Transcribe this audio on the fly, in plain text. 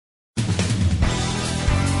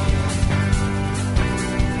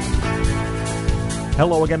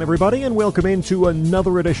Hello again, everybody, and welcome into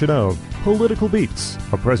another edition of Political Beats,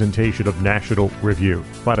 a presentation of National Review.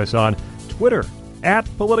 Find us on Twitter at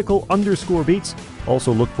political_beats.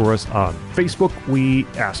 Also look for us on Facebook. We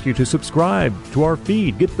ask you to subscribe to our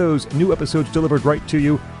feed. Get those new episodes delivered right to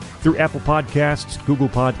you through Apple Podcasts, Google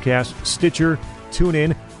Podcasts, Stitcher,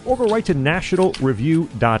 TuneIn, or go right to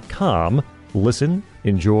nationalreview.com. Listen,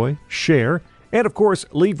 enjoy, share, and of course,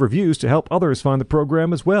 leave reviews to help others find the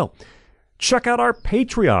program as well. Check out our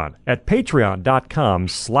Patreon at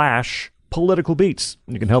patreon.com/politicalbeats.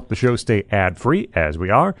 You can help the show stay ad-free, as we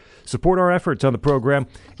are. Support our efforts on the program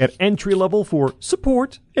at entry level for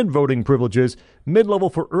support and voting privileges, mid-level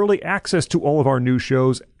for early access to all of our new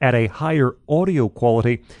shows at a higher audio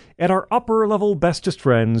quality, and our upper-level bestest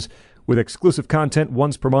friends with exclusive content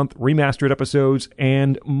once per month, remastered episodes,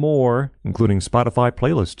 and more, including Spotify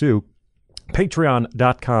playlists, too.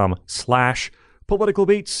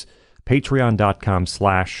 Patreon.com/politicalbeats.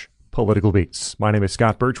 Patreon.com/politicalbeats. My name is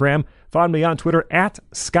Scott Bertram. Find me on Twitter at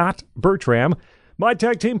Scott Bertram. My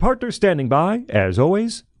tag team partner standing by, as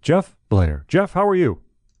always, Jeff Blair. Jeff, how are you?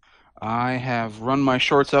 I have run my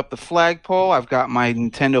shorts up the flagpole. I've got my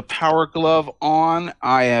Nintendo Power Glove on.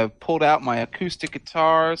 I have pulled out my acoustic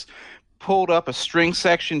guitars, pulled up a string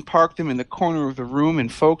section, parked them in the corner of the room,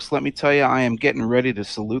 and folks, let me tell you, I am getting ready to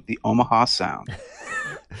salute the Omaha Sound.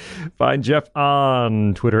 Find Jeff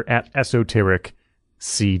on Twitter at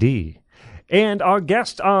EsotericCD. And our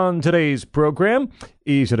guest on today's program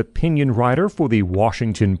is an opinion writer for the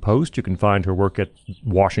Washington Post. You can find her work at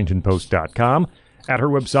WashingtonPost.com, at her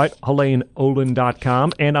website,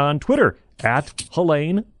 HelaineOlen.com, and on Twitter at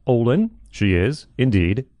Helaine Olen. She is,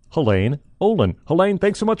 indeed, Helaine Olen. Helaine,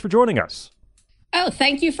 thanks so much for joining us. Oh,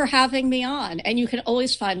 thank you for having me on. And you can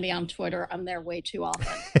always find me on Twitter. I'm there way too often.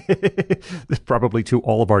 Probably to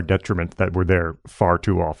all of our detriment that we're there far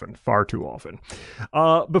too often.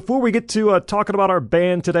 Before we get to talking about our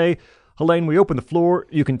band today, Helaine, we open the floor.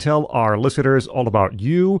 You can tell our listeners all about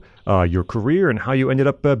you, your career, and how you ended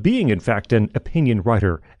up being, in fact, an opinion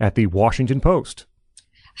writer at the Washington Post.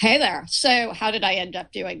 Hey there. So how did I end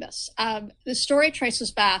up doing this? The story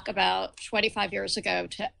traces back about 25 years ago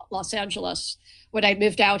to Los Angeles when I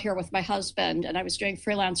moved out here with my husband and I was doing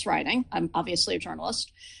freelance writing. I'm obviously a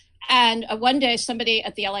journalist. And one day somebody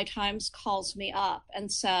at the LA Times calls me up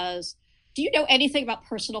and says, "Do you know anything about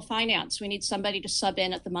personal finance? We need somebody to sub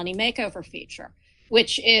in at the Money Makeover feature,"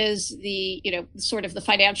 which is the, sort of the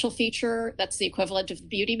financial feature that's the equivalent of the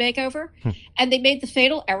beauty makeover. And they made the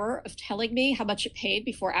fatal error of telling me how much it paid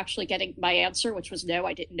before actually getting my answer, which was no,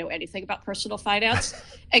 I didn't know anything about personal finance,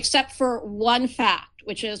 except for one fact,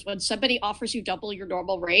 which is when somebody offers you double your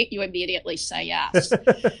normal rate, you immediately say yes.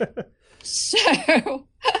 So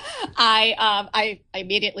I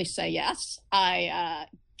immediately say yes. I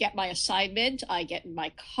get my assignment. I get in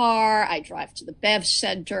my car. I drive to the Bev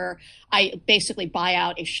Center. I basically buy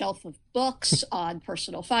out a shelf of books on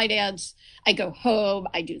personal finance. I go home.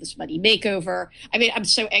 I do this money makeover. I mean, I'm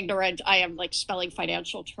so ignorant. I am like spelling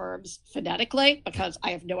financial terms phonetically because I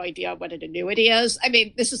have no idea what an annuity is. I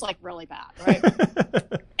mean, this is like really bad, right?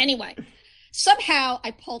 Anyway, somehow I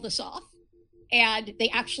pull this off and they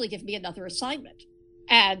actually give me another assignment.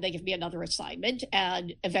 And they give me another assignment.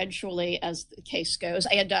 And eventually, as the case goes,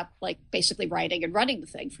 I end up like basically writing and running the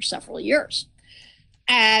thing for several years.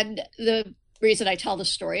 And the reason I tell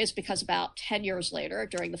this story is because about 10 years later,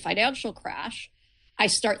 during the financial crash, I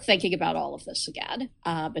start thinking about all of this again,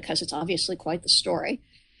 because it's obviously quite the story,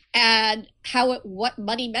 and what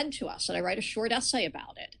money meant to us. And I write a short essay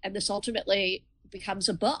about it. And this ultimately becomes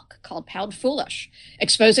a book called Pound Foolish,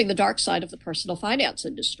 exposing the dark side of the personal finance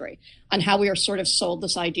industry on how we are sort of sold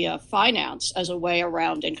this idea of finance as a way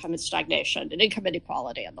around income and stagnation and income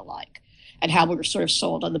inequality and the like, and how we were sort of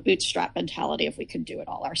sold on the bootstrap mentality if we could do it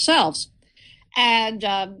all ourselves. And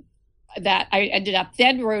that I ended up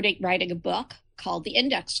then writing a book called The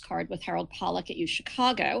Index Card with Harold Pollack at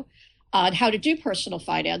UChicago on how to do personal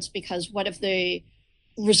finance, because one of the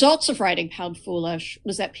results of writing Pound Foolish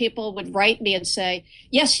was that people would write me and say,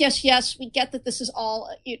 yes, we get that this is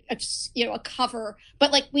all a cover,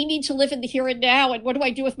 but like we need to live in the here and now. And what do I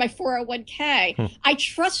do with my 401k? I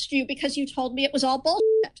trust you because you told me it was all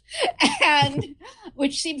bullshit, and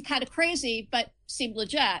which seemed kind of crazy, but seemed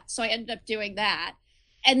legit. So I ended up doing that.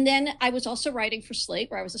 And then I was also writing for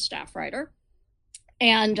Slate, where I was a staff writer.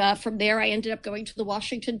 And from there, I ended up going to the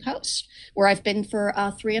Washington Post, where I've been for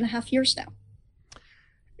 3.5 years now.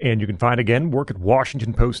 And you can find, again, work at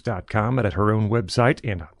WashingtonPost.com and at her own website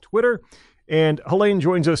and on Twitter. And Helaine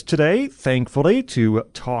joins us today, thankfully, to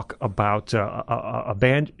talk about a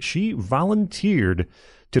band she volunteered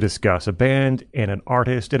to discuss, a band and an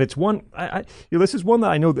artist. And it's one, this is one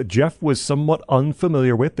that I know that Jeff was somewhat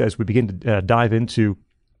unfamiliar with as we begin to dive into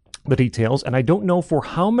the details. And I don't know for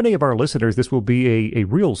how many of our listeners this will be a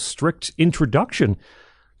real strict introduction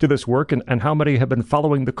to this work, and how many have been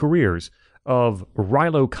following the careers of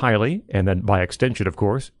Rilo Kiley, and then by extension, of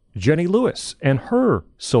course, Jenny Lewis and her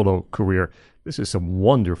solo career. This is some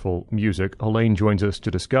wonderful music. Helaine joins us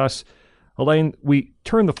to discuss. Helaine, we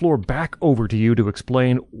turn the floor back over to you to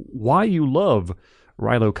explain why you love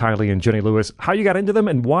Rilo Kiley and Jenny Lewis, how you got into them,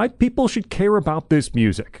 and why people should care about this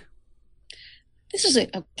music. This is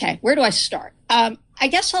it. Okay, where do I start? I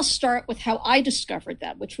guess I'll start with how I discovered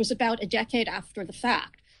them, which was about a decade after the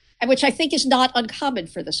fact, and which I think is not uncommon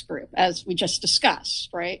for this group, as we just discussed,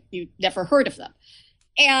 right? You never heard of them.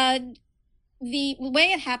 And the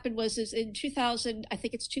way it happened is in 2000, I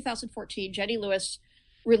think it's 2014, Jenny Lewis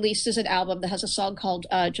releases an album that has a song called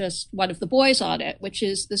Just One of the Boys on it, which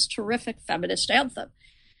is this terrific feminist anthem.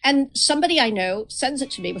 And somebody I know sends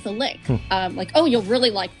it to me with a link, like, oh, you'll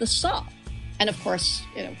really like this song. And of course,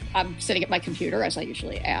 I'm sitting at my computer, as I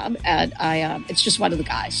usually am, and it's Just One of the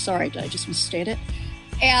Guys. Sorry, did I just misstate it?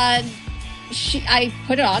 And I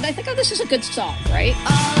put it on. I think, oh, this is a good song, right?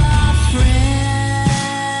 All our friends,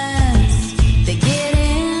 they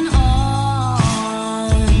getting on,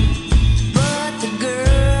 but the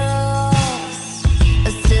girls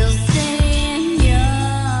are still staying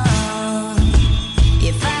young.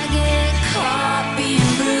 If I get caught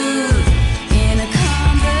being rude in a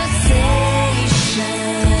conversation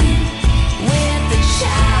with the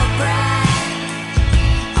child bride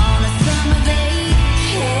on a summer vacation,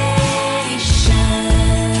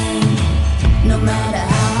 no matter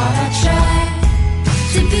how hard I try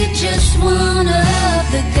to be just one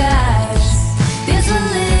of the guys, there's a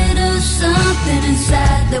little something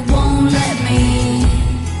inside that won't let me.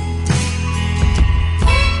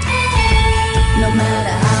 No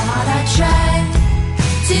matter how hard I try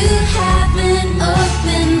to have an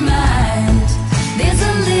open mind, there's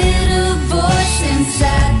a little voice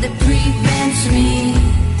inside that prevents me.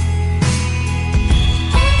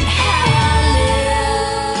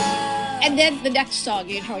 And then the next song,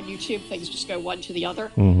 you know how on YouTube things just go one to the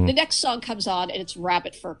other? Mm-hmm. The next song comes on, and it's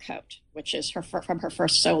Rabbit Fur Coat, which is from her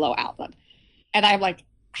first solo album. And I'm like,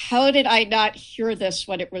 how did I not hear this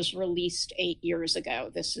when it was released 8 years ago?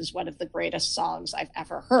 This is one of the greatest songs I've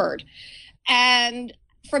ever heard. And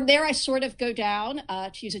from there, I sort of go down,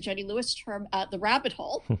 to use a Jenny Lewis term, the rabbit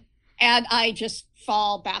hole. And I just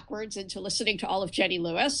fall backwards into listening to all of Jenny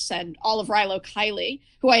Lewis and all of Rilo Kiley,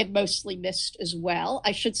 who I had mostly missed as well.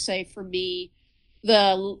 I should say for me,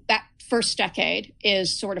 that first decade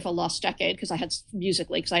is sort of a lost decade because I had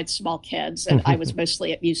small kids and I was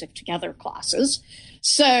mostly at Music Together classes.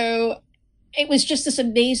 So it was just this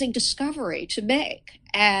amazing discovery to make.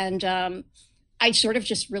 And I sort of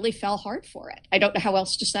just really fell hard for it. I don't know how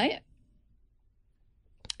else to say it.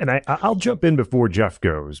 And I'll jump in before Jeff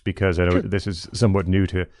goes, because I know this is somewhat new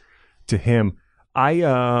to him. I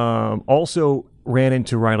also ran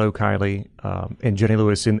into Rilo Kiley and Jenny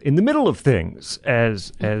Lewis in the middle of things,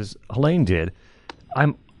 as Helaine did.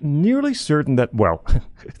 I'm nearly certain that, well,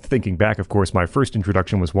 thinking back, of course, my first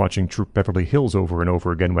introduction was watching Troop Beverly Hills over and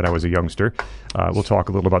over again when I was a youngster. We'll talk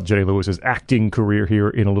a little about Jenny Lewis's acting career here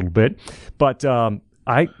in a little bit. But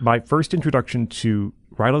my first introduction to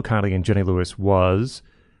Rilo Kiley and Jenny Lewis was,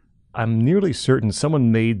 I'm nearly certain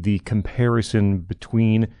someone made the comparison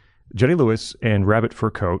between Jenny Lewis and Rabbit Fur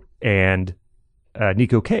Coat and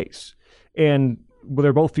Nico Case. And well,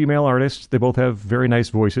 they're both female artists. They both have very nice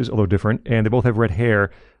voices, although different, and they both have red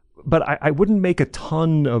hair. But I wouldn't make a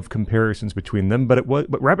ton of comparisons between them. But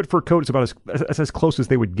Rabbit Fur Coat is about as close as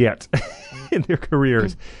they would get in their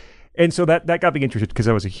careers. And so that got me interested because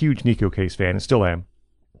I was a huge Nico Case fan and still am.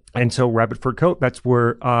 And so Rabbit Fur Coat, that's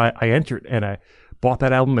where I entered, and I bought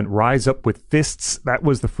that album, and Rise Up with Fists, that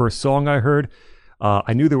was the first song I heard.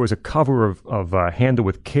 I knew there was a cover of Handle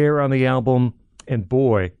with Care on the album, and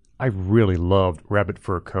boy, I really loved Rabbit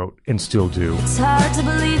Fur Coat, and still do. It's hard to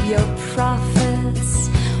believe your prophets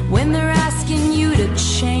when they're asking you to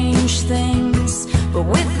change things, but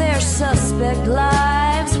with their suspect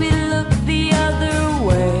lives, we look the other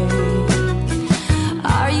way.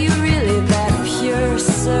 Are you really that pure,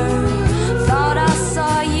 sir? Thought I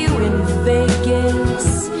saw you in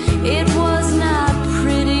Vegas. It was not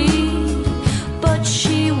pretty, but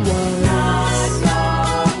she was.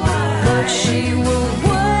 But she will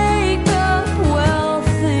wake up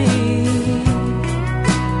wealthy,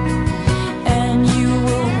 and you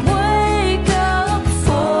will wake up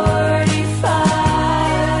 45.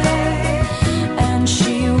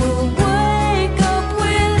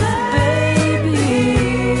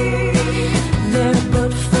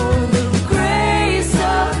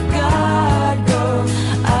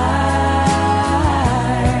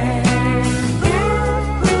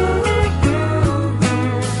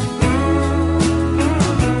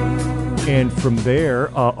 And from there,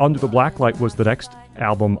 Under the Blacklight was the next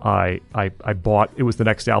album I bought. It was the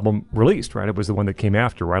next album released, right? It was the one that came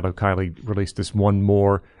after. Rilo Kiley released this one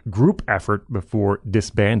more group effort before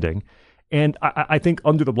disbanding. And I think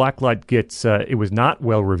Under the Blacklight gets, it was not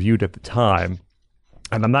well reviewed at the time.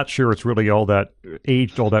 And I'm not sure it's really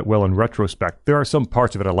aged all that well in retrospect. There are some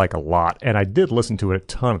parts of it I like a lot, and I did listen to it a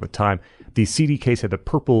ton at the time. The CD case had a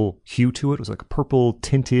purple hue to it. It was like a purple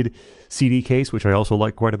tinted CD case, which I also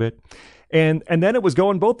like quite a bit. And then it was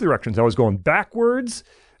going both directions. I was going backwards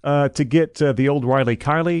to get the old Rilo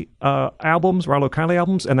Kiley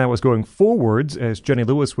albums, and I was going forwards as Jenny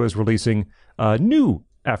Lewis was releasing new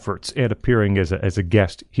efforts and appearing as a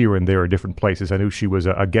guest here and there in different places. I knew she was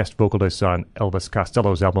a guest vocalist on Elvis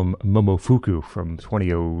Costello's album Momofuku from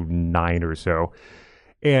 2009 or so.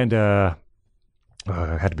 And it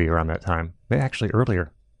had to be around that time. Actually,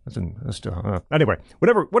 earlier. Anyway,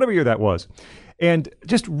 whatever year that was. And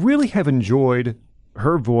just really have enjoyed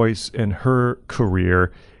her voice and her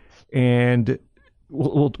career. And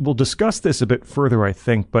we'll discuss this a bit further, I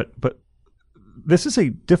think. But this is a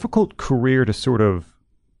difficult career to sort of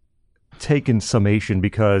take in summation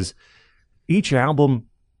because each album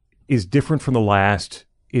is different from the last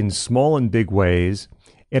in small and big ways,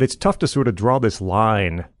 and it's tough to sort of draw this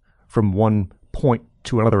line from one point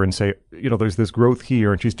to another and say, there's this growth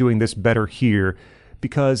here and she's doing this better here,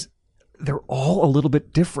 because they're all a little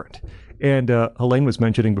bit different. And Helaine was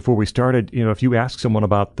mentioning before we started, if you ask someone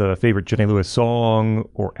about the favorite Jenny Lewis song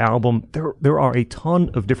or album, there are a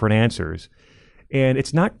ton of different answers. And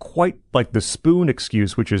it's not quite like the Spoon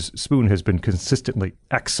excuse, which is Spoon has been consistently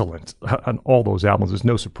excellent on all those albums. There's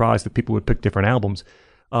no surprise that people would pick different albums.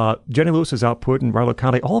 Jenny Lewis's output and Rilo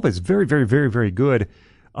Kiley, all of it is very, very, very, very good.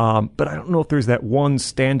 But I don't know if there's that one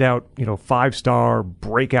standout, 5-star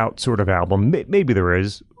breakout sort of album. Maybe there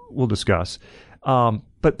is. We'll discuss.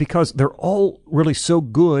 But because they're all really so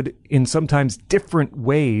good in sometimes different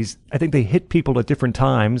ways, I think they hit people at different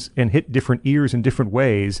times and hit different ears in different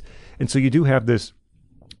ways. And so you do have this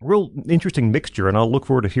real interesting mixture. And I'll look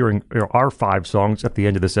forward to hearing our 5 songs at the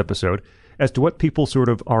end of this episode as to what people sort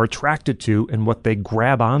of are attracted to and what they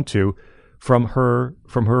grab onto from her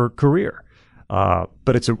career.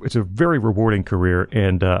 But it's a very rewarding career,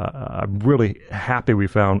 and I'm really happy we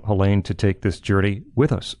found Helaine to take this journey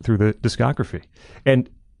with us through the discography. And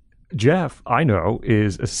Jeff, I know,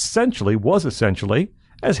 was essentially,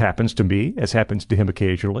 as happens to me, as happens to him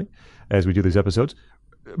occasionally, as we do these episodes,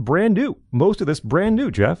 brand new. Most of this brand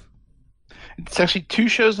new, Jeff. It's actually 2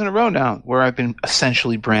 shows in a row now where I've been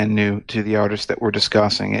essentially brand new to the artists that we're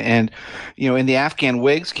discussing. And, in the Afghan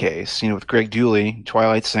Whigs case, with Greg Dooley,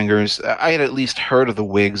 Twilight Singers, I had at least heard of the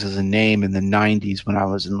Whigs as a name in the 90s when I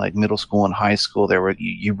was in like middle school and high school.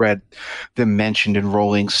 You read them mentioned in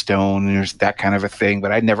Rolling Stone, and there's that kind of a thing,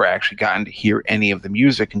 but I'd never actually gotten to hear any of the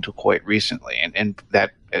music until quite recently. And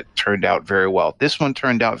that it turned out very well. This one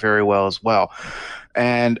turned out very well as well.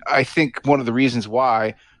 And I think one of the reasons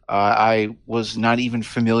why I was not even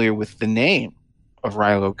familiar with the name of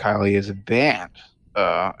Rilo Kiley as a band,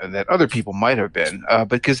 and that other people might have been,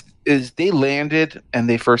 because they landed and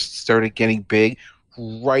they first started getting big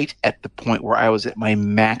right at the point where I was at my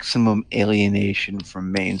maximum alienation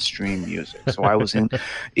from mainstream music. So I was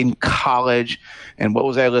in college, and what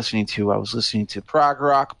was I listening to? I was listening to prog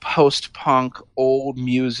rock, post-punk, old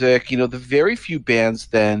music, the very few bands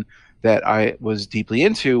then that I was deeply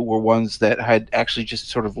into were ones that had actually just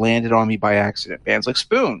sort of landed on me by accident. Bands like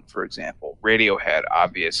Spoon, for example, Radiohead,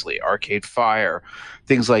 obviously, Arcade Fire,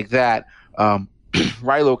 things like that.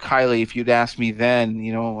 Rilo Kiley, if you'd asked me then,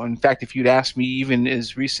 in fact, if you'd asked me even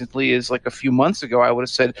as recently as like a few months ago, I would have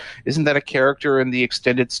said, isn't that a character in the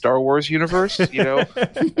extended Star Wars universe?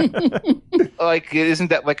 Like, isn't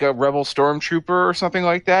that like a rebel stormtrooper or something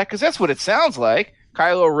like that? Because that's what it sounds like.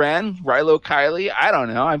 Kylo Ren, Rilo Kiley, I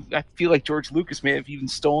don't know. I feel like George Lucas may have even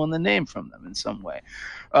stolen the name from them in some way.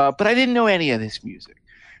 But I didn't know any of this music.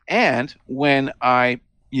 And when I,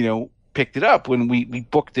 picked it up, when we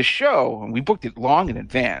booked the show, and we booked it long in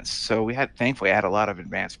advance, so thankfully I had a lot of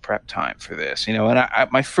advanced prep time for this, and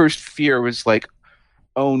my first fear was like,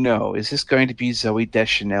 oh no, is this going to be Zooey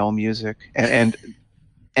Deschanel music? And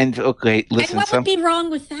okay, listen. And what would be wrong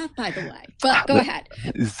with that, by the way? But go ahead.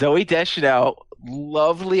 Zooey Deschanel,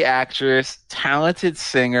 lovely actress, talented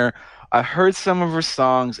singer. I heard some of her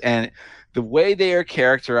songs, and the way they are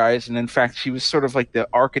characterized, and in fact, she was sort of like the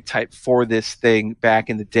archetype for this thing back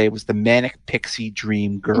in the day, was the manic pixie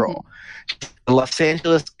dream girl. She's a Los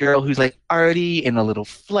Angeles girl who's like arty and a little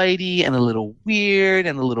flighty and a little weird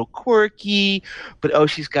and a little quirky, but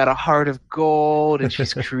she's got a heart of gold and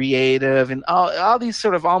she's creative and all these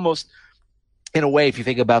sort of almost in a way, if you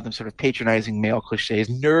think about them sort of patronizing male cliches,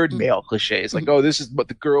 nerd male cliches, like, oh, this is what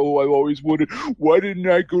the girl who I always wanted. Why didn't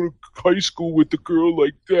I go to high school with a girl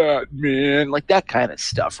like that, man? Like that kind of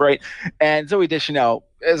stuff, right? And Zooey Deschanel,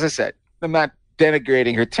 as I said, I'm not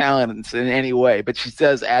denigrating her talents in any way, but she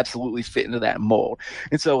does absolutely fit into that mold.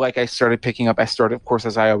 And so, like, I started, of course,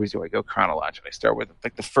 as I always do, I go chronologically. I start with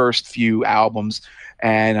like the first few albums,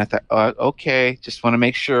 and I thought, okay, just want to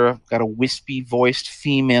make sure I've got a wispy voiced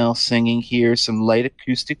female singing here, some light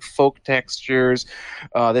acoustic folk textures.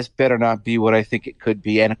 This better not be what I think it could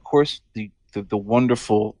be. And of course, the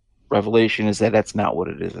wonderful revelation is that that's not what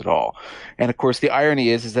it is at all. And of course, the irony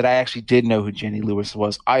is that I actually did know who Jenny Lewis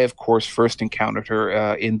was. I, of course, first encountered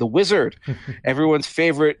her in The Wizard, everyone's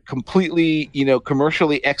favorite, completely,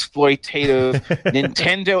 commercially exploitative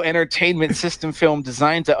Nintendo Entertainment System film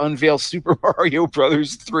designed to unveil Super Mario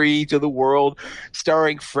Brothers 3 to the world,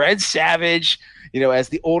 starring Fred Savage, as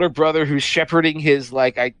the older brother who's shepherding his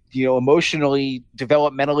emotionally,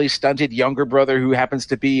 developmentally stunted younger brother who happens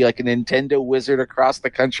to be like a Nintendo wizard across the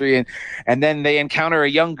country. And then they encounter a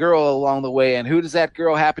young girl along the way. And who does that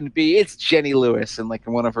girl happen to be? It's Jenny Lewis, in like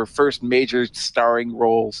one of her first major starring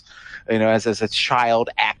roles, as a child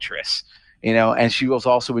actress. And she was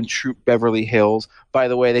also in Troop Beverly Hills. By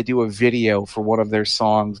the way, they do a video for one of their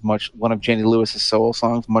songs, one of Jenny Lewis's solo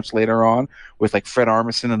songs, much later on, with like Fred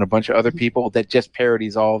Armisen and a bunch of other people, that just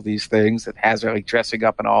parodies all of these things. That has her like dressing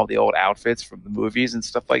up in all the old outfits from the movies and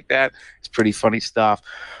stuff like that. It's pretty funny stuff.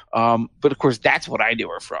 But of course, that's what I knew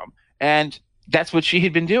her from, and that's what she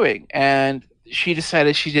had been doing. And she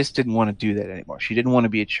decided she just didn't want to do that anymore. She didn't want to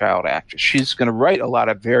be a child actress. She's going to write a lot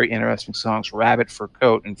of very interesting songs. Rabbit Fur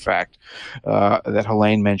Coat, in fact, that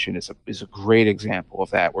Helaine mentioned is a great example of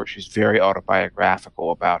that, where she's very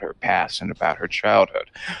autobiographical about her past and about her childhood.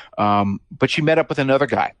 But she met up with another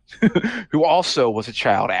guy who also was a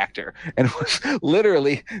child actor and was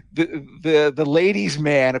literally the ladies'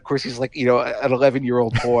 man. Of course, he's like, an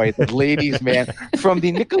 11-year-old boy, the ladies' man from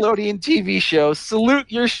the Nickelodeon TV show Salute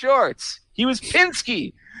Your Shorts. He was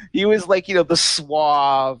Pinsky. He was like, the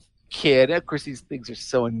suave kid. And of course, these things are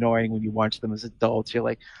so annoying when you watch them as adults. You're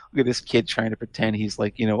like, look at this kid trying to pretend he's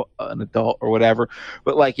like, an adult or whatever.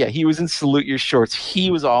 But like, yeah, he was in Salute Your Shorts. He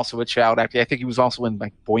was also a child actor. I think he was also in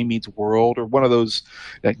like Boy Meets World, or one of those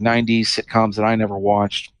like 90s sitcoms that I never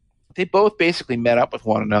watched. They both basically met up with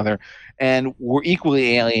one another and were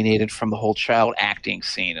equally alienated from the whole child acting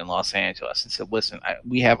scene in Los Angeles, and said, listen,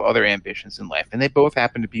 we have other ambitions in life. And they both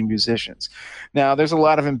happen to be musicians. Now, there's a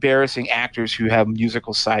lot of embarrassing actors who have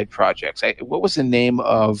musical side projects. What was the name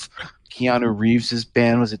of Keanu Reeves'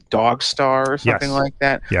 band? Was it Dog Star or something like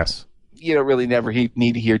that? Yes. You don't really never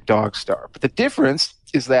need to hear Dog Star. But the difference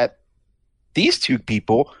is that these two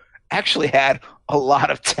people actually had a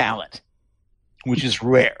lot of talent, which is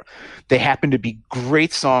rare. They happen to be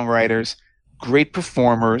great songwriters, great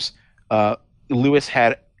performers. Lewis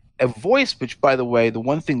had a voice, which, by the way, the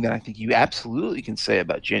one thing that I think you absolutely can say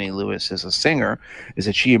about Jenny Lewis as a singer is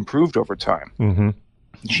that she improved over time. Mm-hmm.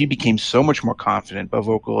 She became so much more confident a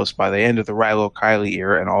vocalist by the end of the Rilo Kiley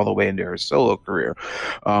era and all the way into her solo career.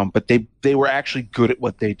 But they were actually good at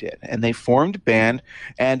what they did, and they formed a band.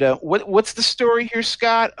 And what's the story here,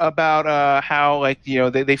 Scott, about how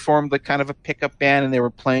they formed like kind of a pickup band and they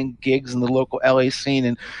were playing gigs in the local LA scene?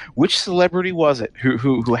 And which celebrity was it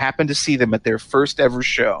who happened to see them at their first ever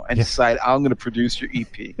show and decide, I'm going to produce your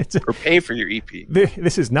EP or pay for your EP?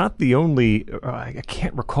 This is not the only. I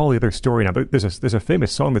can't recall the other story now, but there's a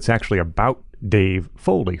famous song that's actually about Dave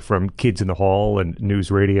Foley from Kids in the Hall and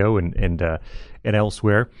News Radio and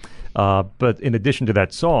elsewhere. But in addition to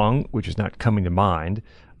that song, which is not coming to mind,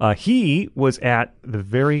 he was at the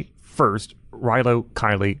very first Rilo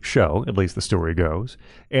Kiley show, at least the story goes,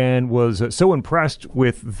 and was so impressed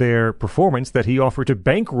with their performance that he offered to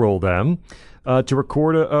bankroll them to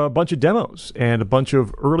record a bunch of demos and a bunch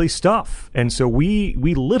of early stuff. And so we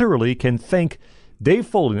literally can thank Dave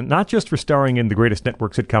Foley, not just for starring in the greatest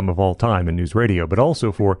network sitcom of all time in News Radio, but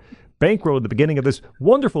also for bankroll at the beginning of this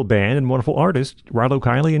wonderful band and wonderful artist, Rilo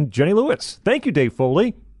Kiley and Jenny Lewis. Thank you, Dave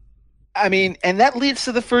Foley. I mean, and that leads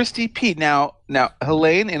to the first EP. Now,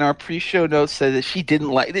 Helaine in our pre-show notes said that she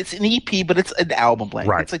didn't like it. It's an EP, but it's an album length.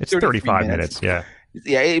 Right. It's like it's 35 minutes. Yeah.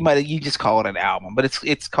 Yeah, you just call it an album, but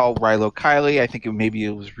it's called Rilo Kiley. I think maybe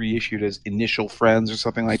it was reissued as Initial Friends or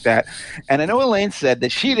something like that. And I know Helaine said that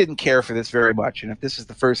she didn't care for this very much, and if this is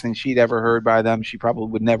the first thing she'd ever heard by them, she probably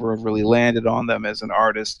would never have really landed on them as an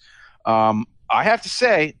artist. I have to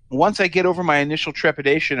say, once I get over my initial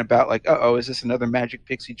trepidation about like, is this another Magic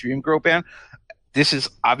Pixie Dream Girl band? This is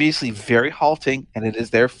obviously very halting, and it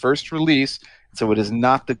is their first release. So it is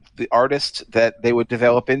not the artist that they would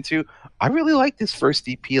develop into. I really like this first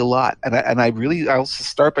EP a lot, and I'll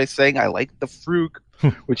start by saying I like the Frug,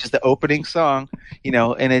 which is the opening song,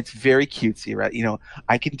 and it's very cutesy, right?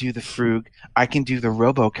 I can do the Frug, I can do the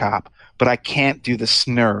RoboCop, but I can't do the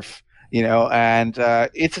Snurf. And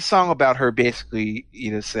it's a song about her basically,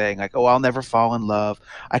 saying like, oh, I'll never fall in love.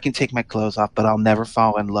 I can take my clothes off, but I'll never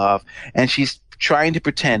fall in love. And she's trying to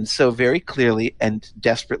pretend so very clearly and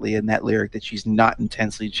desperately in that lyric that she's not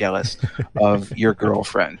intensely jealous of your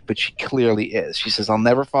girlfriend, but she clearly is. She says, I'll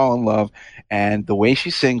never fall in love. And the way she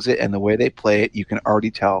sings it and the way they play it, you can already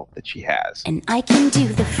tell that she has. And I can do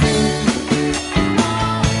the Frug.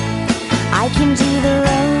 I can do the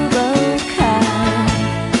RoboCop.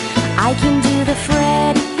 I can do the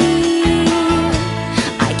Freddy.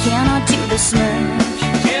 I cannot do the Smurf.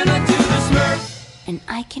 Cannot do the Smurf. And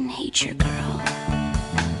I can hate your girl.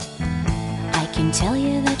 I can tell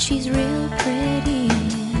you that she's real pretty.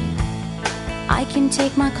 I can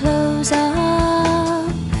take my clothes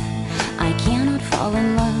off. I cannot fall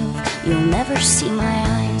in love. You'll never see my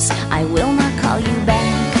eyes. I will not call you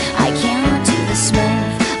back. I cannot do the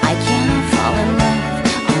Smurf. I cannot fall in love.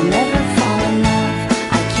 I'll never fall in love.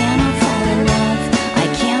 I cannot fall in love. I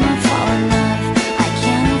cannot fall in love. I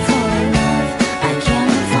cannot fall in love. I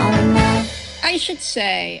cannot fall in love. I should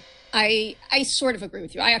say, I sort of agree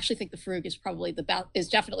with you. I actually think the Frug is probably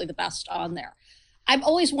definitely the best on there. I'm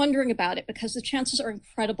always wondering about it because the chances are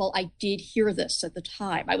incredible I did hear this at the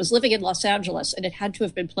time. I was living in Los Angeles and it had to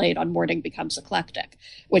have been played on Morning Becomes Eclectic,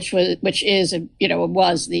 which was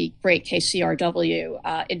the great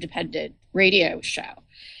KCRW independent radio show.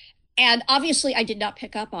 And obviously I did not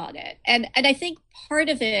pick up on it. And I think part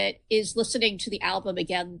of it is listening to the album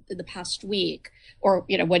again in the past week, or,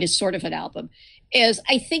 what is sort of an album, is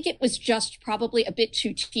I think it was just probably a bit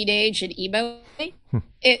too teenage and emo.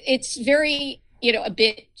 It's very, a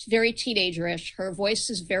bit very teenagerish. Her voice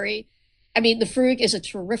is very, the Frug is a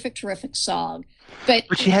terrific, terrific song. But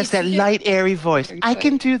she has that light, airy voice. I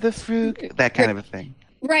can do the Frug, that kind of a thing.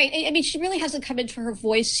 Right. She really hasn't come into her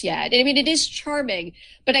voice yet. It is charming,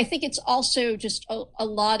 but I think it's also just a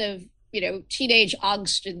lot of, teenage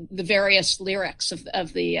angst in the various lyrics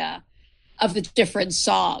of the different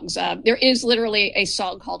songs. There is literally a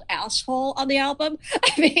song called Asshole on the album,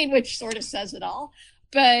 which sort of says it all.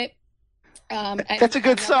 But that's a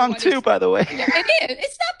good song too, by the way. Yeah, it is.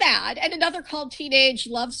 It's not bad. And another called Teenage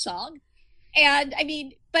Love Song. And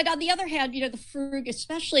but on the other hand, the Frug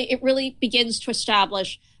especially, it really begins to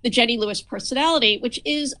establish the Jenny Lewis personality, which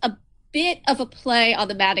is a bit of a play on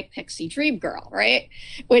the Manic Pixie Dream Girl, right?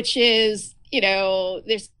 Which is, there's a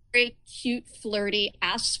very cute, flirty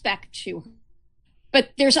aspect to her.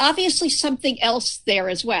 But there's obviously something else there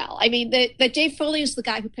as well. That Dave Foley is the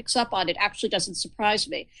guy who picks up on it actually doesn't surprise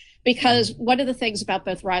me, because one of the things about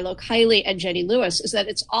both Rilo Kiley and Jenny Lewis is that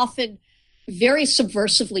it's often very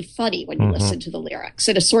subversively funny when you listen to the lyrics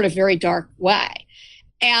in a sort of very dark way.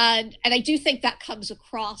 And I do think that comes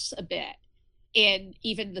across a bit in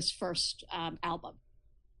even this first album.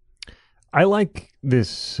 I like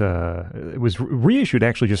this. It was reissued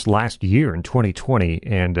actually just last year in 2020,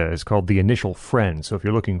 and it's called The Initial Friend. So if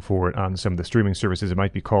you're looking for it on some of the streaming services, it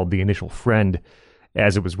might be called The Initial Friend,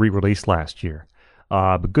 as it was re-released last year.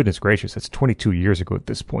 But goodness gracious, that's 22 years ago at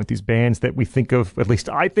this point. These bands that we think of, at least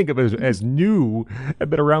I think of as new, have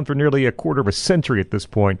been around for nearly a quarter of a century at this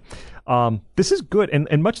point. This is good.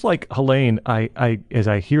 And much like Helaine, I as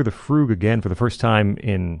I hear the Frug again for the first time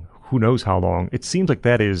in who knows how long, it seems like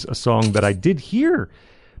that is a song that I did hear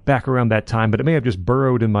back around that time, but it may have just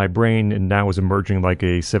burrowed in my brain and now is emerging like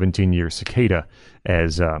a 17-year cicada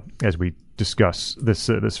as we discuss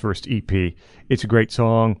this first EP. It's a great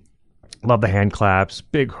song. Love the hand claps,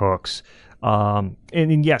 big hooks.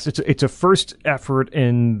 And yes, it's a first effort,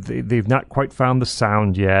 and they've not quite found the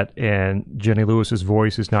sound yet, and Jenny Lewis's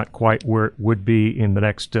voice is not quite where it would be in the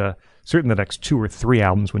next certainly the next 2 or 3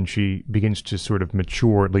 albums when she begins to sort of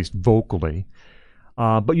mature, at least vocally.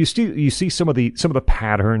 But you see some of the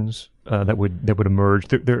patterns that would emerge.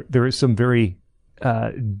 There is some very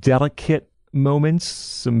delicate moments,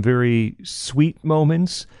 some very sweet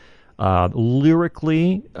moments.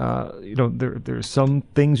 Lyrically, there's some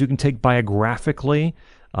things you can take biographically.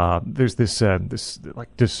 There's this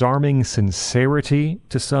like disarming sincerity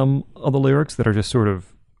to some of the lyrics that are just sort of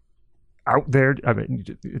out there.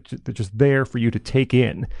 They're just there for you to take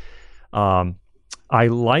in. I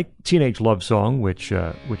like Teenage Love Song, which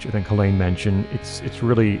I think Helaine mentioned. It's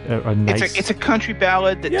really a nice. It's a country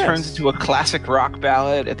ballad that turns into a classic rock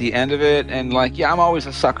ballad at the end of it, and I'm always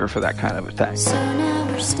a sucker for that kind of a thing. So now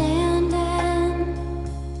we're standing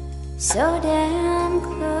so damn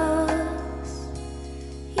close.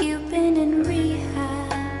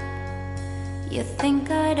 You think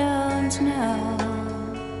I don't know?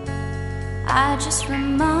 I just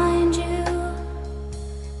remind you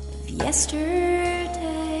of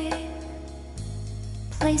yesterday,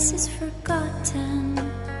 places forgotten,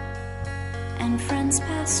 and friends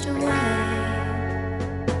passed away.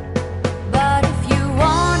 But if you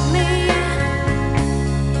want me,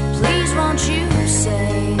 please won't you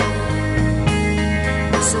say,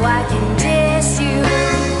 so I can diss you,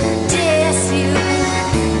 diss you,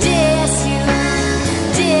 diss you,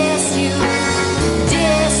 diss you,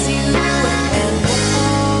 diss you, and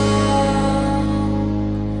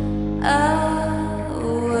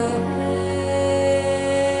away.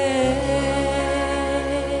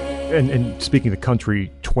 And speaking of the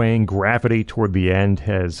country twang, Gravity toward the end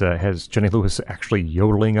has Jenny Lewis actually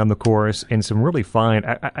yodeling on the chorus, and some really fine,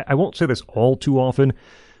 I won't say this all too often,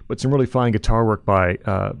 but some really fine guitar work by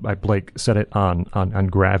Blake Sennett on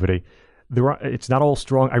Gravity. It's not all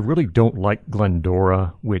strong. I really don't like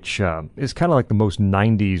Glendora, which is kind of like the most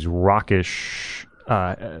 90s rockish,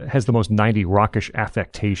 has the most 90s rockish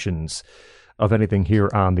affectations of anything here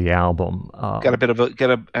on the album. Got a bit of I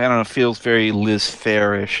don't know, feels very Liz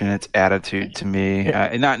Phair-ish in its attitude to me.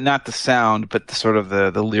 Not the sound, but the sort of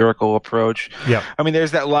the lyrical approach. Yeah. I mean,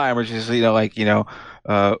 there's that line which is,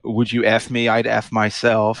 would you F me? I'd F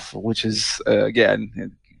myself, which is,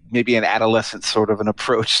 again, maybe an adolescent sort of an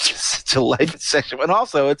approach to life and sex. And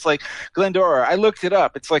also, it's like Glendora. I looked it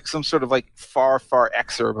up. It's like some sort of like far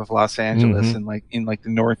exurb of Los Angeles and in the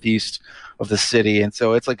northeast of the city. And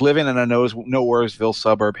so it's like living in a nowheresville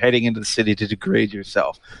suburb, heading into the city to degrade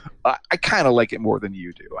yourself. I kind of like it more than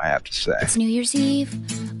you do, I have to say. It's New Year's Eve.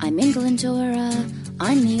 I'm in Glendora.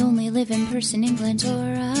 I'm the only living person in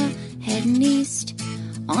Glendora. Heading east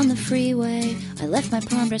on the freeway. I left my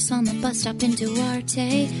promise on the bus stop in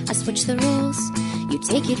Duarte. I switched the rules. You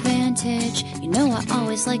take advantage. You know I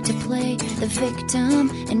always like to play the victim.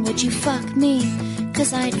 And would you fuck me?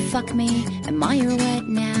 'Cause I'd fuck me. Am I your wet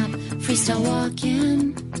nap? Freestyle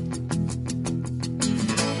walking.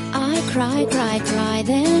 I cry,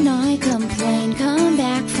 then I complain. Come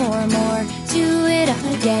back for more. Do it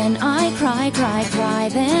again. I cry,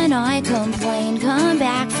 then I complain. Come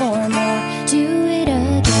back for more. Do it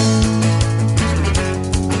again.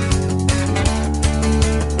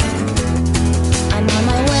 I'm on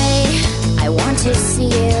my way. I want to see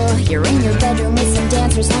you. You're in your bedroom with some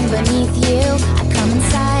dancers hung beneath you. I come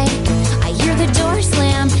inside. I hear the door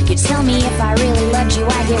slam. You tell me if I really loved you,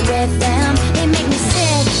 I get with them. They make me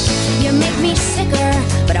sick. You make me sicker,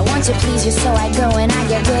 but I want to please you, so I go and I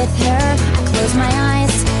get with her. I close my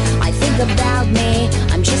eyes, I think about me.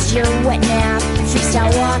 I'm just your wet nap,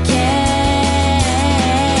 freestyle walking.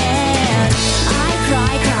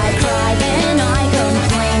 I cry, then I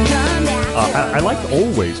complain. Come back. I liked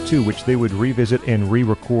Always, too, which they would revisit and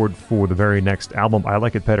re-record for the very next album. I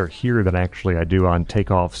like it better here than actually I do on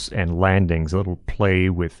Takeoffs and Landings, a little play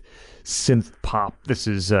with synth pop. This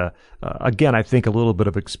is, again, I think a little bit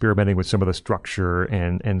of experimenting with some of the structure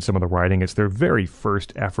and some of the writing. It's their very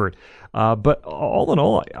first effort. But all in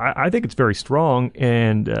all, I think it's very strong.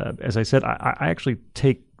 And as I said, I actually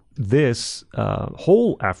take this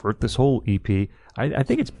whole effort, this whole EP, I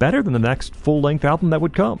think it's better than the next full-length album that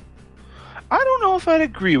would come. I don't know if I'd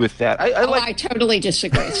agree with that. I totally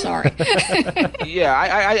disagree. Sorry.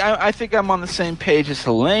 Yeah, I think I'm on the same page as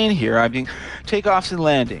Helaine here. I mean, Takeoffs and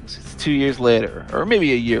Landings. It's 2 years later, or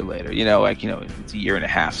maybe a year later. It's a year and a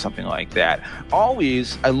half, something like that.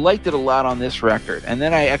 Always, I liked it a lot on this record, and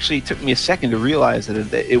then it took me a second to realize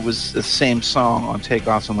that it was the same song on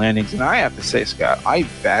Takeoffs and Landings. And I have to say, Scott, I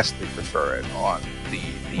vastly prefer it on the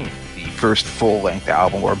first full-length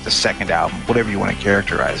album, or the second album, whatever you want to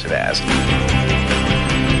characterize it as.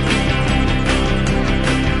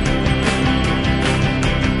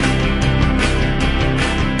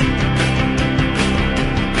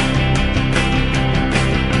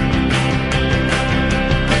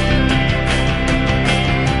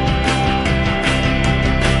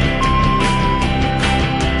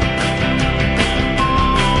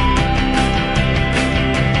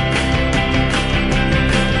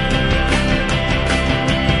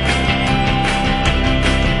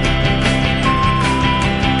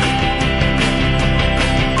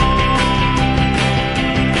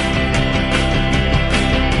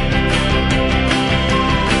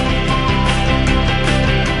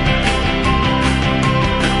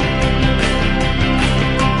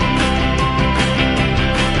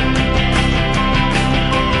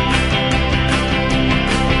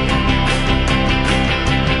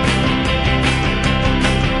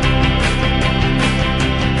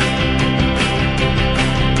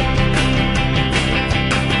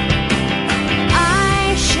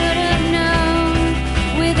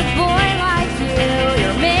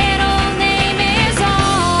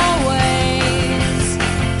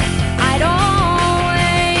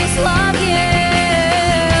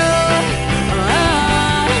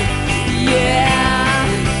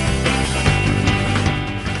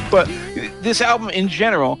 But this album in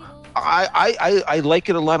general, I like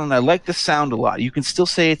it a lot, and I like the sound a lot. You can still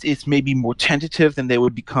say it's maybe more tentative than they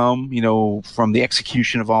would become, from the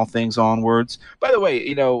execution of all things onwards. By the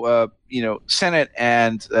way, Sennett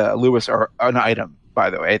and Lewis are an item. By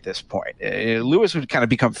the way, at this point, Lewis would kind of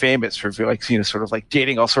become famous for sort of like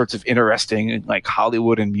dating all sorts of interesting like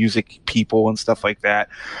Hollywood and music people and stuff like that.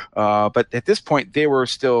 But at this point, they were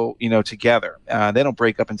still together. They don't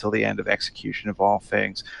break up until the end of Execution of All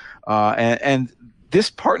Things, and this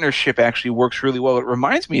partnership actually works really well. It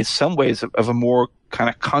reminds me in some ways of a more kind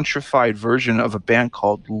of countrified version of a band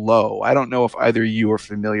called Low. I don't know if either of you are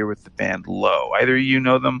familiar with the band Low. Either of you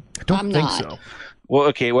know them? I don't think so. Well,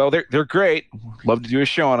 okay. Well, they're great. Love to do a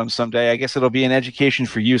show on them someday. I guess it'll be an education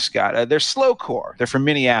for you, Scott. They're slowcore. They're from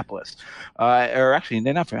Minneapolis, or actually,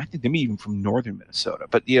 they're not from. I think they're even from northern Minnesota.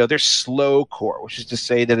 But they're slowcore, which is to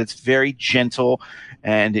say that it's very gentle,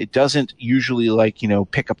 and it doesn't usually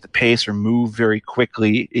pick up the pace or move very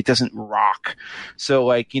quickly. It doesn't rock.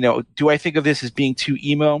 So do I think of this as being too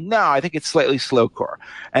emo? No, I think it's slightly slowcore.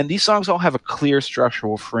 And these songs all have a clear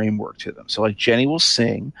structural framework to them. So Jenny will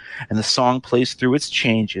sing, and the song plays through its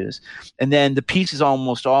changes, and then the pieces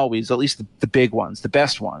almost always, at least the big ones, the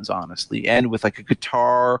best ones, honestly, end with like a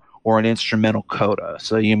guitar or an instrumental coda.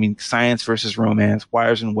 So you mean Science versus Romance,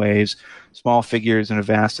 Wires and Waves, Small Figures in a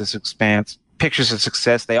Vastest Expanse, Pictures of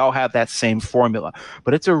Success, they all have that same formula,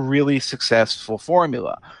 but it's a really successful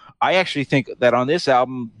formula. I actually think that on this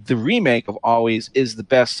album, the remake of Always is the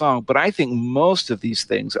best song, but I think most of these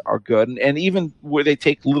things are good. And even where they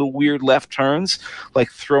take little weird left turns,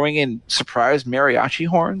 like throwing in surprise mariachi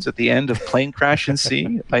horns at the end of Plane Crash in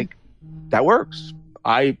C, that works.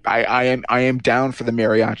 I am down for the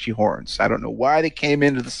mariachi horns. I don't know why they came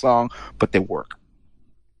into the song, but they work.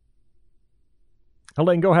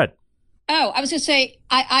 Helaine, go ahead. Oh, I was going to say,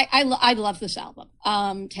 I love this album,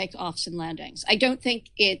 Takeoffs and Landings. I don't think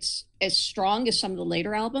it's as strong as some of the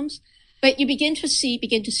later albums, but you begin to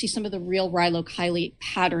see some of the real Rilo Kiley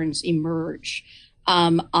patterns emerge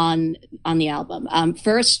on the album.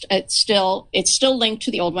 First, it's still linked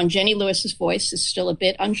to the old one. Jenny Lewis's voice is still a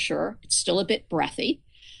bit unsure. It's still a bit breathy.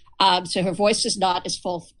 So her voice is not as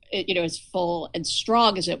full and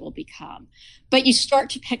strong as it will become. But you start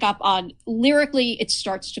to pick up on, lyrically, it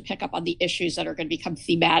starts to pick up on the issues that are going to become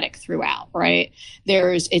thematic throughout, right?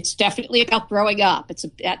 It's definitely about growing up. It's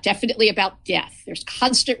definitely about death. There's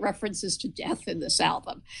constant references to death in this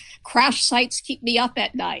album. Crash sites keep me up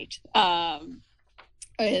at night. And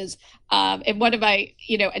one of my,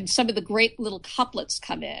 and some of the great little couplets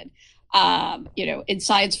come in. In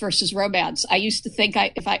Science versus Romance, I used to think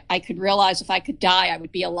if I could realize if I could die, I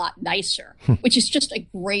would be a lot nicer, which is just a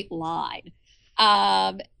great line.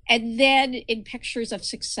 And then in Pictures of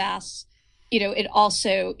Success, it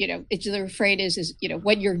also, the refrain is,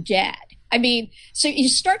 when you're dead. I mean, so you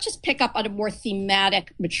start to pick up on a more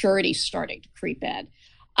thematic maturity starting to creep in.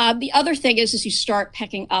 The other thing is you start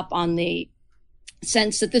picking up on the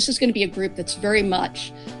sense that this is going to be a group that's very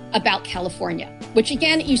much about California, which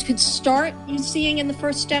again, you could start seeing in the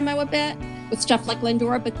first demo a bit with stuff like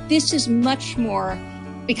Glendora, but this is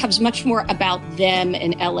becomes much more about them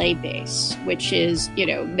in LA base, which is,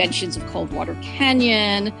 mentions of Coldwater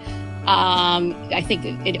Canyon. I think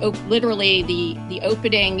literally the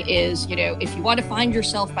opening is, if you want to find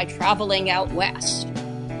yourself by traveling out west.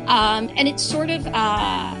 And it's sort of,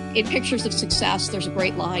 in Pictures of Success, there's a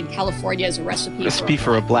great line, California is a recipe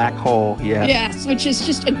for a black hole, yes. Yes, which is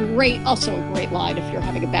just also a great line if you're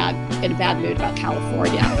having in a bad mood about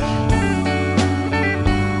California.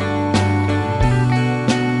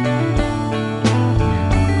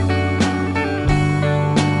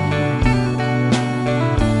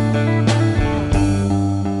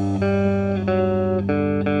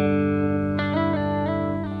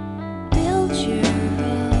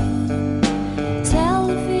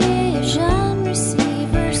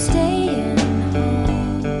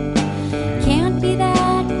 Be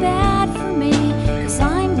that bad for me, 'cause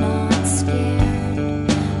I'm not scared.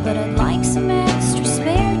 But I'd like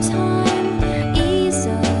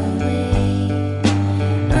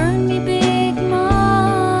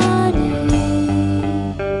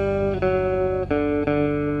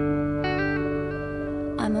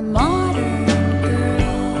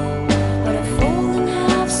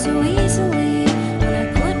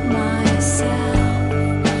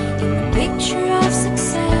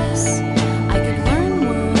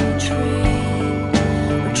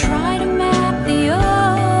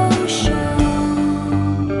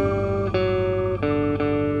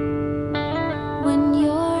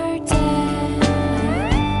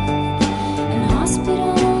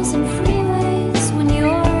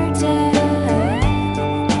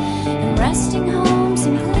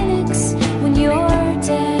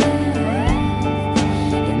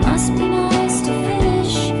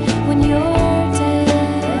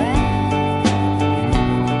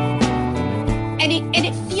and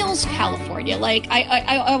it feels California. Like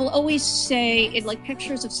I will always say in like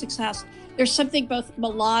Pictures of Success, there's something both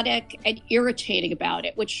melodic and irritating about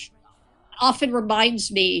it, which often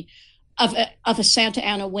reminds me of a Santa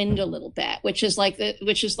Ana wind a little bit, which is like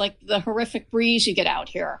the horrific breeze you get out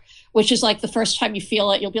here, which is like the first time you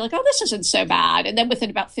feel it, you'll be like, oh, this isn't so bad. And then within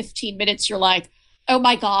about 15 minutes, you're like, oh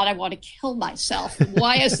my God, I want to kill myself.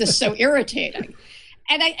 Why is this so irritating?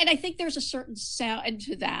 And I think there's a certain sound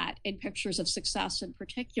to that in Pictures of Success in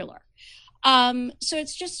particular. So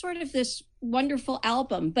it's just sort of this wonderful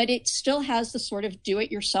album, but it still has the sort of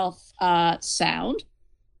do-it-yourself sound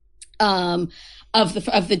of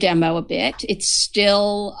the demo a bit. It's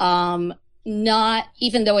still not,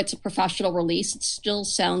 even though it's a professional release, it still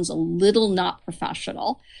sounds a little not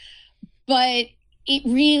professional. But it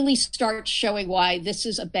really starts showing why this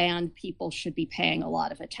is a band people should be paying a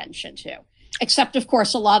lot of attention to. Except, of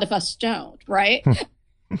course, a lot of us don't, right?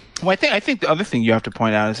 Well, I think the other thing you have to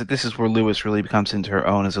point out is that this is where Lewis really becomes into her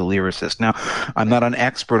own as a lyricist. Now, I'm not an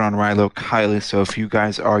expert on Rilo Kiley, so if you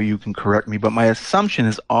guys are, you can correct me. But my assumption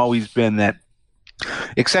has always been that,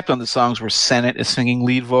 except on the songs where Sennett is singing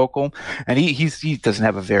lead vocal, and he doesn't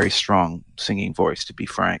have a very strong singing voice, to be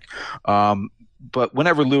frank. But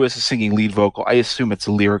whenever Lewis is singing lead vocal, I assume it's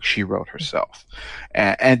a lyric she wrote herself.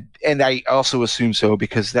 And I also assume so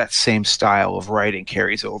because that same style of writing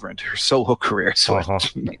carries over into her solo career. So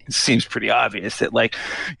it seems pretty obvious that, like,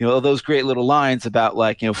 you know, those great little lines about,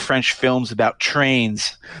 like, you know, French films about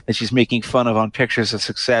trains that she's making fun of on Pictures of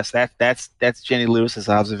Success, that's Jenny Lewis's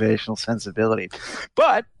observational sensibility.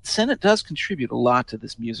 But Sennett does contribute a lot to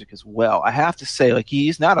this music as well. I have to say, like,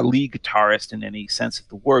 he's not a lead guitarist in any sense of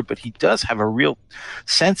the word, but he does have a real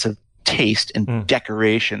sense of taste and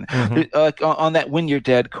decoration. On that When You're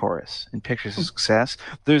Dead chorus in Pictures of Success,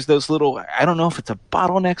 there's those little, I don't know if it's a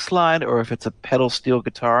bottleneck slide or if it's a pedal steel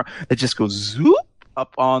guitar that just goes zoop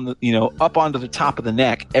up onto the top of the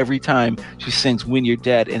neck every time she sings When You're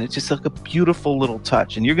Dead, and it's just like a beautiful little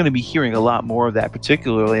touch. And you're going to be hearing a lot more of that,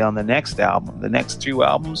 particularly on the next album, the next two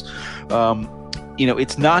albums. You know,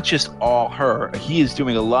 it's not just all her. He is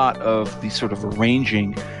doing a lot of the sort of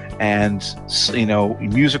arranging and, you know,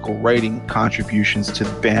 musical writing contributions to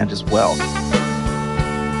the band as well.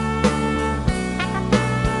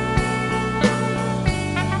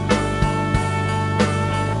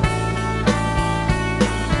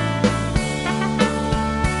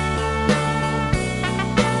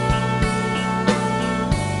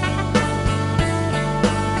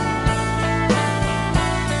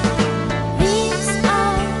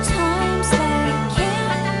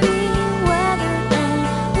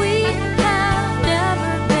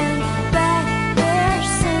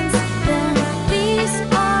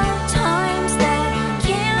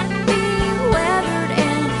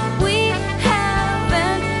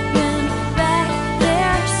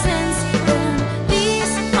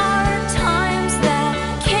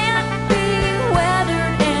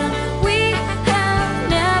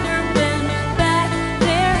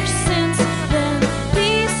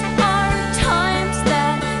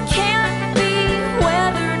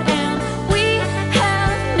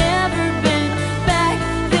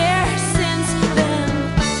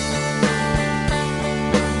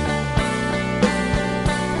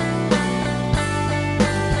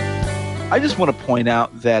 I just want to point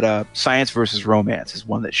out that Science versus Romance is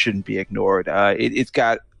one that shouldn't be ignored. It's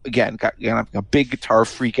got a big guitar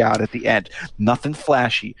freak out at the end. Nothing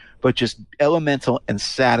flashy, but just elemental and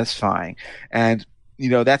satisfying. And, you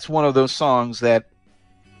know, that's one of those songs that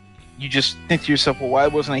you just think to yourself, well, why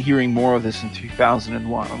wasn't I hearing more of this in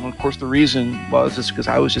 2001? And, of course, the reason was just because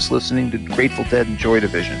I was just listening to Grateful Dead and Joy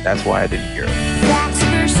Division. That's why I didn't hear it. Facts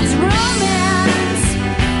versus romance.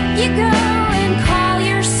 You go and call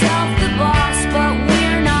yourself the boss, but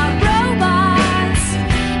we're not robots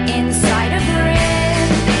inside a grid.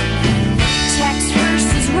 Text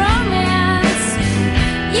versus romance.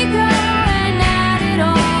 You go and add it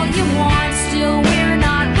all you want, still we're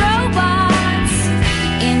not robots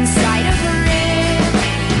inside a grid.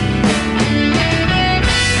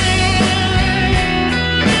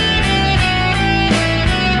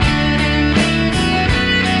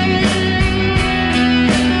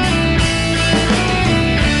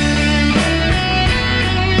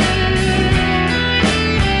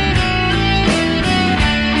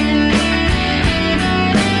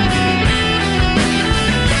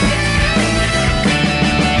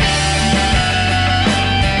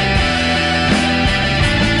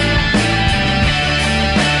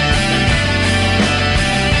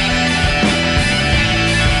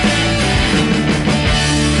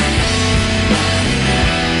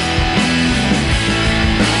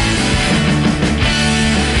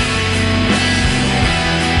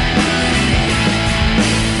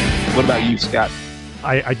 What about you, Scott?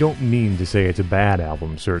 I don't mean to say it's a bad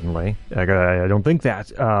album, certainly. I don't think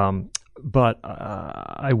that. But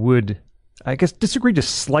I would, I guess, disagree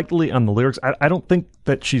just slightly on the lyrics. I don't think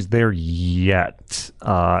that she's there yet.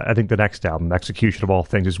 I think the next album, Execution of All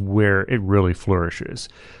Things, is where it really flourishes.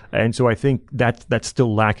 And so I think that's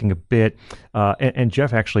still lacking a bit. And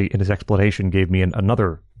Jeff actually, in his explanation, gave me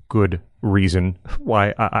another good reason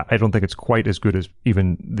why I don't think it's quite as good as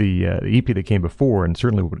even the EP that came before, and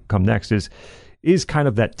certainly what would come next is kind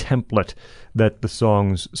of that template that the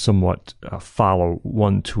songs somewhat follow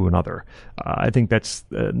one to another. I think that's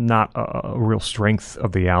not a real strength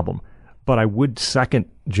of the album. But I would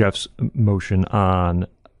second Jeff's motion on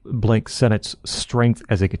Blank Sennett's strength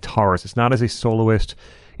as a guitarist. It's not as a soloist.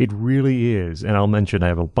 It really is. And I'll mention, I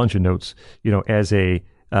have a bunch of notes, as a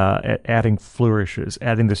adding flourishes,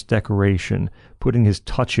 adding this decoration, putting his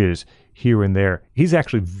touches here and there. He's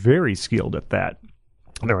actually very skilled at that.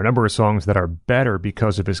 There are a number of songs that are better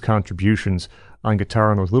because of his contributions on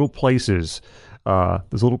guitar in those little places where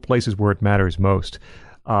it matters most.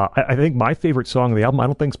 I think my favorite song on the album, I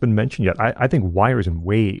don't think it's been mentioned yet. I think Wires and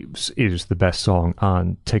Waves is the best song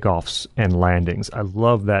on Takeoffs and Landings. I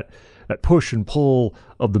love that push and pull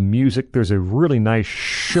of the music. There's a really nice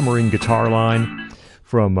shimmering guitar line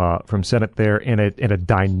from Sennett there, and a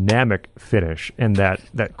dynamic finish. And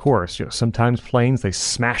that chorus, sometimes planes, they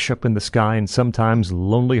smash up in the sky, and sometimes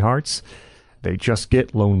lonely hearts, they just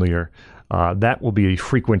get lonelier. That will be a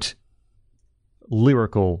frequent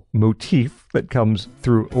lyrical motif that comes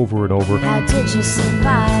through over and over. How did you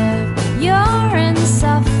survive your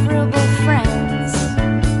insufferable friends?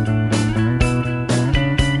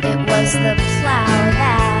 It was the plow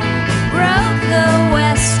that broke the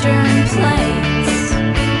western plains.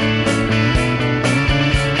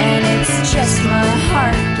 Just my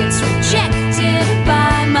heart gets rejected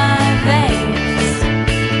by my veins.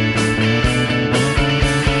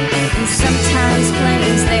 And sometimes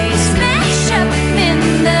planes, they smash up in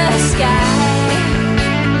the sky.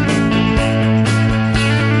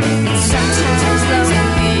 And sometimes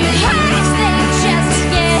lonely hearts, they just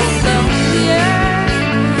get lonelier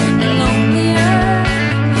and lonelier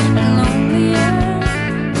and lonelier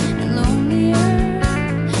and lonelier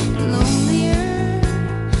and lonelier.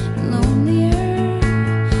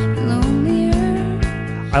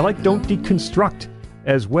 I like Don't Deconstruct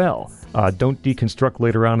as well. Don't Deconstruct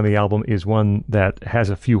later on in the album is one that has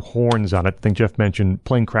a few horns on it. I think Jeff mentioned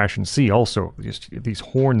Plane Crash and Sea also. Just these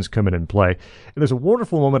horns come in and play. And there's a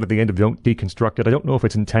wonderful moment at the end of Don't Deconstruct It. I don't know if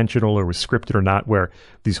it's intentional or was scripted or not, where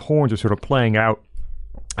these horns are sort of playing out,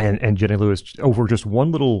 and Jenny Lewis, over just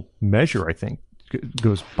one little measure, I think,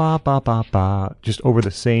 goes ba ba ba ba, just over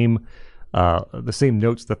the same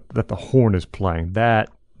notes that the horn is playing. That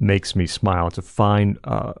makes me smile. It's a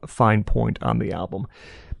fine point on the album.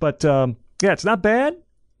 But it's not bad. I'm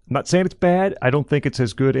not saying it's bad. I don't think it's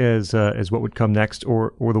as good as what would come next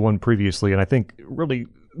or the one previously. And I think really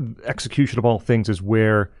Execution of All Things is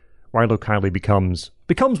where Rilo Kiley becomes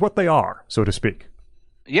what they are, so to speak.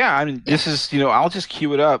 Yeah, I mean, this is, I'll just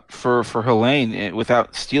cue it up for Helaine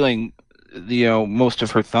without stealing most of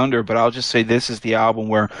her thunder, but I'll just say this is the album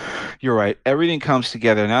where, you're right, everything comes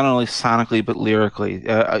together, not only sonically but lyrically.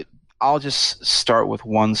 I'll just start with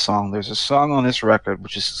one song. There's a song on this record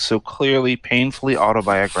which is so clearly, painfully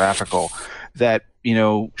autobiographical that,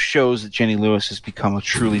 shows that Jenny Lewis has become a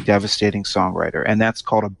truly devastating songwriter, and that's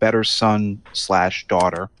called A Better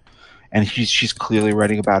Son/Daughter. And she's clearly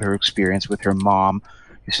writing about her experience with her mom.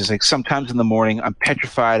 She's like, sometimes in the morning, I'm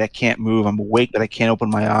petrified, I can't move, I'm awake, but I can't open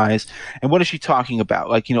my eyes. And what is she talking about?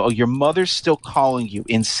 Like, your mother's still calling you,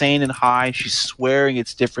 insane and high. She's swearing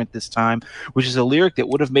it's different this time, which is a lyric that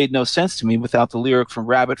would have made no sense to me without the lyric from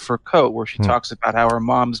Rabbit Fur Coat, where she talks about how her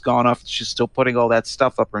mom's gone off, she's still putting all that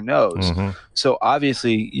stuff up her nose. Mm-hmm. So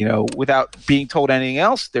obviously, without being told anything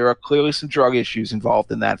else, there are clearly some drug issues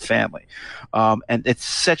involved in that family. And it's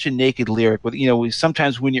such a naked lyric. With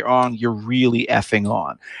sometimes when you're on, you're really effing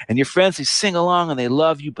on. And your friends, they sing along and they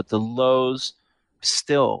love you, but the lows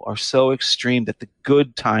still are so extreme that the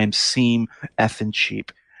good times seem effing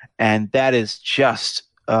cheap. And that is just,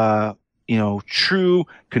 true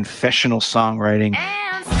confessional songwriting.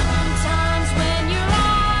 And sometimes when you're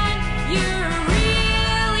on, you're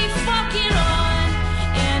really fucking on.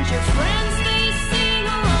 And your friends, they sing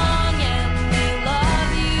along and they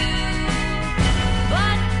love you.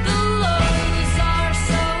 But the lows are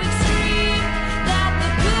so extreme that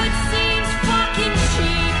the good seems fucking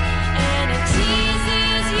cheap. And it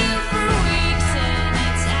teases you for weeks in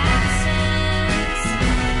its absence.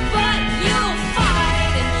 But you'll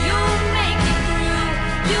fight and you'll make it through.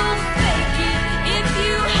 You'll fake it if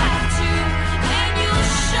you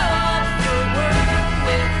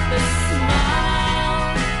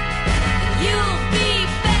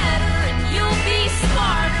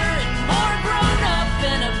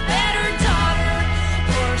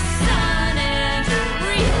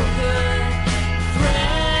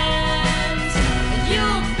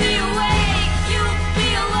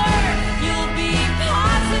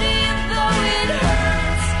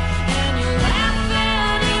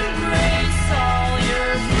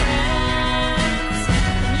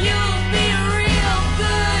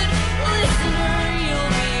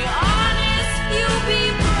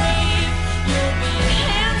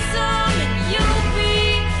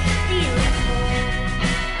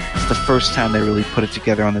the first time they really put it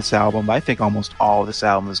together on this album. I think almost all of this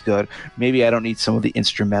album is good. Maybe I don't need some of the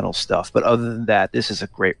instrumental stuff, but other than that, this is a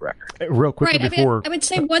great record. Real quickly before... I would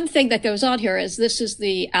say one thing that goes on here is this is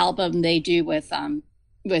the album they do with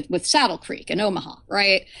Saddle Creek in Omaha,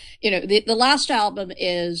 right? The last album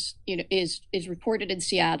is recorded in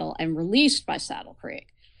Seattle and released by Saddle Creek.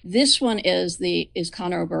 This one is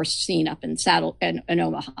Conor Oberst's scene up in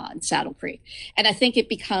Omaha and Saddle Creek. And I think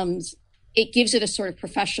it gives it a sort of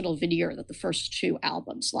professional veneer that the first two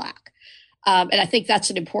albums lack. And I think that's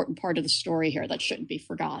an important part of the story here that shouldn't be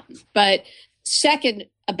forgotten. But second,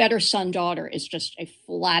 A Better Son, Daughter is just a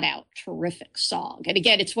flat out terrific song. And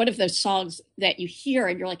again, it's one of those songs that you hear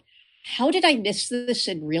and you're like, how did I miss this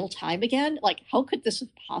in real time again? Like, how could this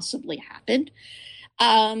have possibly happened?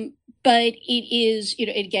 But it is,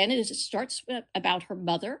 again, it starts about her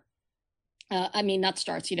mother.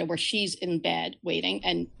 Where she's in bed waiting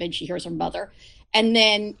and then she hears her mother. And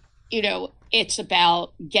then, it's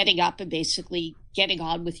about getting up and basically getting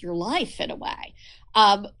on with your life in a way.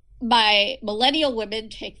 My millennial women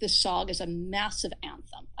take this song as a massive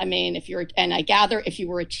anthem. I mean, I gather if you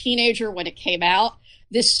were a teenager when it came out,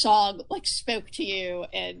 this song spoke to you.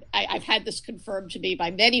 And I've had this confirmed to me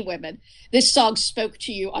by many women. This song spoke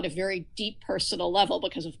to you on a very deep personal level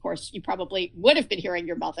because, of course, you probably would have been hearing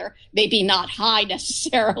your mother, maybe not high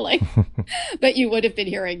necessarily, but you would have been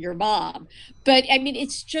hearing your mom. But I mean,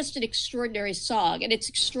 it's just an extraordinary song, and it's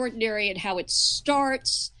extraordinary in how it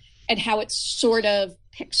starts and how it sort of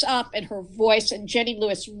picks up, and her voice, and Jenny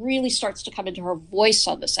Lewis really starts to come into her voice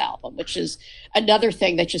on this album, which is another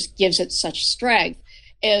thing that just gives it such strength,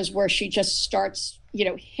 is where she just starts,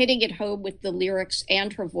 hitting it home with the lyrics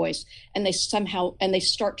and her voice, and they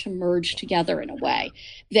start to merge together in a way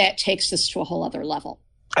that takes this to a whole other level.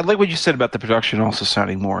 I like what you said about the production also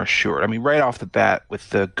sounding more assured. I mean, right off the bat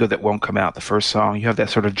with the Good That Won't Come Out, the first song, you have that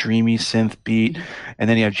sort of dreamy synth beat, and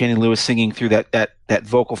then you have Jenny Lewis singing through that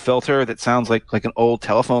vocal filter that sounds like an old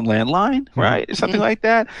telephone landline, right? Or something like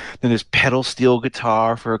that. Then there's pedal steel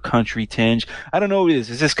guitar for a country tinge. I don't know what it is.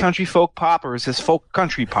 Is this country folk pop or is this folk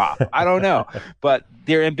country pop? I don't know. But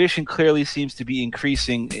their ambition clearly seems to be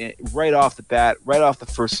increasing right off the bat, right off the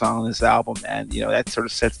first song on this album. And, that sort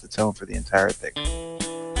of sets the tone for the entire thing.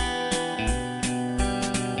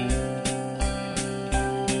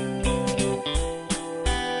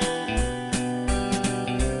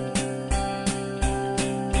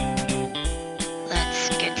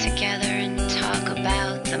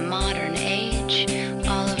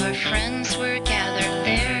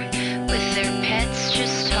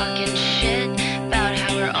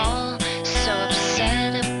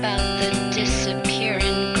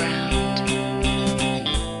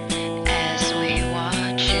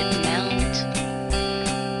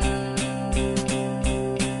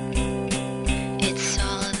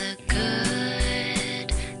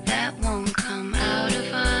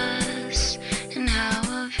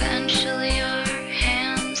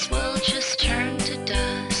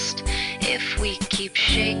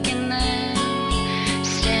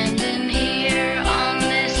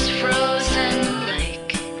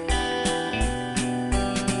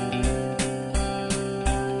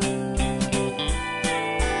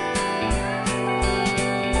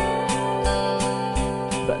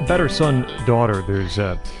 Better Son, Daughter, there's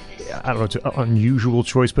I don't know, it's an unusual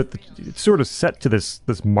choice, but it's sort of set to this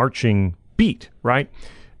marching beat, right?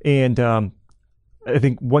 And I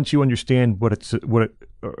think once you understand what it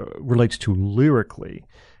relates to lyrically,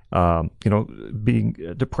 being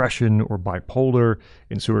depression or bipolar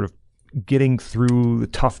and sort of getting through the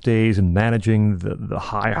tough days and managing the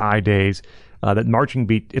high days, that marching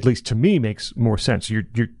beat, at least to me, makes more sense.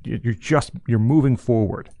 You're moving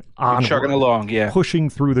forward. Onward, chugging along, yeah. Pushing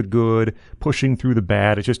through the good, pushing through the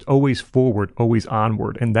bad. It's just always forward, always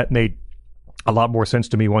onward. And that made a lot more sense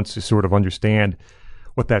to me once you sort of understand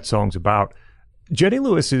what that song's about. Jenny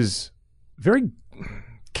Lewis is very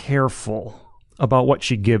careful about what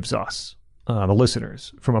she gives us, the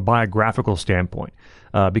listeners, from a biographical standpoint.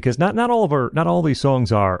 Because not all these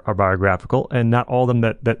songs are biographical, and not all of them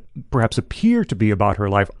that perhaps appear to be about her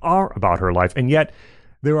life are about her life. And yet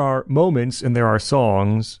there are moments and there are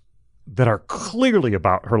songs that are clearly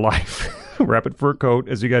about her life. Rapid Fur Coat,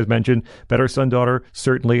 as you guys mentioned, Better Son, Daughter,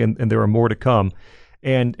 certainly, and there are more to come.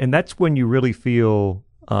 And that's when you really feel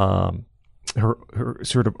her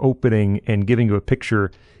sort of opening and giving you a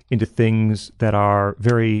picture into things that are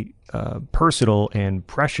very personal and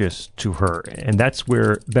precious to her. And that's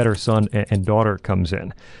where Better Son and Daughter comes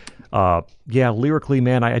in. Lyrically,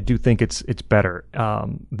 man, I do think it's better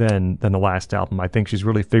than the last album. I think she's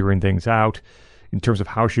really figuring things out in terms of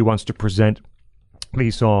how she wants to present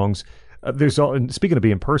these songs. there's all. And speaking of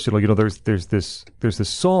being personal, there's this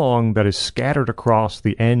song that is scattered across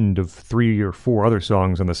the end of 3 or 4 other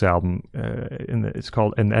songs on this album, and it's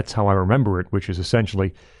called "And That's How I Remember It," which is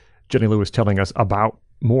essentially Jenny Lewis telling us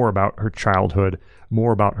more about her childhood,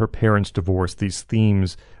 more about her parents' divorce. These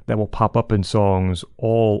themes that will pop up in songs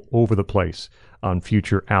all over the place on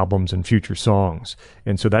future albums and future songs,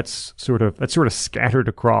 and so that's sort of scattered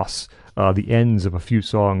across the ends of a few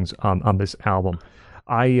songs on this album.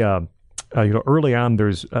 Early on,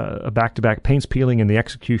 there's a back-to-back Paints Peeling and The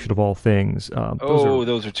Execution of All Things.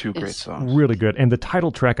 Those are 2 great songs. Really good. And the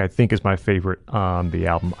title track, I think, is my favorite on the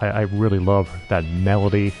album. I really love that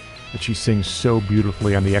melody that she sings so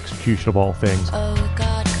beautifully on The Execution of All Things. Oh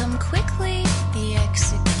God, come quickly, the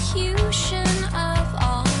execution of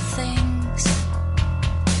all things.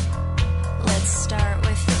 Let's start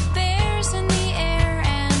with the bears in the air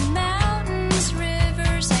and mountains,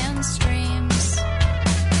 rivers and streams.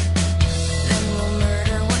 Then we'll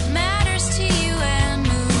murder what matters to you and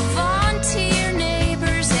move on to your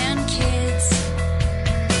neighbors and kids.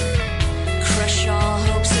 Crush all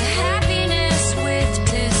hopes of happiness with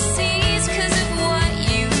disease 'cause of what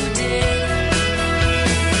you did.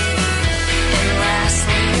 And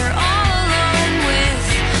lastly, you're all alone with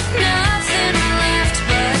nothing left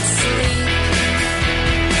but sleep.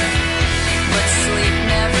 But sleep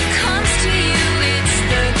never comes to you. It's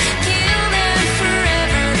the guilt and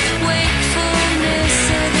forever wakefulness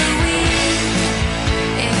of the weak.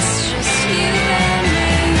 It's just you and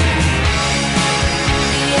me.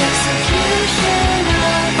 The execution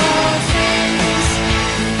of all things.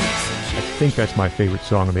 I think that's my favorite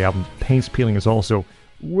song on the album. Paints Peeling is also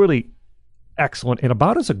really excellent and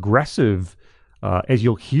about as aggressive as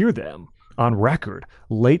you'll hear them on record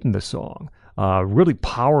late in the song. Really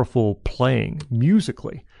powerful playing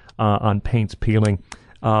musically on Paints Peeling.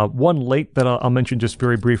 One late that I'll mention just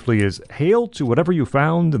very briefly is Hail to Whatever You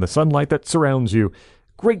Found in the Sunlight That Surrounds You.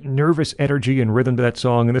 Great nervous energy and rhythm to that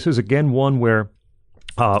song. And this is again one where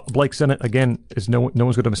Blake Sennett, again, is no one's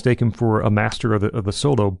going to mistake him for a master of the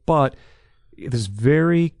solo, but this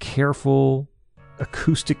very careful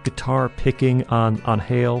acoustic guitar picking on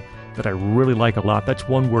Hail that I really like a lot. That's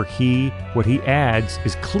one where what he adds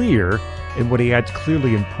is clear, and what he adds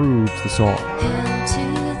clearly improves the song. Hail to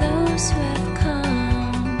those who have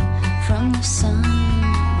come from the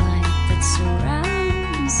sunlight that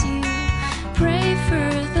surrounds you. Pray for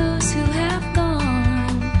those who have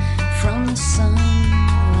gone from the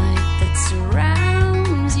sunlight that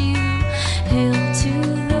surrounds you. Hail to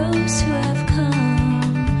those who have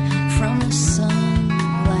come from the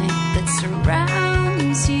sunlight that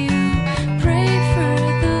surrounds you. Pray for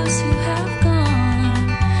those who have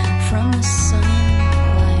gone from the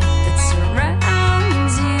sunlight that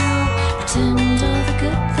surrounds you. Pretend all the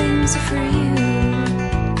good things are for you.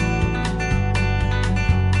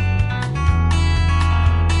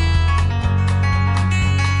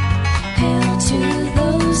 Hail to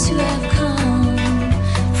those who have come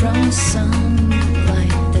from the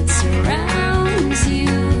sunlight that surrounds you.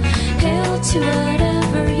 Hail to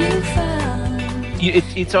whatever you found.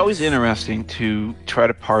 It's always interesting to try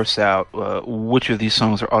to parse out which of these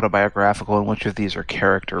songs are autobiographical and which of these are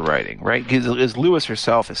character writing, right? Because as Lewis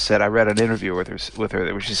herself has said, I read an interview with her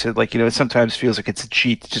where she said, like, it sometimes feels like it's a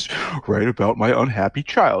cheat to just write about my unhappy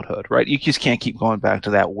childhood, right? You just can't keep going back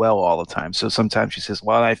to that well all the time. So sometimes she says,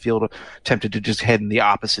 well, I feel tempted to just head in the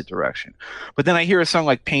opposite direction. But then I hear a song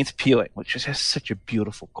like Paints Peeling, which just has such a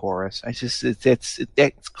beautiful chorus.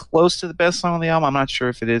 It's close to the best song on the album. I'm not sure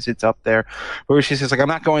if it is. It's up there. Where she says, like, I'm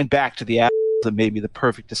not going back to the album that made me the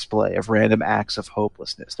perfect display of random acts of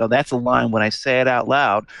hopelessness. Now, that's a line, when I say it out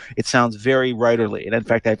loud, it sounds very writerly. And in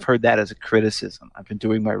fact, I've heard that as a criticism. I've been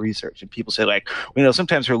doing my research, and people say, like,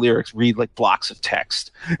 sometimes her lyrics read like blocks of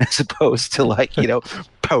text as opposed to, like,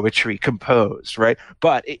 poetry composed, right?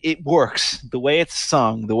 But it works. The way it's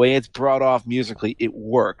sung, the way it's brought off musically, it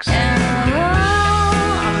works. And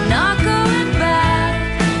I'm not going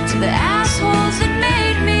back to the assholes that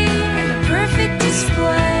made me the perfect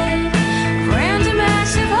display of random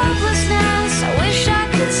acts of hopelessness. I wish I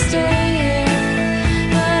could stay here,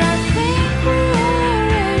 but I think we're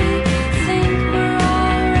already.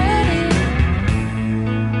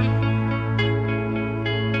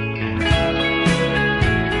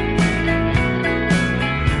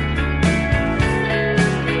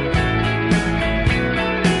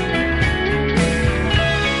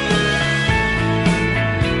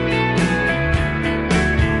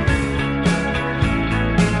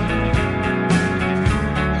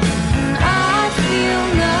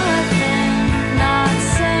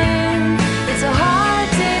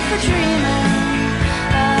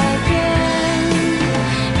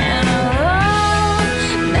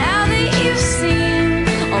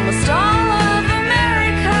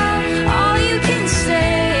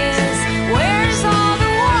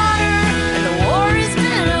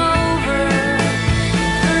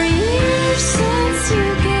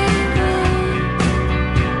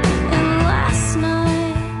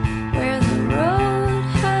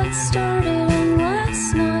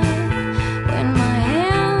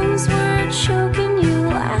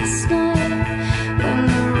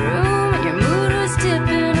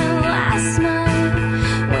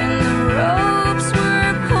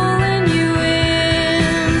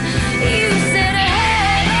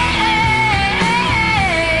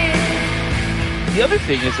 other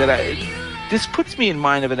thing is that this puts me in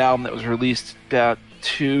mind of an album that was released about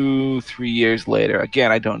 2-3 years later.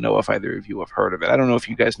 Again, I don't know if either of you have heard of it. I don't know if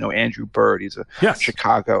you guys know Andrew Bird. He's a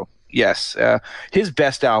Chicago. Yes, his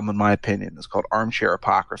best album, in my opinion, is called Armchair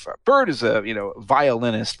Apocrypha. Bird is a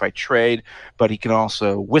violinist by trade, but he can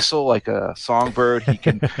also whistle like a songbird. He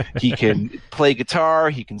can play guitar.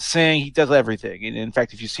 He can sing. He does everything. And in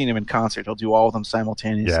fact, if you've seen him in concert, he'll do all of them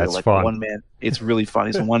simultaneously. Yeah, it's like fun. One man. It's really fun.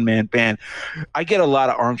 He's a one-man band. I get a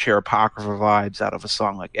lot of Armchair Apocrypha vibes out of a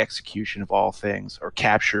song like Execution of All Things or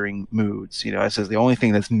Capturing Moods. It says the only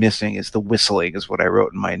thing that's missing is the whistling, is what I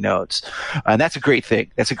wrote in my notes. And that's a great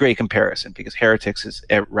thing. That's a great comparison, because Heretics is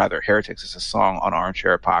a song on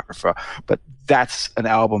Armchair Apocrypha, but that's an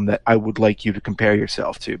album that I would like you to compare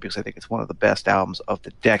yourself to, because I think it's one of the best albums of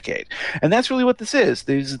the decade. And that's really what this is.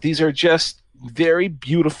 These are just very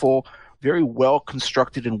beautiful, very well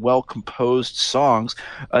constructed and well composed songs.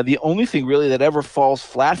 The only thing really that ever falls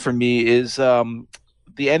flat for me is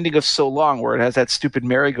the ending of So Long, where it has that stupid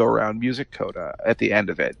merry-go-round music coda at the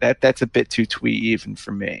end of it. That's a bit too twee even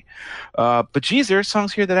for me. But geez, there are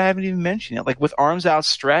songs here that I haven't even mentioned yet, like With Arms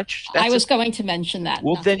Outstretched. I was going to mention that.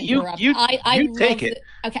 Well, then you take it.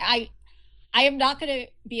 Okay, I am not going to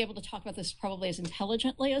be able to talk about this probably as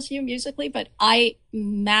intelligently as you musically, but I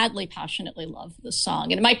madly, passionately love the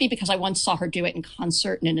song. And it might be because I once saw her do it in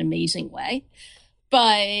concert in an amazing way.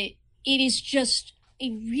 But it is just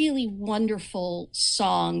a really wonderful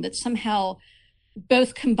song that somehow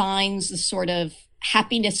both combines the sort of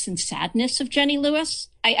happiness and sadness of Jenny Lewis.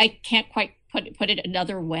 I can't quite put it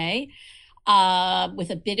another way, with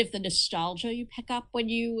a bit of the nostalgia you pick up when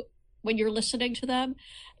you're listening to them.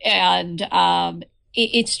 And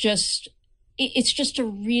it's just a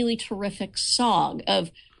really terrific song of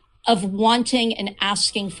wanting and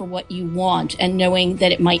asking for what you want and knowing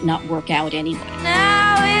that it might not work out anyway.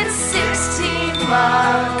 Now it's 16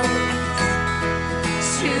 miles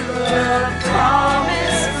to the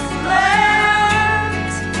promised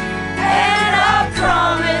land, and I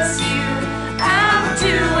promise you I'm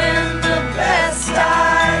doing the best I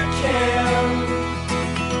can.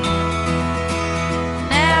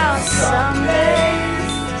 Now some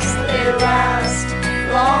days they last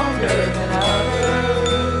longer than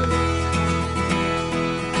others,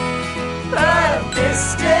 but this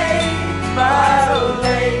day by the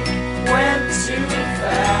lake went too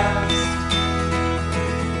fast.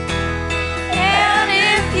 And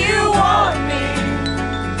if you want me,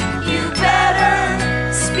 you better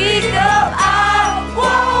speak up. I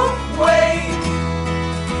won't wait,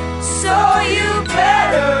 so you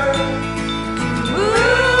better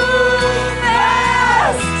move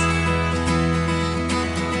fast.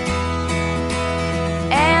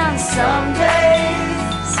 And some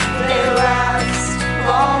days they last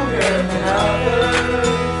longer than others,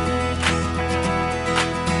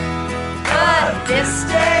 but this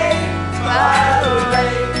day by the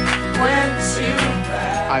lake went too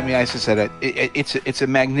fast. I mean, as I said, it's a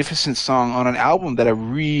magnificent song on an album that I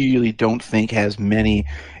really don't think has many,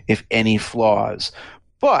 if any, flaws.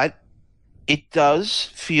 But it does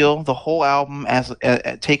feel, the whole album, as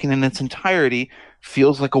taken in its entirety,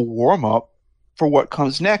 feels like a warm-up for what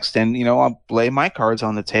comes next. And, I'll lay my cards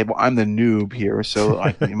on the table. I'm the noob here, so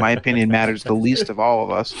in my opinion matters the least of all of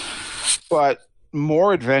us. But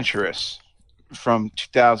More Adventurous from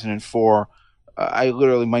 2004, I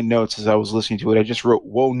literally, my notes as I was listening to it, I just wrote,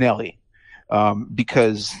 "Whoa, Nelly,"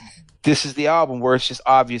 because this is the album where it's just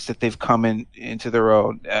obvious that they've come into their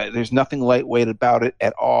own. There's nothing lightweight about it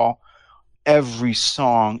at all. Every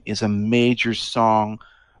song is a major song.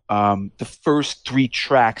 The first 3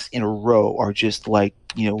 tracks in a row are just like,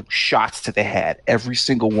 shots to the head. Every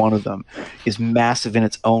single one of them is massive in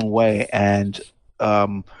its own way. And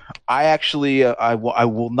I actually, I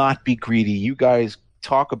will not be greedy. You guys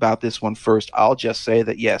talk about this one first. I'll just say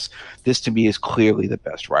that, yes, this to me is clearly the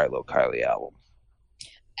best Rilo Kiley album.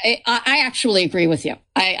 I actually agree with you.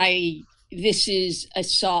 This is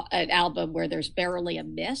an album where there's barely a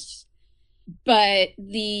miss, but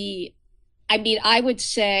I would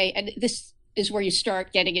say, and this is where you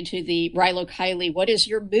start getting into the Rilo Kiley, what is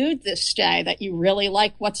your mood this day that you really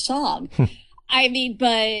like what song?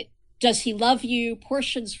 But Does He Love You,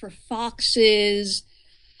 Portions for Foxes,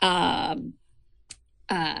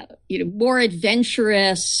 More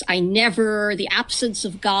Adventurous, I Never, The Absence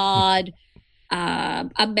of God,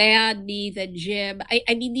 A Man, Me, Then Jim.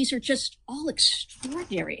 These are just all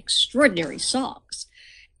extraordinary songs.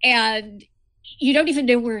 And you don't even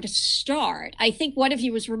know where to start. I think one of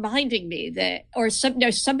you was reminding me that, or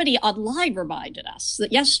somebody online reminded us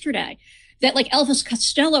that yesterday that like Elvis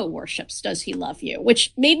Costello worships Does He Love You,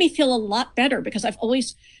 which made me feel a lot better, because I've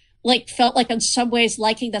always like felt like in some ways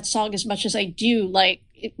liking that song as much as I do, like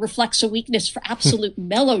it reflects a weakness for absolute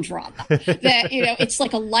melodrama. That, you know, it's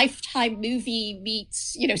like a Lifetime movie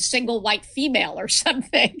meets, you know, Single White Female or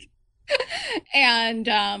something. And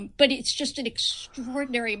but it's just an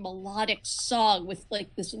extraordinary melodic song with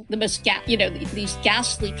like this, the most these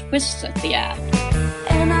ghastly twists at the end.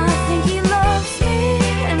 And I think he loves me,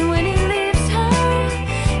 and when he leaves her,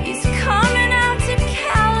 he's coming out to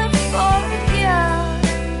California.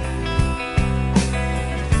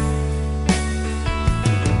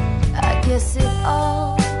 I guess it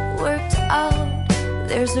all worked out.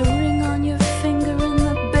 There's a ring on your finger and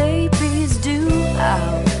the baby's due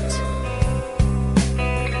out.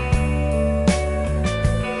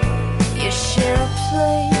 Share a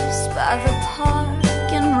place by the park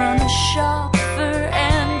and run a shop for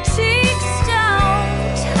antiques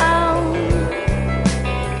downtown.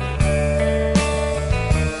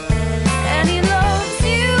 And he loves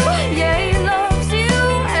you, yeah, he loves you,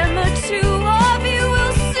 and the two of you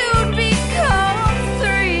will soon become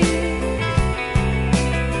three.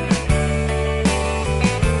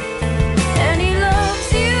 And he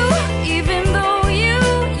loves you, even though you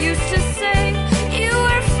used to say you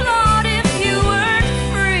were flawed if you weren't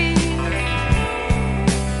free.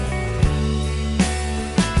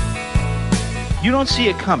 You don't see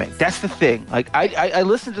it coming. That's the thing. Like I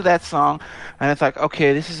listened to that song and I thought,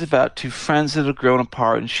 okay, this is about two friends that have grown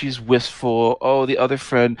apart and she's wistful. Oh, the other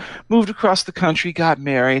friend moved across the country, got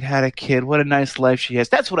married, had a kid. What a nice life she has.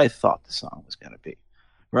 That's what I thought the song was going to be.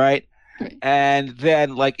 Right? And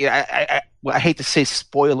then, like, I hate to say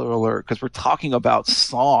spoiler alert because we're talking about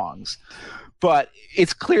songs, but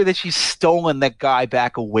it's clear that she's stolen that guy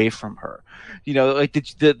back away from her. You know, like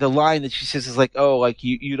the line that she says is like, oh, like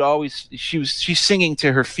you'd always, she's singing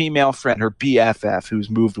to her female friend, her BFF,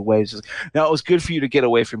 who's moved away. She's like, now it was good for you to get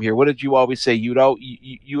away from here. What did you always say? You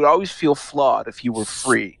would always feel flawed if you were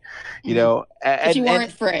free, you know. If you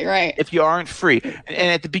aren't free, right? If you aren't free.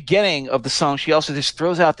 And at the beginning of the song, she also just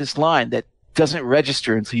throws out this line that doesn't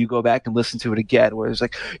register until you go back and listen to it again, where it's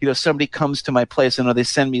like, you know, somebody comes to my place. I know they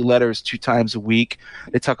send me letters 2 times a week.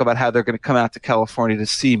 They talk about how they're going to come out to California to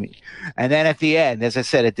see me. And then at the end, as I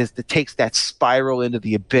said, it takes that spiral into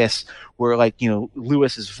the abyss where, like, you know,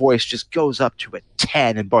 Lewis's voice just goes up to a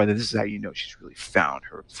 10. And boy, this is how you know she's really found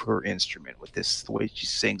her instrument with this, the way she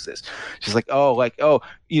sings this. She's like, oh,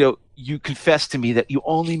 you know, you confessed to me that you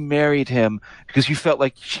only married him because you felt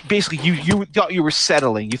like basically you thought you were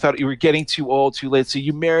settling. You thought you were getting too old, too late. So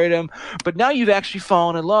you married him, but now you've actually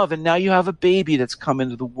fallen in love and now you have a baby that's come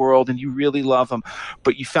into the world and you really love him.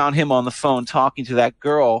 But you found him on the phone talking to that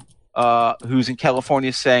girl who's in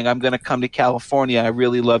California saying, I'm going to come to California. I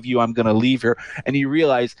really love you. I'm going to leave her. And you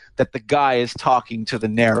realize that the guy is talking to the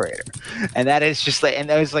narrator. And that is just like, and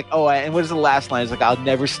I was like, oh, and what is the last line? It's like, I'll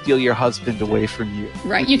never steal your husband away from you.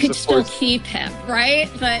 Right. You could still keep him, right?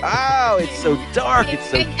 But oh, it's so dark. It's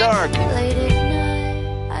so dark. Late at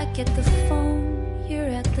night, I get the phone. You're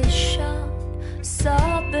at the shop,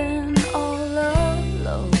 sobbing all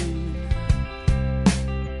alone.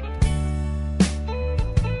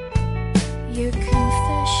 Your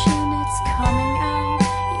confession, it's coming out.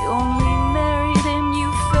 You only married him,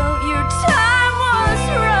 you felt your time was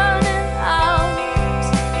running out.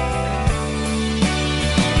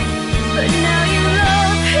 But now you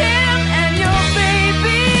love him and your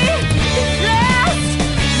baby is last.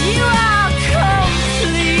 You are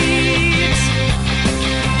complete.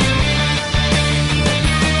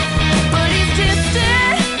 But he's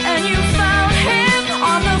distant and you found him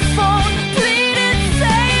on the phone, pleading,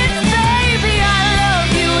 saying, baby, I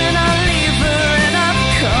love you and I leave her and I'm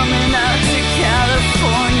coming out to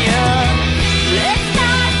California. Let's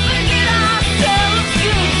not forget ourselves,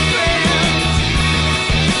 good friends.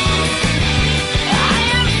 I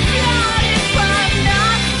am flawed if I'm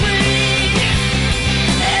not free,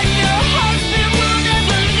 and your husband will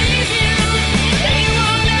never leave you. He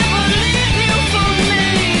will never leave you for me.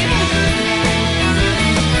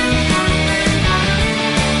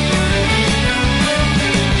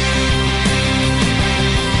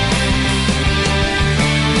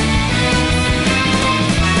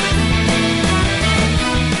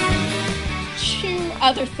 two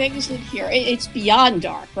other things in here. It's beyond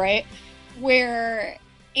dark, right? Where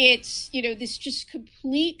it's, you know, this just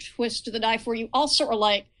complete twist to the knife where you also are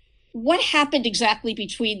like, what happened exactly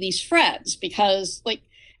between these friends? Because, like,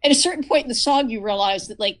 at a certain point in the song, you realize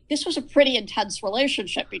that, like, this was a pretty intense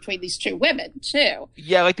relationship between these two women, too.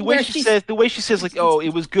 Yeah, like the way she says, like, oh,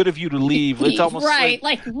 it was good of you to leave. It's almost right.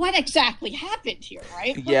 Like, what exactly happened here,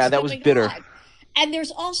 right? Yeah, that was bitter. On? And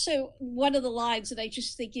there's also one of the lines that I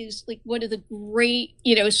just think is, like, one of the great,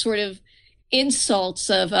 you know, sort of insults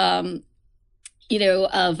of I'm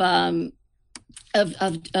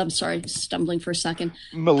sorry, stumbling for a second.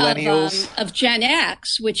 Millennials of Gen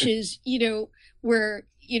X, which is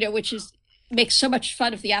which is makes so much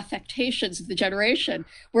fun of the affectations of the generation,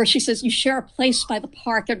 where she says you share a place by the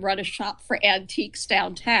park and run a shop for antiques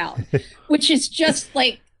downtown, which is just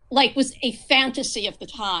like was a fantasy of the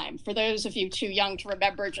time. For those of you too young to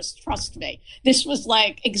remember, just trust me. This was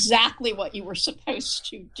like exactly what you were supposed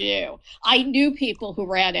to do. I knew people who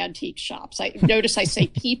ran antique shops. Notice I say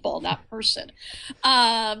people, not person.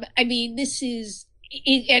 I mean, this is,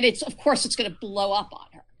 and it's, of course, it's going to blow up on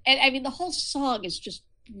her. And I mean, the whole song is just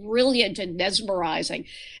brilliant and mesmerizing,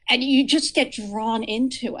 and you just get drawn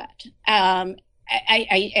into it. I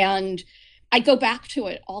go back to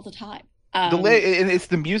it all the time. And it's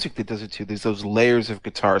the music that does it too. There's those layers of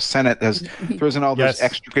guitar. Sennett throws in all those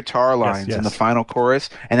extra guitar lines in the final chorus,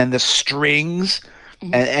 and then the strings,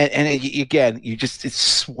 and again, it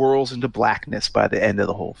swirls into blackness by the end of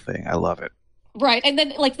the whole thing. I love it. Right, and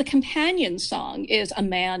then like the companion song is "A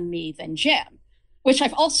Man, Me, Then Jim," which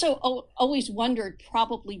I've also always wondered,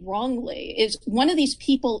 probably wrongly, is one of these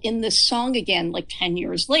people in this song again, like 10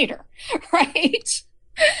 years later, right?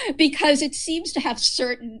 Because it seems to have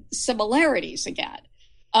certain similarities again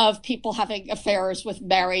of people having affairs with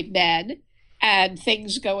married men and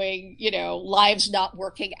things going, lives not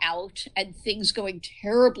working out and things going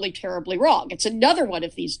terribly, terribly wrong. It's another one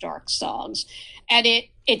of these dark songs. And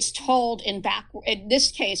it's told in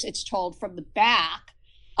this case, it's told from the back.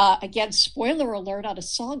 Again, spoiler alert on a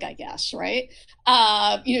song, I guess, right?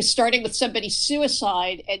 Starting with somebody's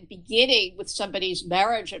suicide and beginning with somebody's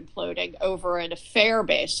marriage imploding over an affair,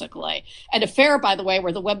 basically. An affair, by the way,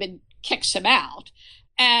 where the woman kicks him out.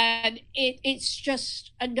 And it's just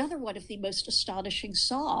another one of the most astonishing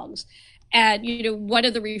songs. And, one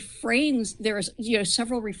of the refrains, there's,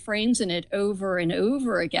 several refrains in it over and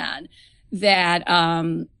over again that,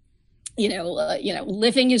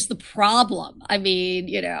 living is the problem. I mean,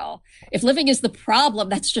 if living is the problem,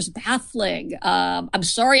 that's just baffling. I'm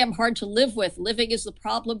sorry I'm hard to live with. Living is the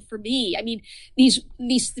problem for me. I mean, these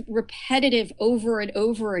repetitive over and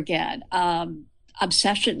over again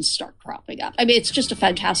obsessions start cropping up. I mean, it's just a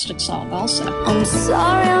fantastic song also. I'm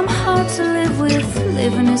sorry I'm hard to live with.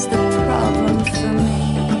 Living is the problem for me.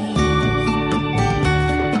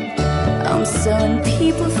 I'm selling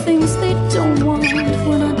people things they don't want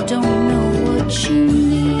when I don't know what you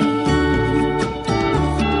need.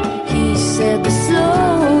 He said the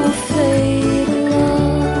slow fade of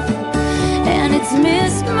love, and it's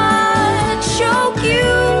missed my choke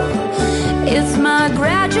you. It's my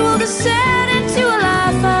gradual descent into a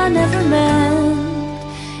life I never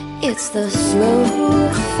meant. It's the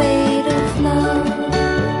slow fade of love.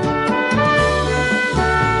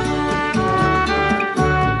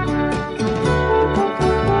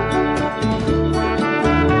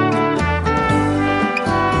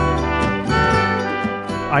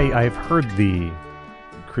 I've heard the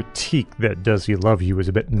critique that "Does He Love You" is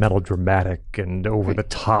a bit melodramatic and over the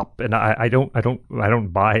top, and I don't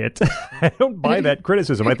buy it. I don't buy that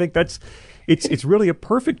criticism. I think it's really a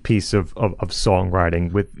perfect piece of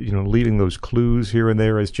songwriting with leaving those clues here and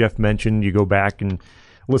there, as Jeff mentioned. You go back and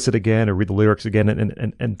listen again or read the lyrics again,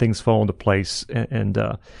 and things fall into place.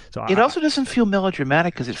 So it also doesn't feel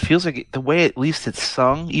melodramatic because it feels like the way at least it's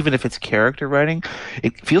sung, even if it's character writing,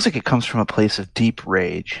 it feels like it comes from a place of deep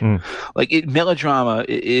rage. Like melodrama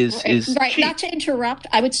is right. cheap. Not to interrupt,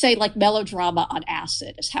 I would say like melodrama on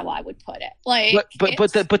acid is how I would put it. Like,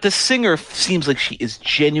 but the singer seems like she is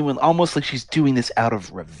genuine, almost like she's doing this out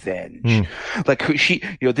of revenge. Like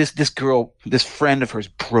this girl, this friend of hers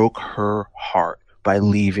broke her heart by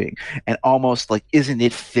leaving, and almost like, isn't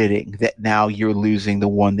it fitting that now you're losing the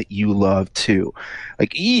one that you love too?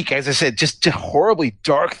 Like, eek, as I said, just a horribly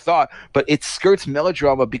dark thought, but it skirts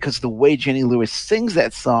melodrama because the way Jenny Lewis sings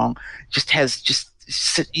that song just has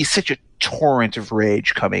such a torrent of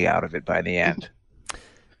rage coming out of it by the end.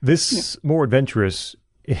 This more adventurous,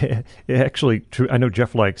 actually, I know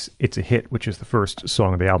Jeff likes "It's a Hit," which is the first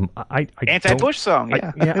song of the album. Anti-Bush song,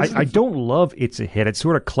 yeah. I don't love "It's a Hit." It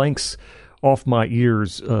sort of clanks off my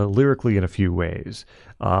ears lyrically in a few ways.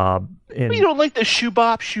 You don't like the shoe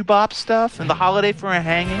bop stuff and the holiday for a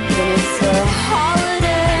hanging? It's a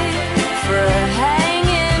holiday for a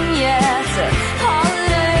hanging, yeah. It's a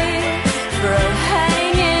holiday for a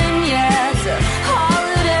hanging, yeah. It's a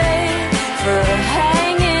holiday for a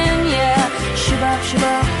hanging, yeah. Shoe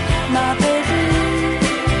bop, my baby.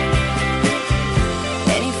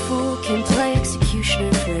 Any fool can play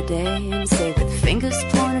executioner for a day and say with fingers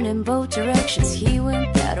pointed in both directions he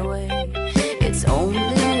went that way. It's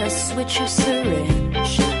only a switch of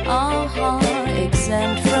syringe.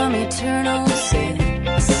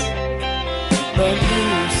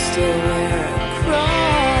 still wear a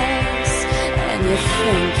cross, and you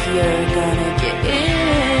think you're gonna get in.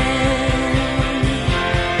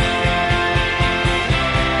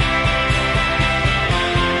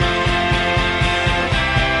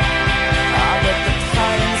 Ah, but the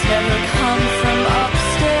pardons never come from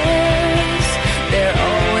upstairs. They're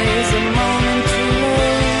always a moment too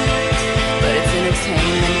late. But it's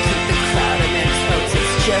entertainment, keep the crowd on their toes.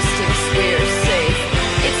 It's justice, we're safe.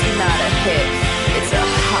 It's not a hit, it's a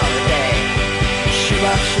holiday.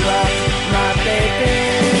 Shabbat, my baby.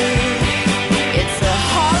 It's a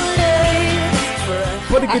holiday for a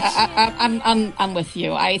But it gets I'm with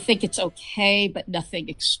you. I think it's okay, but nothing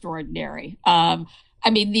extraordinary. I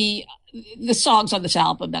mean, the songs on this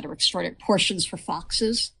album that are extraordinary, Portions for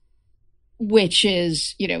Foxes, which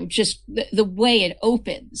is, just the way it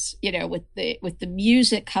opens, with the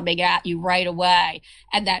music coming at you right away,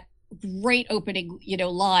 and that great opening,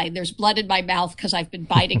 line, "There's blood in my mouth because I've been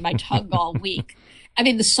biting my tongue all week." I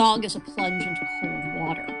mean, the song is a plunge into cold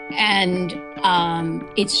water, and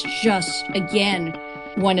it's just, again,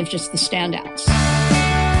 one of just the standouts.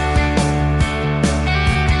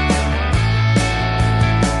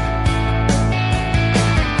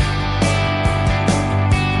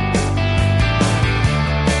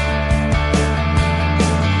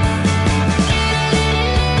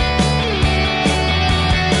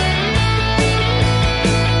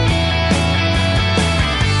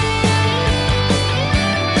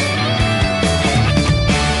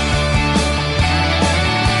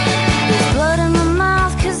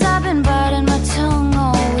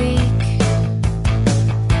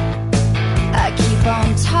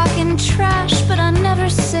 Trash, but I never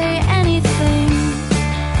say anything.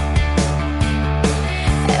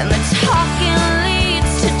 And the talking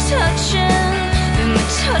leads to touching, and the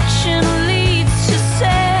touching leads to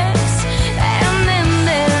sex, and then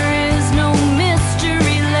there is no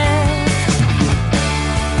mystery left.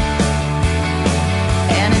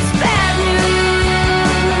 And it's bad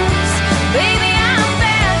news, baby, I'm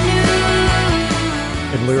bad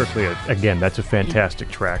news. And lyrically, again, that's a fantastic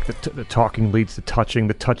track. The talking leads to touching,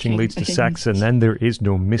 the touching leads to sex, and then there is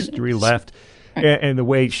no mystery left. And the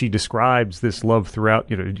way she describes this love throughout,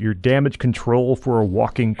 your damage control for a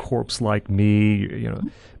walking corpse like me,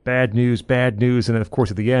 bad news, and then of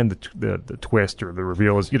course at the end, the twist or the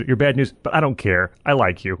reveal is you're bad news, but I don't care. I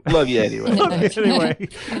like you. Love you anyway. Love you anyway,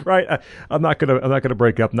 right? I'm not gonna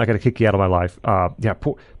break up. I'm not gonna kick you out of my life.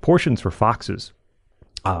 Portions for Foxes.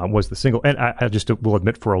 Was the single, and I just will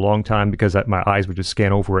admit for a long time, because my eyes would just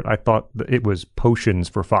scan over it, I thought that it was Potions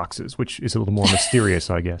for Foxes, which is a little more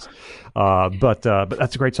mysterious, I guess. But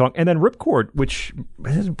that's a great song. And then Ripcord, which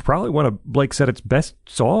is probably one of Blake Seddett's best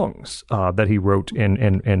songs that he wrote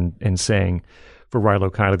and sang for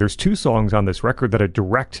Rilo Kiley. There's two songs on this record that are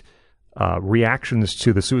direct reactions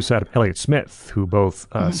to the suicide of Elliott Smith, who both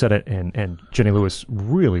Sedett and Jenny Lewis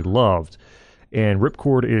really loved. And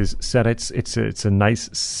Ripcord is Seddett's. It's a nice,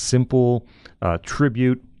 simple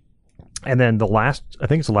tribute. And then I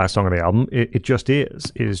think it's the last song on the album, It Just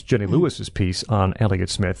is Jenny Lewis's piece on Elliott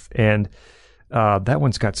Smith. And that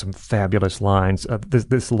one's got some fabulous lines.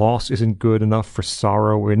 This loss isn't good enough for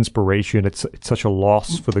sorrow or inspiration. It's such a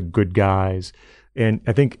loss for the good guys. And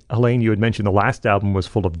I think, Helaine, you had mentioned the last album was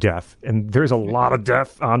full of death. And there's a lot of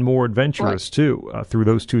death on More Adventurous, too, through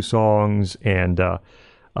those two songs. And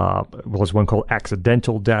there's one called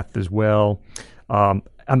Accidental Death as well. On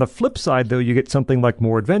the flip side, though, you get something like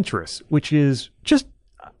More Adventurous, which is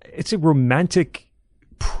it's a romantic,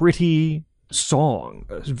 pretty song.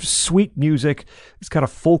 Sweet music. It's got a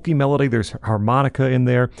folky melody. There's harmonica in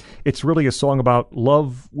there. It's really a song about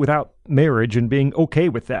love without marriage and being okay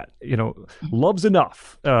with that. Love's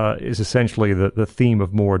enough is essentially the theme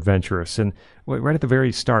of More Adventurous. And right at the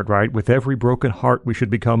very start, right, with every broken heart, we should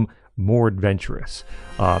become more adventurous.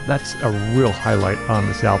 That's a real highlight on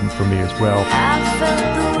this album for me as well. I felt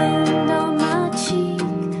the wind on my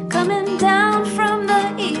cheek coming down from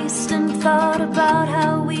the east, and thought about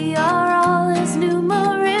how we are all as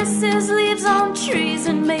numerous as leaves on trees,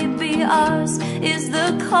 and maybe ours is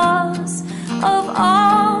the cause of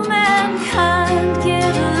all mankind.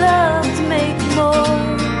 Give love to make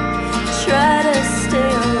more, try to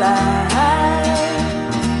stay alive.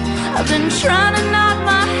 I've been trying to nod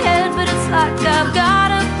my head, but it's like I've got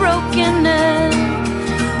a broken neck.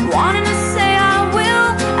 Wanting to say I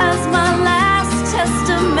will as my last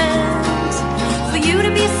testament. For you to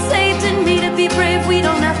be saved and me to be brave, we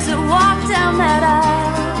don't have to walk down that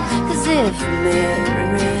aisle. 'Cause if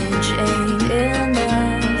marriage ain't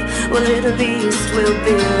enough, well, at least we'll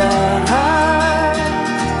be loved.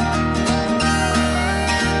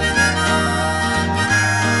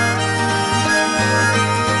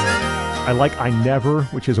 I like I Never,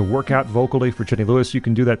 which is a workout vocally for Jenny Lewis. You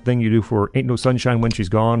can do that thing you do for Ain't No Sunshine When She's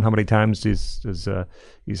Gone. How many times does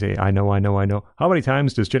you say, I know, I know, I know? How many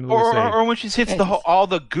times does Jenny Lewis say? Or when she hits all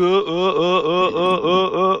the good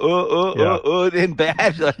and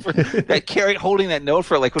bad, that Carrie holding that note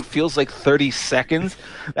for like what feels like 30 seconds.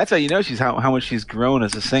 That's how you know how much she's grown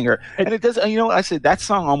as a singer. And it does. You know what I said? That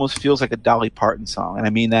song almost feels like a Dolly Parton song, and I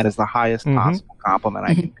mean that is the highest possible compliment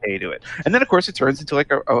I can pay to it. And then of course it turns into like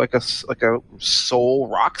a soul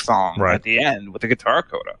rock song at the end with a guitar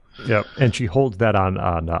coda. Yep, and she holds that on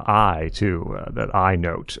I too, that I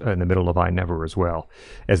note in the middle of I Never as well,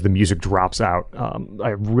 as the music drops out. I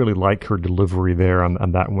really like her delivery there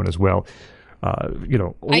on that one as well.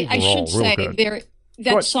 Overall, I should say good.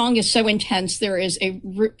 That song is so intense. There is a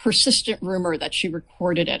persistent rumor that she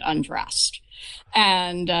recorded it undressed,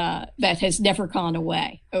 and that has never gone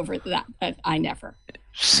away over that. I Never.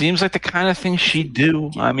 Seems like the kind of thing she'd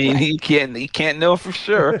do. I mean, you can't know for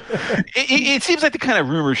sure. It seems like the kind of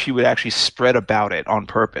rumor she would actually spread about it on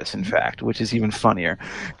purpose, in fact, which is even funnier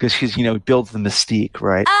because she's, builds the mystique,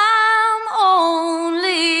 right? I'm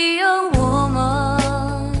only a woman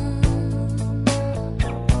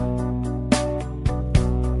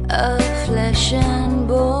of flesh and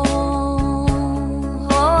bone,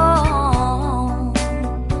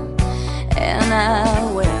 and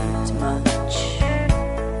I wear it much.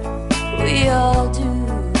 We all do.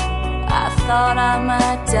 I thought I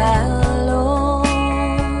might die alone,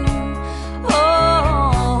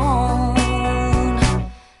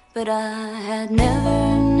 but I had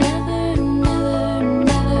never met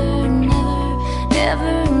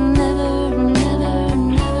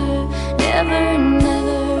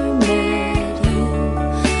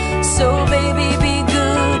you. So baby, be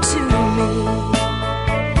good to me.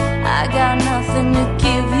 I got nothing to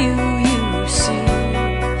give you, you see.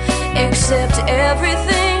 Except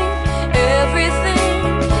everything,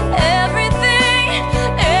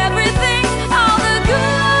 all the good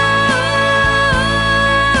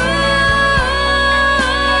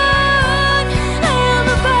and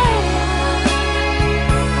the bad.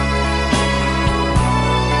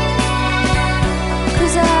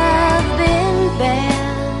 'Cause I've been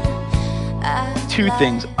bad. Two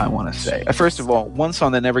things I want to say. First of all, one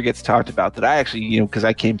song that never gets talked about that I actually, because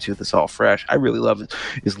I came to this all fresh, I really love it,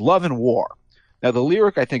 is Love and War. Now, the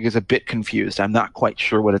lyric, I think, is a bit confused. I'm not quite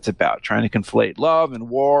sure what it's about, trying to conflate love and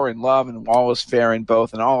war and love and all is fair in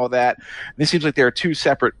both and all of that. And it seems like there are two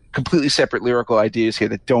completely separate lyrical ideas here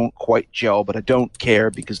that don't quite gel, but I don't care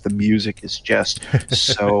because the music is just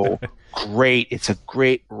so great. It's a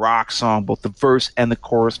great rock song. Both the verse and the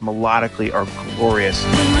chorus melodically are glorious.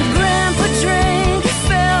 When my grandpa drank, he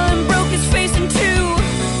fell and broke his face in two.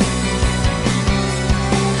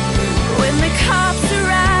 When the cops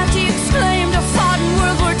arrived, he exclaimed, I fought in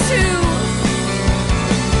World War II.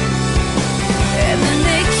 And then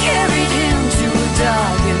they carried him to a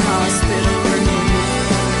darkened hospital room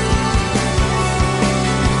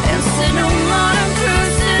and said, no modern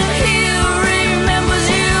person here remembers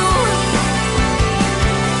you.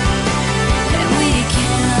 And we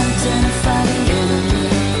can't identify the enemy,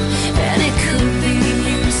 and it could be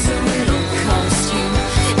you, so it'll cost you.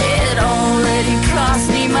 It already cost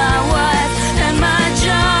me my wife and my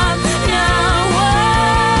job. Now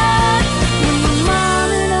what? When my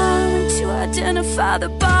mom and I went to identify the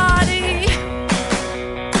body,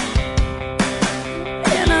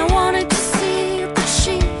 and I wanted to see, but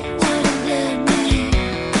she wouldn't let me.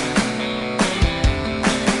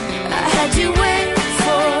 I had to wait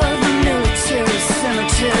for the military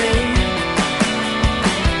cemetery.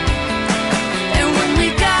 And when we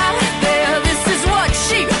got there, this is what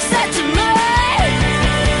she said to me.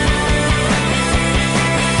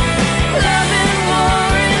 Love and war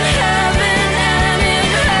in heaven and in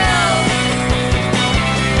hell.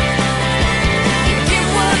 You get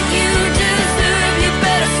what you deserve, you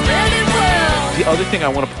better spend it well. The other thing I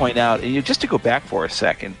want to point out, and just to go back for a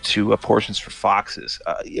second to Portions for Foxes,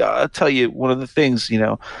 I'll tell you one of the things,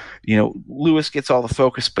 Lewis gets all the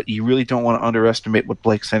focus, but you really don't want to underestimate what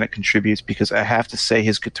Blake Sennett contributes, because I have to say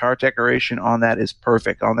his guitar decoration on that is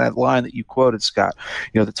perfect. On that line that you quoted, Scott,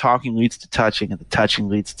 the talking leads to touching and the touching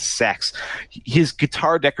leads to sex. His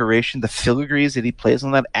guitar decoration, the filigrees that he plays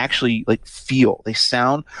on that actually they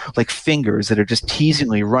sound like fingers that are just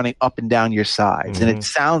teasingly running up and down your sides. And it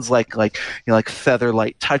sounds like feather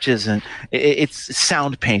light touches, and it's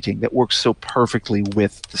sound painting that works so perfectly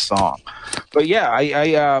with the song. But yeah,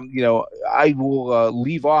 I will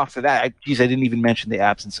leave off of that. I didn't even mention The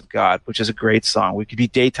Absence of God, which is a great song. We could be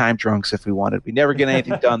daytime drunks if we wanted. We never get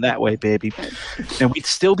anything done that way, baby. And we'd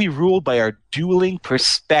still be ruled by our dueling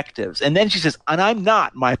perspectives. And then she says, and I'm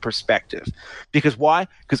not my perspective. Because why?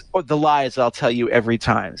 Because the lies I'll tell you every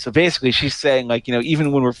time. So basically she's saying, like,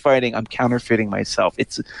 even when we're fighting, I'm counterfeiting myself.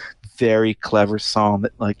 It's a very clever song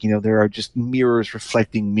that, like, there are just mirrors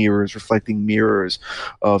reflecting mirrors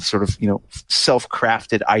of sort of,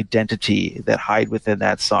 self-crafted identity that hide within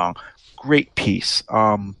that song. Great piece.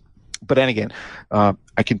 But then again,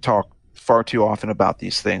 I can talk far too often about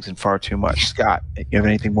these things and far too much. Scott, you have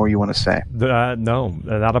anything more you want to say? No,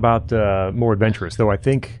 not about more adventurous. Though I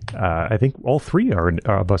think all three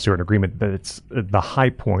of us are in agreement that it's the high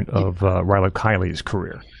point of Rilo Kiley's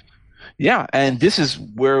career. Yeah, and this is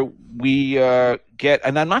where we get,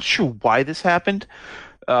 and I'm not sure why this happened.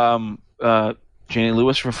 Jenny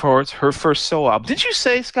Lewis records her first solo album. Did you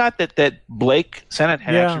say, Scott, that Blake Sennett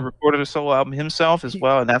had actually recorded a solo album himself as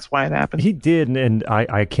well, and that's why it happened? He did, and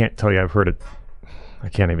I can't tell you I've heard it. I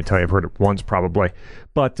can't even tell you I've heard it once, probably.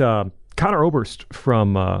 But Connor Oberst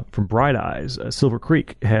from Bright Eyes, Silver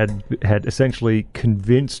Creek, had essentially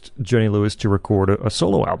convinced Jenny Lewis to record a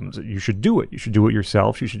solo album. You should do it. You should do it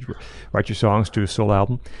yourself. You should write your songs, do a solo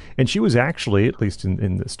album. And she was actually, at least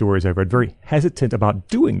in the stories I've read, very hesitant about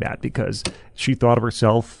doing that because she thought of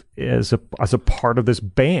herself as a part of this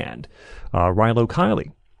band, Rilo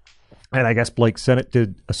Kiley. And I guess Blake Sennett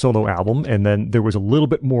did a solo album, and then there was a little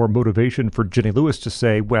bit more motivation for Jenny Lewis to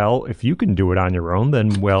say, well, if you can do it on your own,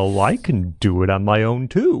 then, well, I can do it on my own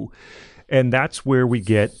too. And that's where we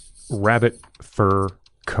get Rabbit Fur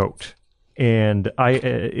Coat. And I,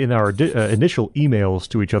 in our initial emails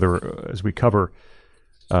to each other as we prep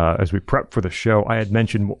for the show, I had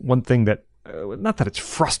mentioned one thing that, not that it's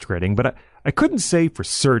frustrating, but I couldn't say for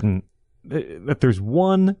certain that there's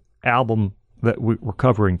one album that we're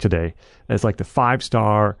covering today as like the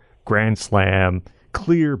 5-star Grand Slam,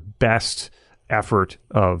 clear best effort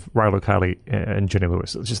of Rilo Kiley and Jenny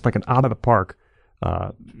Lewis. It's just like an out-of-the-park,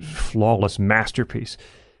 flawless masterpiece.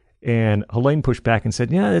 And Helaine pushed back and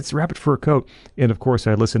said, yeah, it's Rabbit Fur Coat. And, of course,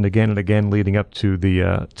 I listened again and again leading up to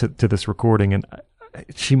the to this recording, and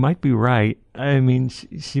she might be right. I mean,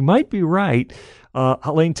 she might be right.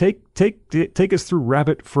 Helaine, take us through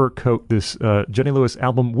Rabbit Fur Coat, this Jenny Lewis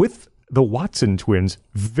album with the Watson twins,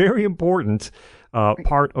 very important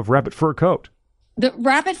part of Rabbit Fur Coat. The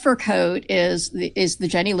Rabbit Fur Coat is the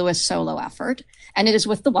Jenny Lewis solo effort, and it is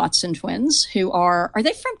with the Watson twins, who are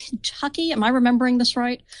they from Kentucky? Am I remembering this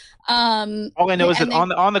right? All I know is that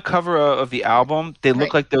on the cover of the album, they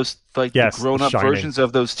look like those the grown-up versions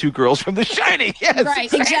of those two girls from The Shining. Yes,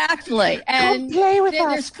 right, exactly. And play with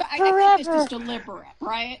us I think this is deliberate,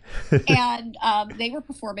 right? And they were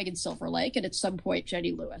performing in Silver Lake, and at some point,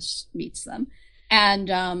 Jenny Lewis meets them,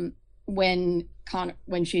 and when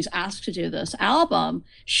she's asked to do this album,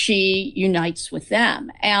 she unites with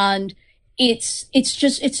them, and it's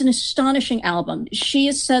an astonishing album. She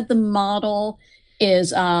has said the model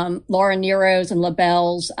is Laura Nero's and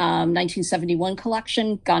LaBelle's 1971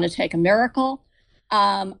 collection, Gonna Take a Miracle.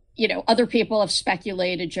 Other people have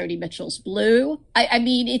speculated Joni Mitchell's Blue. I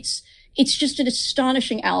mean, it's just an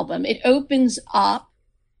astonishing album. It opens up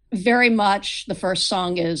very much. The first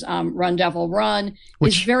song is Run Devil Run,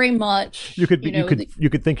 which is very much you could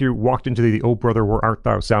think you walked into the Oh Brother Where Art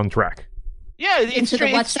Thou soundtrack. Yeah, into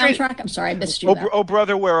the what soundtrack? I'm sorry, I missed you. Oh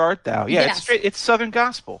Brother, Where Art Thou? Yeah, yes. It's Southern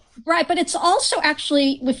gospel. Right, but it's also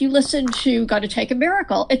actually, if you listen to Gotta Take a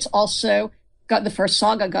Miracle, it's also got the first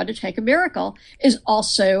song on Gotta Take a Miracle is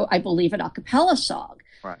also, I believe, an a cappella song.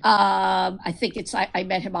 Right. I think it's I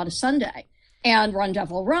Met Him on a Sunday. And Run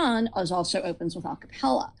Devil Run also opens with a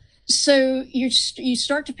cappella. So you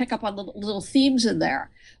start to pick up on little themes in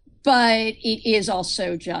there. But it is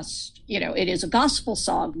also just, it is a gospel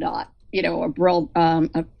song, not a brill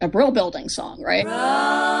building song, right?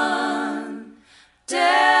 Run,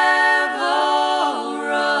 devil,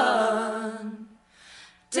 run,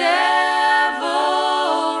 devil,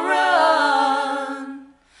 run,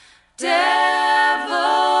 devil,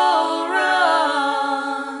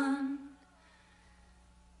 run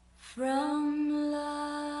from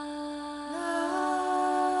love.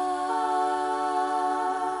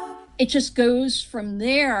 It just goes from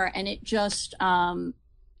there, and it just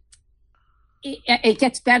it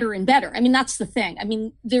gets better and better. I mean, that's the thing. I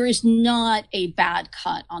mean, there is not a bad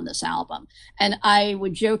cut on this album. And I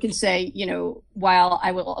would joke and say, while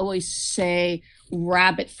I will always say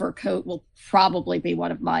Rabbit Fur Coat will probably be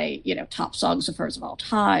one of my, top songs of hers of all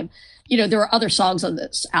time, there are other songs on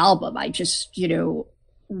this album I just,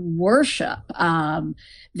 worship.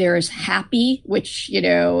 There's Happy, which,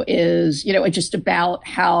 is, just about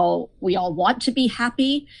how we all want to be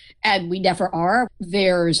happy and we never are.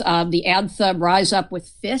 There's the anthem Rise Up with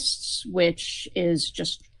Fists, which is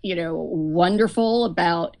just, wonderful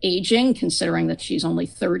about aging, considering that she's only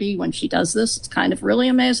 30 when she does this. It's kind of really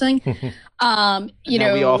amazing. Now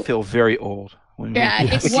we all feel very old.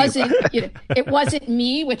 It wasn't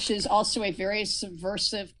me, which is also a very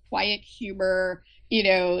subversive, quiet humor,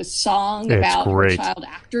 song about her child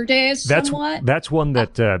actor days. That's one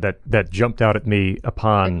that jumped out at me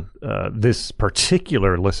upon this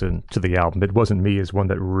particular listen to the album. It wasn't me is one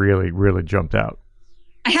that really, really jumped out.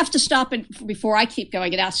 I have to stop before I keep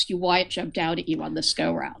going and ask you why it jumped out at you on this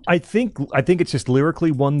go round. I think it's just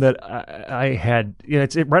lyrically one that I had.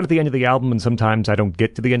 It's right at the end of the album, and sometimes I don't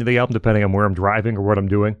get to the end of the album depending on where I'm driving or what I'm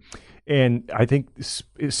doing. And I think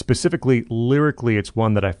specifically lyrically, it's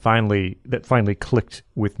one that finally clicked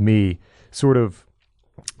with me. Sort of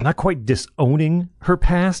not quite disowning her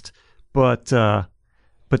past, but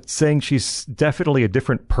saying she's definitely a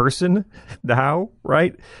different person now,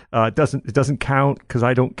 right? It doesn't count because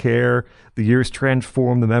I don't care. The years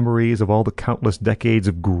transform the memories of all the countless decades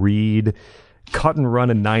of greed. Cut and Run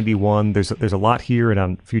in 91. There's a lot here and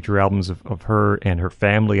on future albums of her and her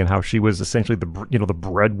family and how she was essentially the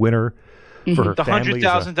breadwinner for her the family. The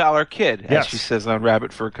 $100,000 kid, as she says on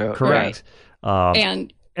Rabbit Fur Coat. Correct.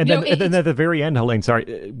 Right. And then at the very end, Helaine,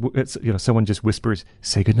 sorry, someone just whispers,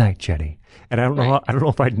 "Say goodnight, Jenny." And I don't know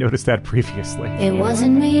if I'd noticed that previously. It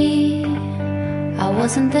wasn't me, I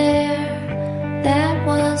wasn't there. That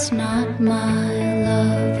was not my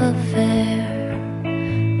love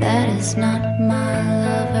affair. That is not my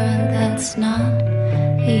lover. That's not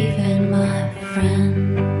even my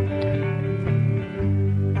friend.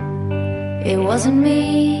 It wasn't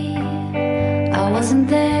me, I wasn't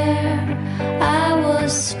there. I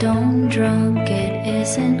was stone drunk, it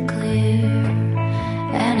isn't clear,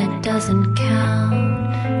 and it doesn't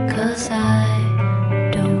count, 'cause I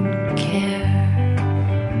don't care.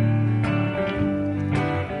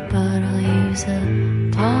 But I'll use a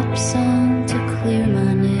pop song to clear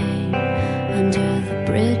my name. Under the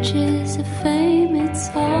bridges of fame, it's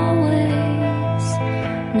always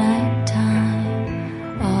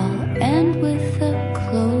nighttime. I'll end with a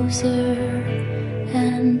closer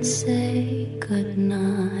and say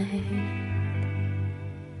goodnight.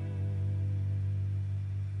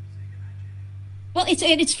 Well,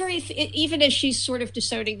 it's very, even as she's sort of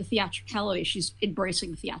disowning the theatricality, she's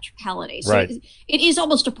embracing the theatricality. So right. It is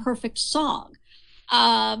almost a perfect song.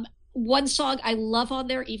 One song I love on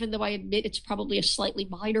there, even though I admit it's probably a slightly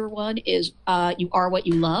minor one, is You Are What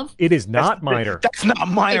You Love. It is not minor. That's not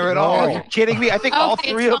minor at all. Are you kidding me? I think all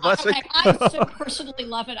three of us are. I so personally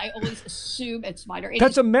love it. I always assume it's minor.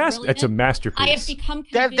 That's a masterpiece. I have become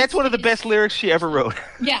convinced. That's one of the best lyrics she ever wrote.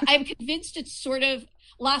 Yeah, I'm convinced it's sort of.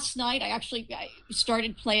 Last night, I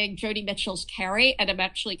started playing Joni Mitchell's Carrie, and I'm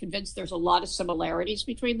actually convinced there's a lot of similarities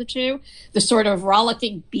between the two. The sort of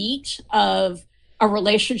rollicking beat of a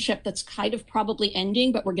relationship that's kind of probably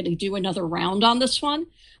ending, but we're going to do another round on this one.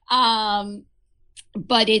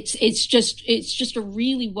 But it's just a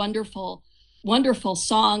really wonderful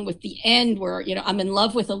song with the end where, I'm in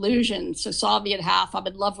love with illusions, so saw me in half. I'm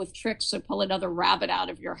in love with tricks, so pull another rabbit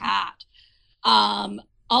out of your hat.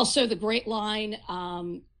 Also, the great line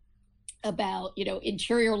about,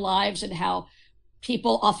 interior lives and how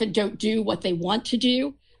people often don't do what they want to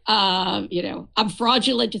do. I'm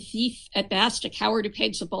fraudulent, a thief at best, a coward who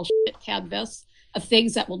paints a bullshit canvas of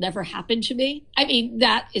things that will never happen to me. I mean,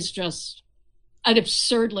 that is just an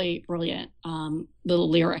absurdly brilliant little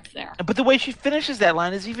lyric there. But the way she finishes that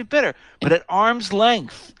line is even better. But at arm's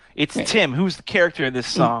length, it's right. Tim, who's the character in this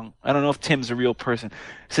song. I don't know if Tim's a real person.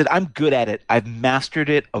 Said, I'm good at it. I've mastered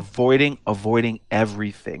it, avoiding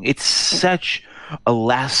everything. It's such a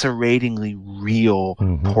laceratingly real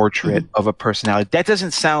portrait of a personality. That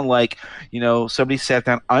doesn't sound like, somebody sat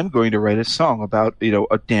down, I'm going to write a song about,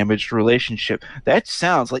 a damaged relationship. That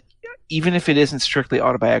sounds like, even if it isn't strictly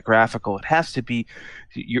autobiographical, it has to be,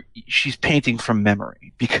 she's painting from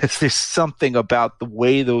memory, because there's something about the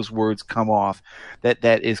way those words come off that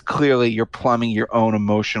is clearly you're plumbing your own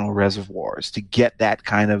emotional reservoirs to get that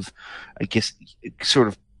kind of, I guess, sort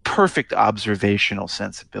of perfect observational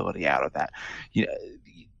sensibility out of that.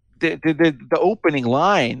 The opening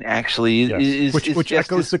line actually is which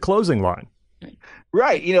echoes the closing line.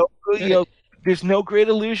 Right. There's no great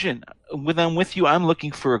illusion. When I'm with you, I'm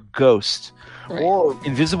looking for a ghost or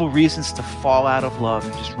invisible reasons to fall out of love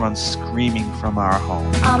and just run screaming from our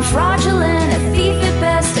home. I'm fraudulent, a thief at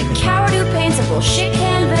best, a coward who paints a bullshit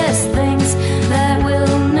canvas, things that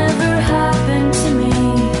will never happen to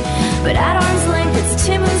me. But at arm's length, it's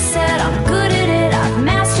Tim who said, I'm good at it, I've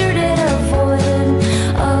mastered it, avoiding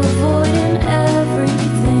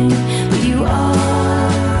everything. But you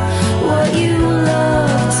are what you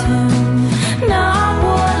love, Tim, not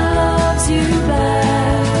what loves you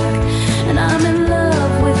back. And I'm in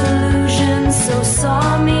love with illusions, so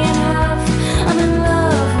saw me in half. I'm in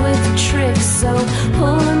love with tricks, so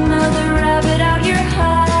pull another rabbit out your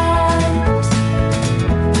hat.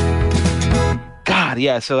 God,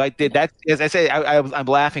 yeah. So I did that. As I say, I'm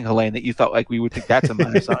laughing, Helaine, that you thought like we would think that's a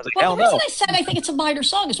minor song. I was like, Well, hell the reason no. I said I think it's a minor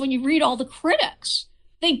song is when you read all the critics,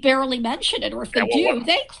 they barely mention it, or if they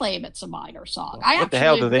they claim it's a minor song. I What the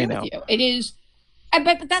hell do actually they agree know? with you. It is,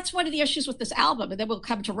 but that's one of the issues with this album, and then we'll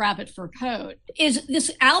come to Rabbit Fur Coat, is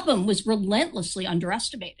this album was relentlessly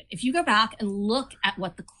underestimated. If you go back and look at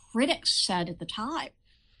what the critics said at the time,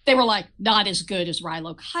 they were like, not as good as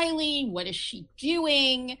Rilo Kiley. What is she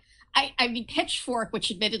doing? I mean, Pitchfork,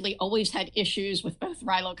 which admittedly always had issues with both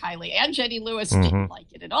Rilo Kiley and Jenny Lewis, didn't like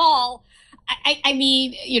it at all. I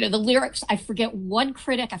mean, you know, the lyrics, I forget one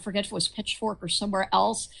critic, I forget if it was Pitchfork or somewhere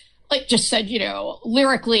else, like just said, you know,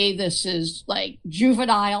 lyrically, this is like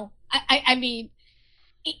juvenile. I mean,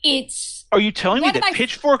 it's... Are you telling me One that of my-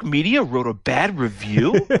 Pitchfork Media wrote a bad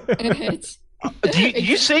review? it's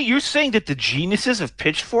You're saying that the geniuses of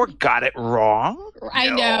Pitchfork got it wrong? I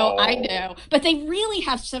know. But they really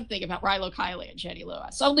have something about Rilo Kiley and Jenny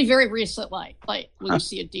Lewis. Only very recently, like when you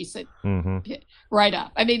see a decent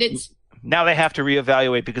write-up. I mean, it's... Now they have to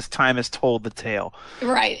reevaluate because time has told the tale.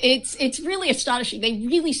 Right. It's really astonishing. They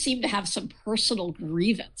really seem to have some personal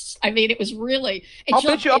grievance. I mean, it was really... I'll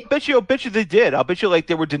bet you they did. I'll bet you like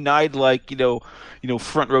they were denied like, you know,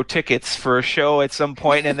 front row tickets for a show at some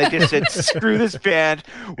point, and they just said, screw this band.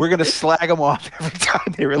 We're going to slag them off every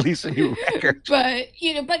time they release a new record. But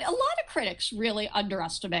a lot of critics really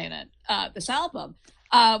underestimated this album.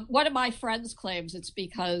 One of my friends claims it's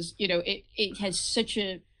because, you know, it has such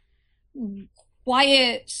a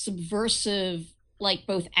quiet, subversive, like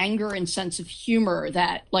both anger and sense of humor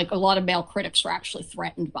that like a lot of male critics were actually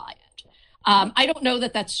threatened by it. I don't know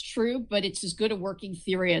that that's true, but it's as good a working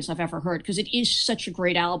theory as I've ever heard, because it is such a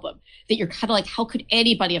great album that you're kind of like, how could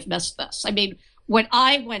anybody have missed this? I mean, when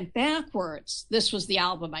I went backwards, this was the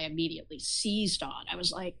album I immediately seized on. I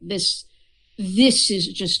was like, this is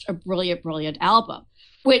just a brilliant, brilliant album.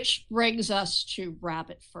 Which brings us to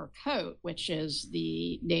Rabbit Fur Coat, which is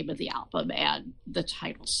the name of the album and the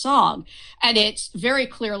title song. And it's very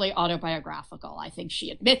clearly autobiographical. I think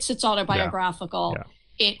she admits it's autobiographical. Yeah.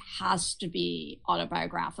 It has to be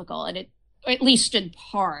autobiographical, and it, at least in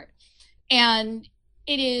part. And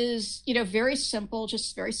it is, you know, very simple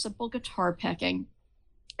guitar picking,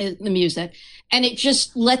 the music. And it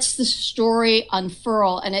just lets the story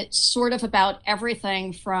unfurl. And it's sort of about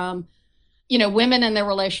everything from, you know, women and their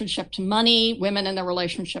relationship to money, women and their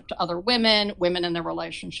relationship to other women, women and their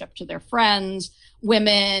relationship to their friends,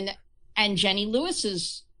 women and Jenny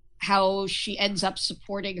Lewis's, how she ends up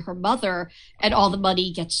supporting her mother and all the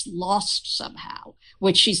money gets lost somehow,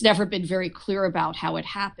 which she's never been very clear about how it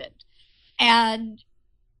happened. And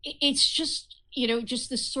it's just, you know, just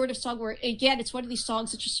this sort of song where, again, it's one of these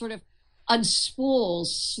songs that just sort of unspools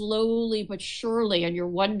slowly but surely, and you're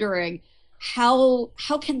wondering, how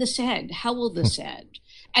can this end? How will this end?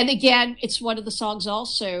 And again, it's one of the songs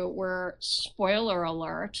also where, spoiler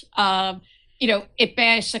alert, you know, it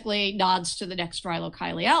basically nods to the next Rilo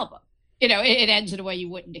Kiley album. You know, it ends in a way you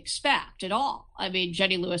wouldn't expect at all. I mean,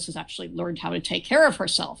 Jenny Lewis has actually learned how to take care of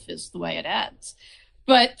herself is the way it ends.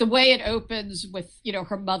 But the way it opens with, you know,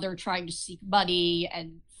 her mother trying to seek money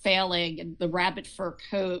and failing, and the Rabbit Fur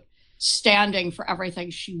Coat standing for everything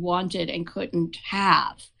she wanted and couldn't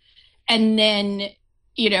have. And then,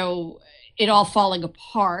 you know, it all falling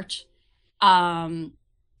apart,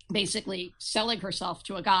 basically selling herself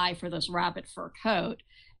to a guy for this rabbit fur coat,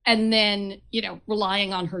 and then, you know,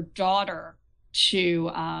 relying on her daughter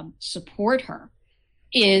to support her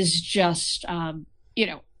is just, you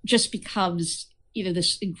know, just becomes, you know,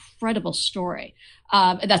 this incredible story.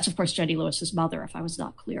 And that's, of course, Jenny Lewis's mother, if I was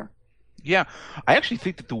not clear. Yeah, I actually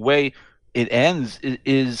think that the way it ends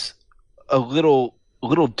is a little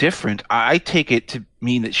different. I take it to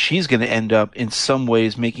mean that she's going to end up in some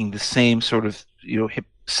ways making the same sort of, you know,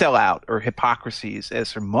 sellout or hypocrisies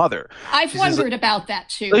as her mother. I've wondered about that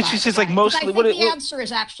too. She says like mostly. I think the answer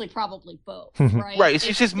is actually probably both, right? Right.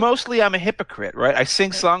 She says mostly I'm a hypocrite, right? I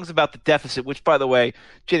sing songs about the deficit, which, by the way,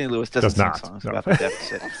 Jenny Lewis doesn't sing songs about the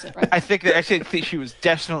deficit. Deficit, right? I think she was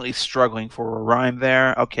definitely struggling for a rhyme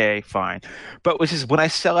there. Okay, fine. But which is when I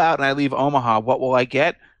sell out and I leave Omaha, what will I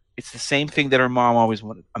get? It's the same thing that her mom always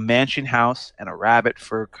wanted: a mansion house and a rabbit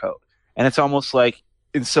fur coat. And it's almost like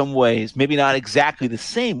in some ways, maybe not exactly the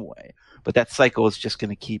same way, but that cycle is just going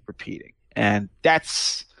to keep repeating. And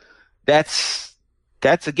that's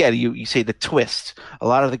again, you say the twist. A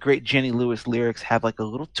lot of the great Jenny Lewis lyrics have like a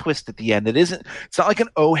little twist at the end. It's not like an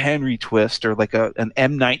O. Henry twist or like an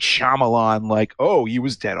M. Night Shyamalan, like, oh, he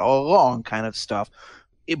was dead all along kind of stuff.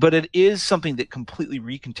 But it is something that completely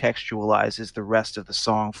recontextualizes the rest of the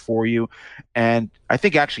song for you, and I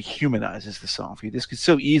think actually humanizes the song for you. This could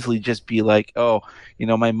so easily just be like, oh,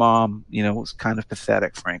 my mom, was kind of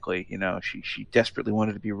pathetic, frankly. She desperately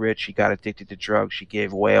wanted to be rich. She got addicted to drugs. She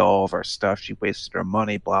gave away all of our stuff. She wasted our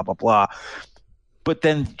money, blah, blah, blah. But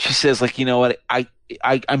then she says, like, you know what,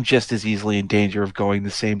 I'm just as easily in danger of going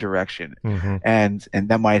the same direction. Mm-hmm. And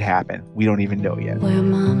that might happen. We don't even know yet. Where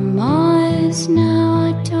my ma is now,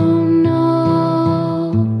 I don't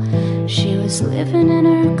know. She was living in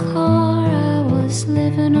her car, I was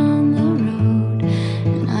living on the road.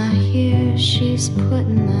 And I hear she's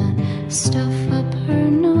putting that stuff up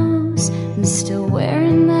her nose and still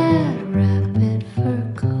wearing that rabbit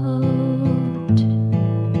fur coat.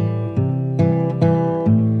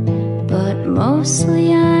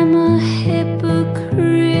 Mostly I'm a hypocrite.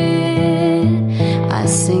 I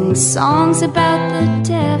sing songs about the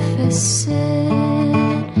deficit,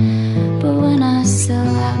 but when I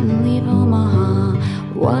sell out and leave Omaha,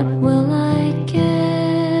 what will I get?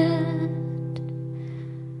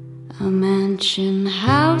 A mansion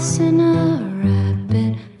house and a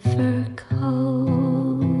rabbit fur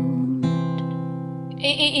coat.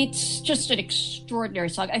 It's just an extraordinary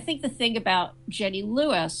song. I think the thing about Jenny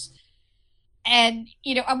Lewis, and,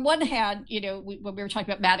 on one hand, when we were talking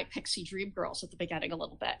about Manic Pixie Dream Girls at the beginning a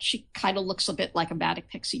little bit, she kind of looks a bit like a Manic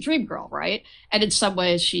Pixie Dream Girl, right? And in some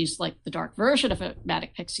ways, she's like the dark version of a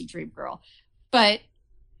Manic Pixie Dream Girl. But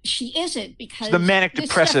she isn't, because... It's the Manic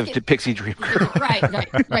Depressive to Pixie Dream Girl.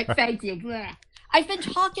 Right. Thank you. Blah. I've been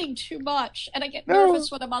talking too much, and I get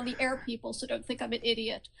nervous when I'm on the air, people, so don't think I'm an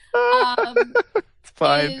idiot. It's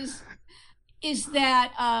fine. Is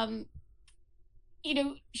that...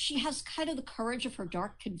 she has kind of the courage of her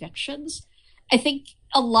dark convictions. I think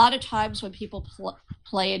a lot of times when people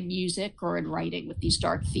play in music or in writing with these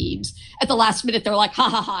dark themes, at the last minute they're like, ha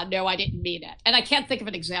ha ha, no, I didn't mean it. And I can't think of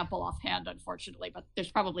an example offhand, unfortunately, but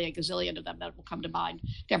there's probably a gazillion of them that will come to mind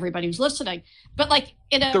to everybody who's listening. But like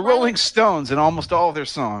the Rolling Stones in almost all of their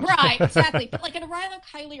songs. Right, exactly. But like in a Rilo,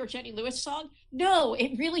 Kiley, or Jenny Lewis song, no,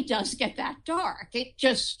 it really does get that dark. It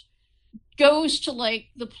just goes to like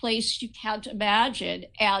the place you can't imagine,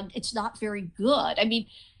 and it's not very good. I mean,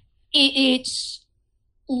 it's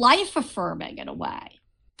life affirming in a way,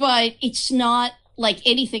 but it's not like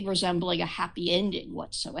anything resembling a happy ending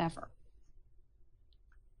whatsoever.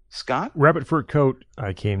 Scott? Rabbit Fur Coat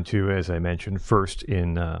I came to, as I mentioned, first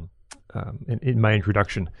in my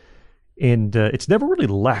introduction, and it's never really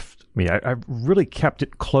left me. I've really kept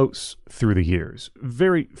it close through the years.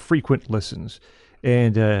 Very frequent listens,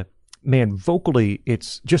 and man, vocally,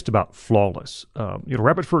 it's just about flawless.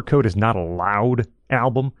 Rabbit Fur Coat is not a loud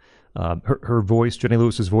album. Her voice, Jenny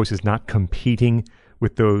Lewis's voice, is not competing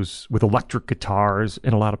with electric guitars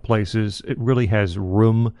in a lot of places. It really has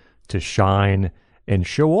room to shine and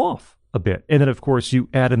show off a bit. And then, of course, you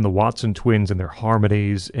add in the Watson twins and their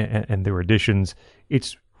harmonies and their additions.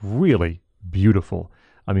 It's really beautiful.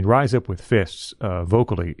 I mean, Rise Up with Fists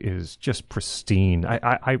vocally is just pristine.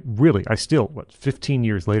 I still, 15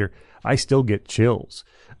 years later, I still get chills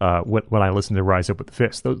when I listen to Rise Up with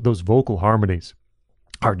Fists. Those vocal harmonies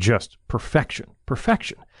are just perfection.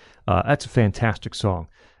 That's a fantastic song.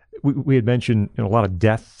 We had mentioned a lot of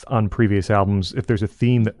death on previous albums. If there's a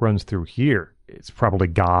theme that runs through here, it's probably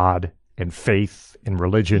God and faith and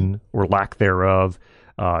religion or lack thereof.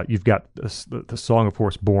 You've got the song, of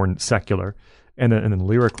course, Born Secular. And then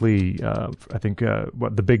lyrically, I think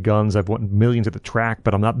the big guns, I've won millions at the track,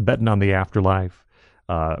 but I'm not betting on the afterlife.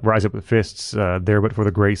 Rise Up with Fists, There But For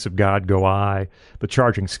the Grace of God Go I. The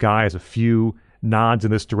Charging Sky has a few nods in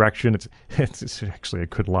this direction. It's actually a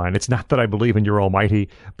good line. It's not that I believe in your almighty,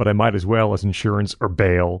 but I might as well as insurance or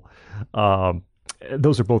bail.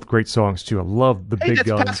 Those are both great songs too. I love the big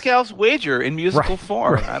guns. That's Pascal's wager in musical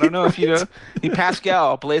form. Right. I don't know if you know.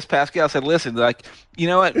 Blaise Pascal said, "Listen, like, you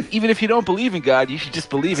know what? Even if you don't believe in God, you should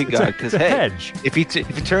just believe in God, because hedge. If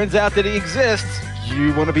it turns out that He exists,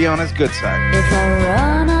 you want to be on His good side." If I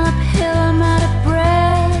run uphill, I'm out of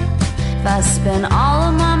breath. If I spend all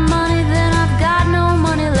of my money, then I've got no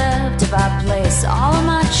money left. If I place all of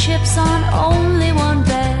my chips on only one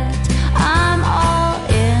bet, I'm all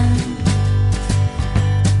in.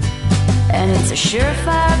 And it's a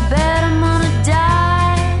surefire bet I'm gonna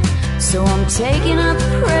die. So I'm taking up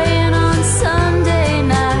praying on Sunday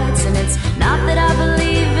nights. And it's not that I believe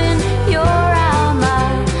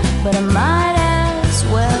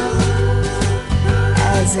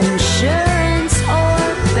has insurance or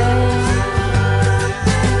bail.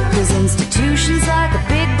 'Cause institutions like a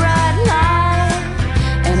big bright light,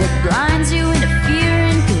 and it blinds you into fear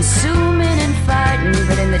and consuming and fighting.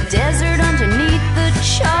 But in the desert underneath the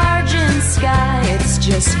charging sky, it's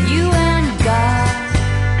just you and God.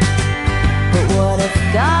 But what if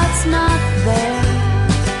God's not there,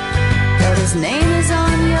 but his name is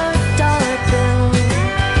on your dollar bill,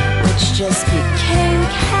 which just became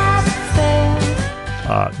cab fare?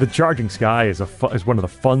 The Charging Sky is one of the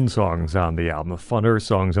fun songs on the album, the funner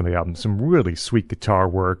songs on the album. Some really sweet guitar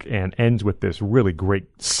work, and ends with this really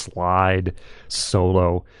great slide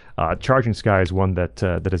solo. Charging Sky is one that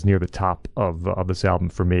is near the top of this album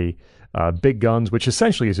for me. Big Guns, which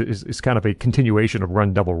essentially is kind of a continuation of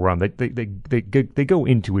Run Double Run. They go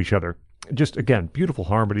into each other. Just again, beautiful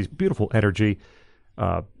harmonies, beautiful energy.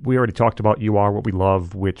 We already talked about "You Are What We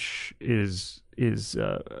Love," which is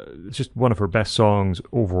just one of her best songs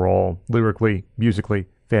overall, lyrically, musically,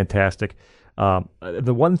 fantastic.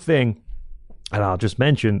 The one thing, and I'll just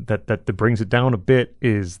mention that brings it down a bit,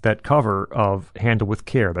 is that cover of "Handle with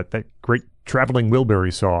Care," that great Traveling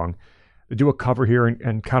Wilbury song. They do a cover here,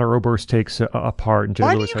 and Conor Oberst takes a part, and Jenny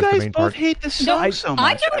Why do Lewis you has the guys main both part. hate this song so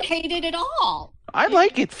I much? don't hate it at all. I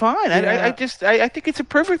like it fine. Yeah. I think it's a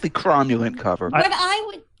perfectly cromulent cover.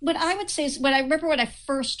 What I would say is, when I remember when I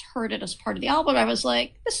first heard it as part of the album, I was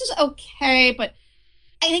like, this is okay, but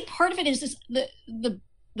I think part of it is the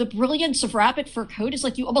brilliance of Rabbit Fur Coat is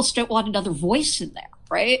like you almost don't want another voice in there,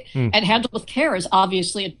 right? And Handle with Care is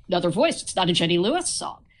obviously another voice. It's not a Jenny Lewis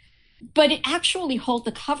song. But it actually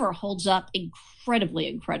the cover holds up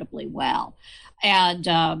incredibly well. And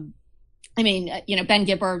I mean, Ben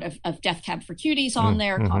Gibbard of Death Cab for Cuties on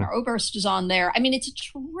there. Conor Oberst is on there. I mean, it's a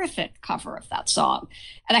terrific cover of that song.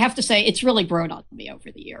 And I have to say, it's really grown on me over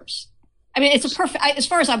the years. I mean, it's a perfect, as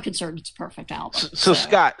far as I'm concerned, it's a perfect album. So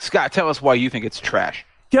Scott, tell us why you think it's trash.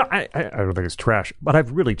 Yeah, I don't think it's trash, but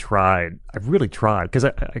I've really tried. Because,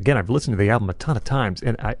 I've listened to the album a ton of times,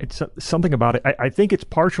 and it's something about it. I think it's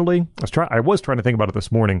partially, I was trying to think about it this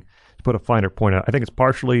morning to put a finer point out. I think it's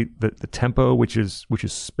partially the tempo, which is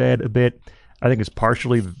sped a bit. I think it's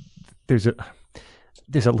partially, there's a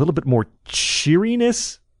little bit more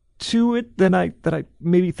cheeriness to it than I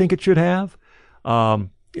maybe think it should have.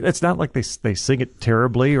 It's not like they sing it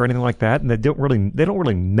terribly or anything like that, and they don't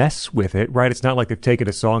really mess with it, right? It's not like they've taken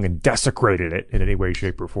a song and desecrated it in any way,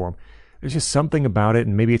 shape, or form. There's just something about it,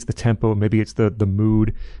 and maybe it's the tempo, maybe it's the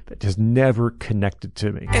mood that just never connected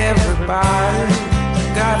to me. Everybody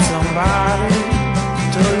got somebody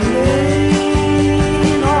to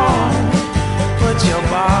lean on. Put your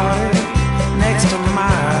body next to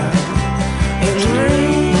mine and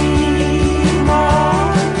dream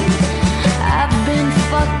on. I've been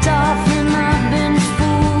fucked off and I've been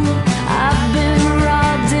fooled. I've been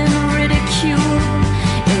robbed and ridiculed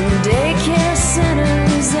in daycare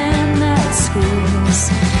centers and at schools.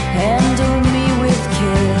 Handle me with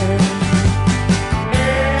care.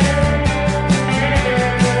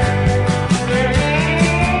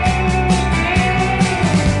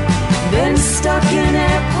 Been stuck in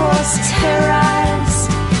airports,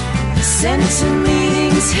 terrorized, sent to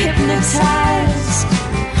meetings, hypnotized,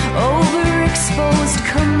 overexposed,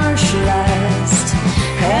 commercialized.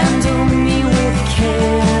 Handle me with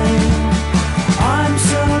care. I'm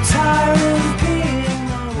so tired of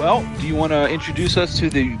being Well, do you want to introduce us to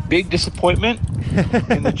the big disappointment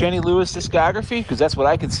in the Jenny Lewis discography? Because that's what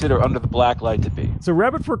I consider Under the Black Light to be. So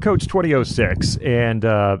Rabbit Fur Coat's 2006, and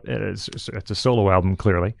it's a solo album,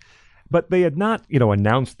 clearly. But they had not,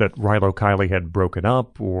 announced that Rilo Kiley had broken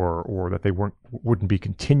up or that they wouldn't be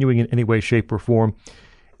continuing in any way, shape, or form.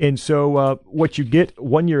 And so what you get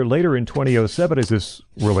 1 year later in 2007 is this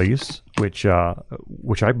release, which I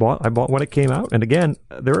bought. I bought when it came out. And again,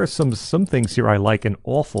 there are some things here I like an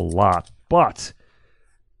awful lot, but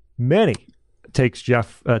many take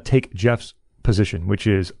Jeff's position, which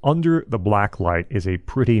is Under the Black Light is a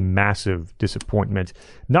pretty massive disappointment,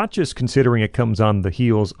 not just considering it comes on the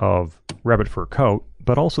heels of Rabbit Fur Coat,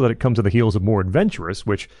 but also that it comes on the heels of More Adventurous,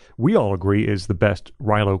 which we all agree is the best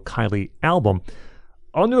Rilo Kiley album.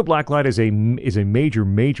 Under the Black Light is a major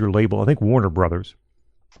label, I think Warner Brothers.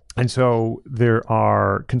 And so there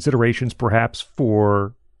are considerations perhaps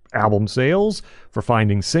for album sales, for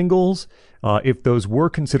finding singles. If those were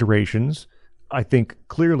considerations, I think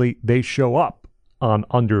clearly they show up on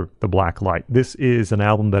Under the Black Light. This is an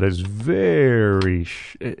album that is very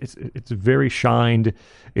shined.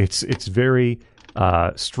 It's very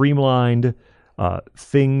streamlined.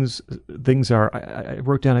 Things are. I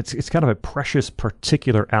wrote down. It's kind of a precious,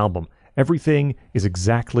 particular album. Everything is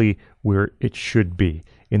exactly where it should be.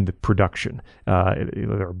 in the production.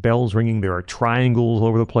 There are bells ringing, there are triangles all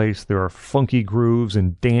over the place, there are funky grooves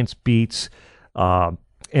and dance beats. And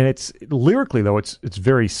it's lyrically, though, it's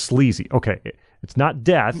very sleazy. Okay, it's not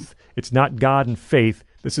death, it's not God and faith.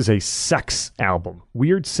 This is a sex album.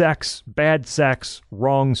 Weird sex, bad sex,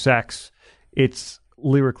 wrong sex. It's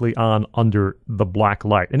lyrically on Under the Black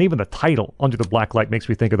Light. And even the title, Under the Black Light, makes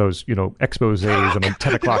me think of those, exposés and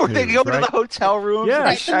 10 o'clock news, They go right? to the hotel room. Yeah.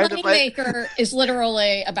 Right, the Moneymaker is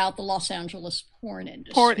literally about the Los Angeles porn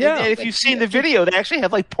industry. Yeah. And if you've seen the video, they actually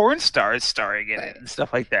have like porn stars starring in it and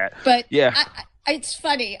stuff like that. But yeah, it's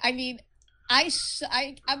funny. I mean,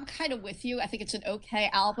 I'm kind of with you. I think it's an okay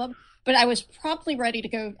album. But I was promptly ready to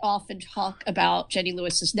go off and talk about Jenny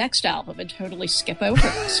Lewis's next album and totally skip over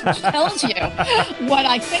this, which tells you what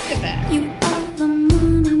I think of it. You are the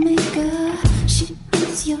money maker. She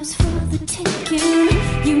is yours for the taking.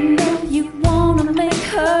 You know you wanna make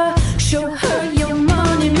her. Show her your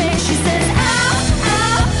money make. She says, ow,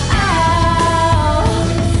 ow, ow.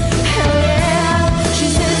 Hell yeah. She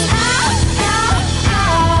says, ow, ow, ow.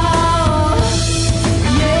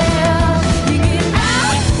 Yeah. You get ow,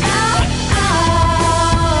 ow, ow.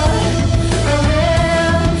 Oh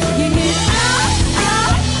yeah. You get ow,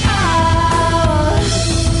 ow, ow.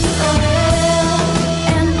 Oh yeah.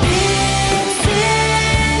 And it's in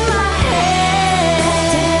my head.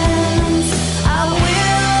 I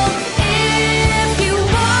will if you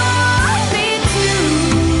want me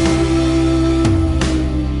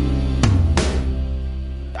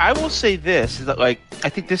to. I will say this: is that I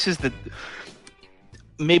think this is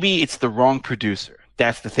maybe it's the wrong producer.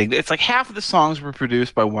 That's the thing. It's like half of the songs were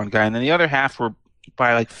produced by one guy, and then the other half were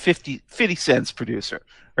by like 50 Cent's producer,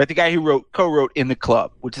 right? The guy who co-wrote "In the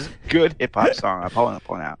Club," which is a good hip hop song. I'm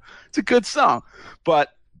pulling out. It's a good song,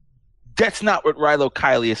 but that's not what Rilo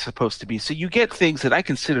Kiley is supposed to be. So you get things that I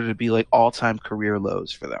consider to be like all-time career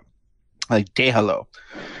lows for them, like "De Hello,"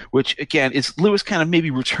 which again is Lewis kind of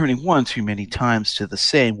maybe returning one too many times to the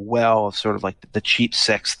same well of sort of like the cheap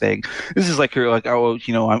sex thing. This is like her like, oh,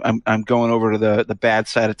 I'm going over to the bad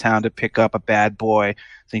side of town to pick up a bad boy.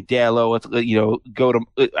 Saying, "De Hello," go to,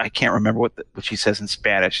 I can't remember what she says in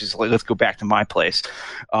Spanish. She's like, let's go back to my place.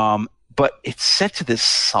 But it's set to this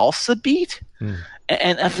salsa beat.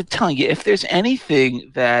 And I'm telling you, if there's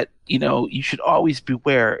anything that, you should always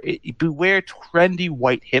beware trendy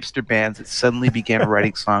white hipster bands that suddenly began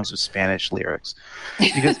writing songs with Spanish lyrics.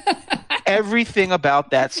 Because everything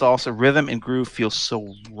about that salsa rhythm and groove feels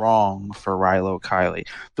so wrong for Rilo Kiley.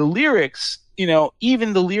 The lyrics,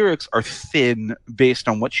 even the lyrics are thin based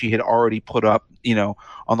on what she had already put up,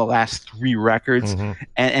 on the last 3 records. Mm-hmm.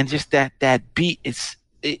 And just that beat,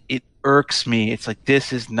 it irks me. It's like,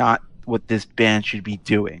 this is not what this band should be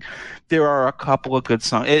doing. There are a couple of good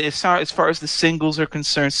songs. As far as the singles are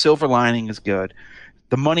concerned, Silver Lining is good.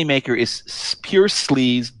 The Moneymaker is pure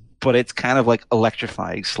sleaze, but it's kind of like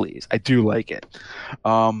electrifying sleaze. I do like it.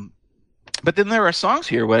 But then there are songs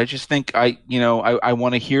here where I just think I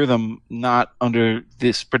want to hear them not under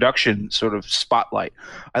this production sort of spotlight.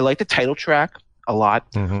 I like the title track a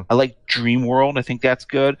lot. Mm-hmm. I like Dream World. I think that's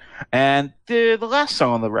good. And the last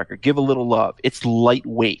song on the record, Give a Little Love, it's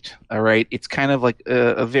lightweight. All right. It's kind of like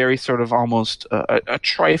a very sort of almost a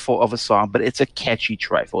trifle of a song, but it's a catchy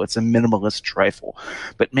trifle. It's a minimalist trifle.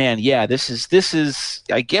 But man, yeah, this is,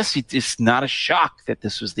 I guess it's not a shock that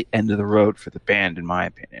this was the end of the road for the band, in my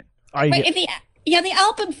opinion. The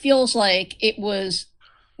album feels like it was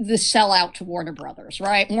the sellout to Warner Brothers,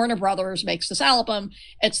 right? Warner Brothers makes this album.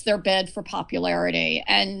 It's their bid for popularity,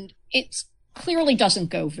 and it clearly doesn't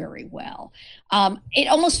go very well. It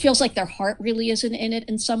almost feels like their heart really isn't in it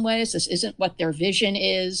in some ways. This isn't what their vision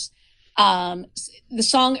is. The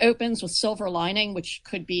song opens with Silver Lining, which it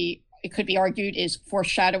could be argued is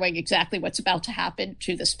foreshadowing exactly what's about to happen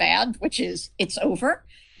to this band, which is it's over.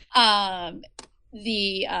 Of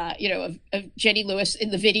Jenny Lewis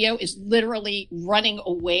in the video is literally running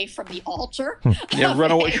away from the altar. Yeah,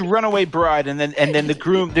 runaway bride, and then the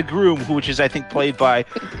groom, which is I think played by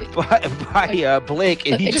Blake.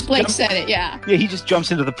 And Blake said it, yeah. Yeah, he just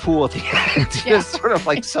jumps into the pool at the end, just sort of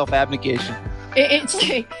like self-abnegation.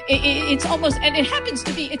 It's almost, and it happens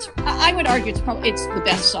to be. I would argue it's the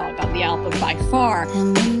best song on the album by far.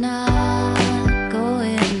 And we're not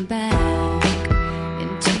going back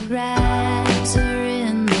into rags or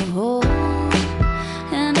in the hole,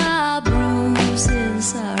 and our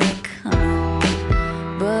bruises are coming,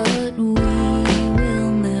 but we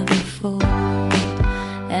will never fold.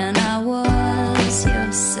 And I was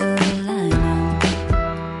your silver lining,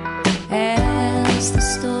 as the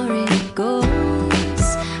story goes.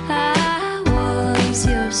 I was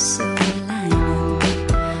your silver lining,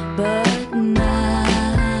 but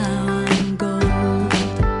now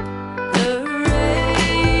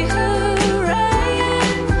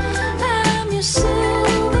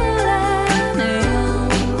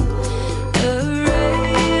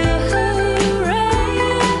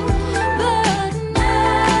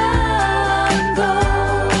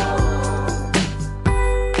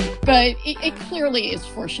but it clearly is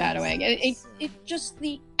foreshadowing. It just,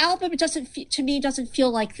 the album to me doesn't feel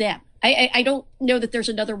like them. I don't know that there's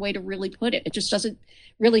another way to really put it. It just doesn't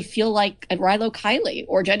really feel like a Rilo Kiley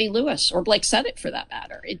or Jenny Lewis or Blake Sennett for that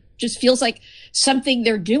matter. It just feels like something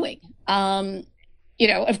they're doing.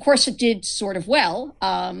 Of course it did sort of well,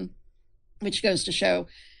 which goes to show,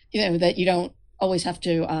 that you don't always have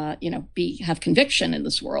to, have conviction in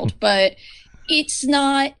this world, but it's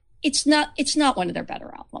not one of their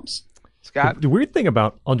better albums. Scott? The weird thing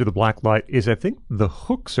about Under the Black Light is I think the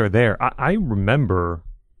hooks are there. I remember,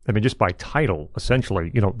 just by title,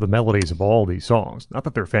 essentially, the melodies of all these songs. Not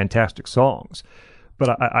that they're fantastic songs,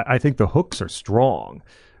 but I think the hooks are strong.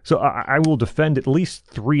 So I will defend at least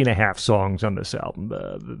 3.5 songs on this album.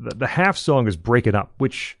 The half song is Break It Up,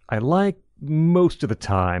 which I like most of the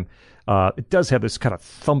time. It does have this kind of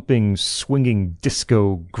thumping, swinging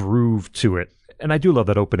disco groove to it. And I do love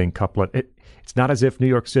that opening couplet. It's not as if New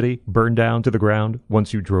York City burned down to the ground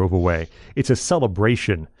once you drove away. It's a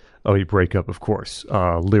celebration of a breakup, of course,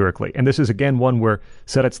 lyrically. And this is, again, one where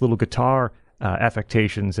Sennett's little guitar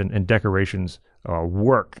affectations and decorations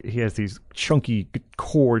work. He has these chunky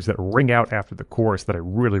chords that ring out after the chorus that I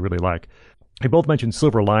really, really like. They both mentioned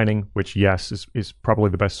Silver Lining, which, yes, is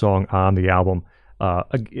probably the best song on the album.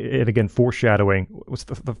 And again, foreshadowing was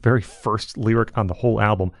the very first lyric on the whole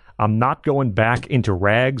album. I'm not going back into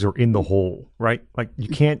rags or in the hole, right? Like you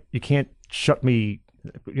can't shut me,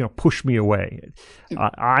 push me away.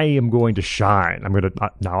 I am going to shine.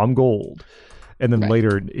 Now I'm gold. And then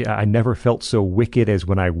later, I never felt so wicked as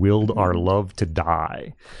when I willed our love to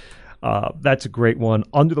die. That's a great one.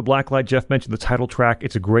 Under the Black Light, Jeff mentioned the title track.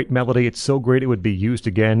 It's a great melody. It's so great it would be used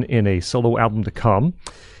again in a solo album to come.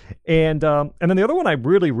 And then the other one I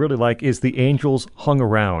really, really like is The Angels Hung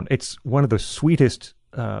Around. It's one of the sweetest,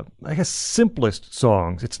 simplest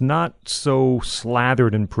songs. It's not so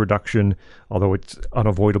slathered in production, although it's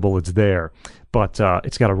unavoidable, it's there. But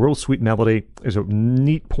it's got a real sweet melody. There's a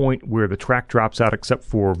neat point where the track drops out except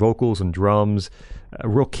for vocals and drums. A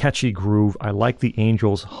real catchy groove. I like The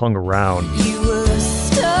Angels Hung Around. You were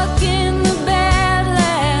stuck in the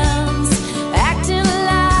Badlands, acting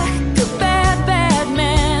like a bad, bad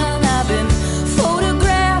man. I've been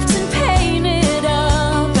photographed and painted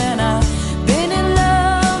up, and I've been in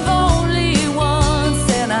love only once,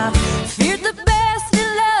 and I feared the best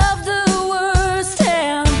and loved the worst,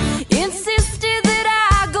 and insisted that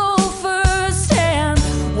I go first, and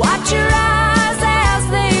watch your eyes as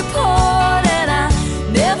they poured, and I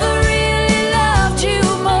never really loved you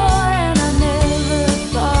more, and I never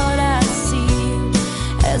thought I'd see you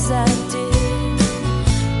as I did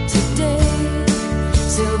today.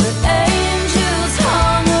 Till the angels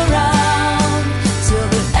hung around, till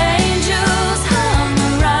the angels hung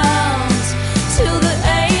around, till the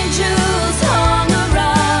angels hung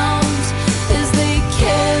around as they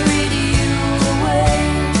carried you away.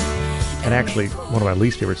 And actually, one of my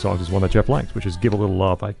least favorite songs is one that Jeff likes, which is "Give a Little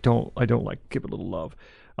Love." I don't like "Give a Little Love,"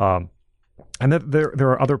 and there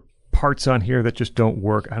are other parts on here that just don't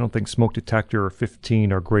work. I don't think "Smoke Detector" or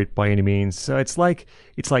 "15" are great by any means. So it's like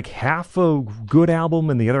half a good album,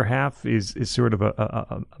 and the other half is sort of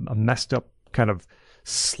a messed up kind of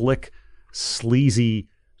slick, sleazy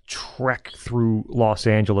trek through Los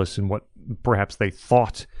Angeles and what perhaps they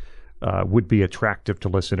thought would be attractive to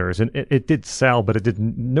listeners. And it did sell, but it did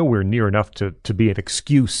nowhere near enough to be an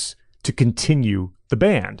excuse to continue the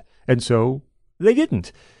band. And so they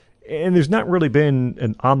didn't. And there's not really been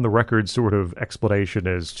an on-the-record sort of explanation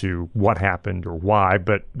as to what happened or why,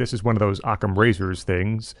 but this is one of those Occam Razors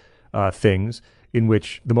things in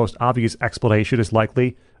which the most obvious explanation is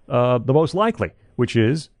likely the most likely, which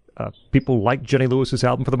is people like Jenny Lewis's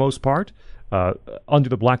album for the most part. Under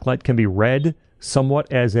the Black Light can be read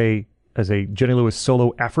somewhat as a Jenny Lewis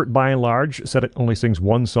solo effort by and large. Sennett only sings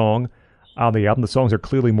one song on the album. The songs are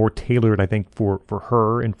clearly more tailored, I think, for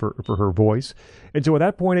her and for her voice. And so at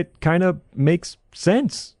that point, it kind of makes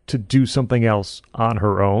sense to do something else on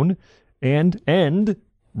her own and end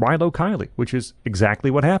Rilo Kiley, which is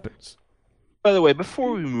exactly what happens. By the way,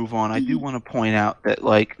 before we move on, I do want to point out that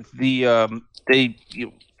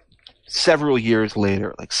several years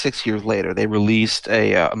later, 6 years later, they released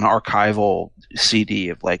an archival CD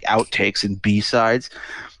of outtakes and B-sides.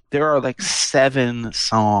 There are 7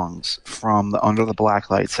 songs from the Under the Black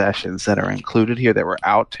Light sessions that are included here that were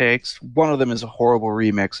outtakes. One of them is a horrible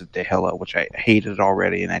remix of De Hilla, which I hated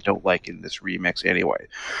already, and I don't like in this remix anyway.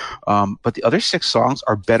 But the other 6 songs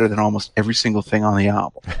are better than almost every single thing on the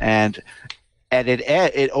album. And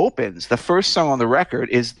it opens. The first song on the record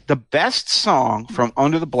is the best song from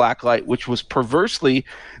Under the Black Light, which was perversely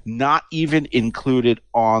not even included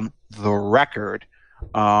on the record.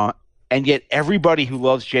 And yet everybody who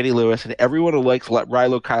loves Jenny Lewis and everyone who likes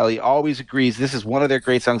Rilo Kiley always agrees this is one of their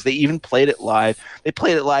great songs. They even played it live. They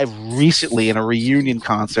played it live recently in a reunion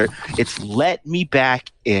concert. It's Let Me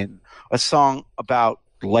Back In, a song about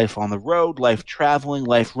life on the road, life traveling,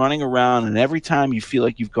 life running around, and every time you feel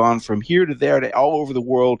like you've gone from here to there to all over the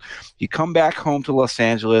world, you come back home to Los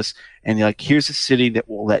Angeles, and you're like, here's a city that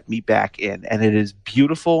will let me back in. And it is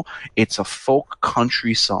beautiful. It's a folk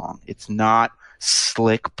country song. It's not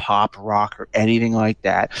slick pop rock or anything like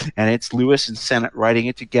that. And it's Lewis and Sennett writing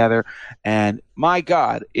it together. And my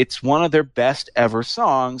God, it's one of their best ever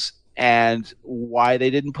songs. And why they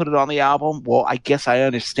didn't put it on the album? Well, I guess I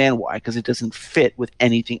understand why, because it doesn't fit with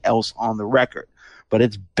anything else on the record. But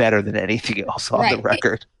it's better than anything else on the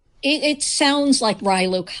record. It sounds like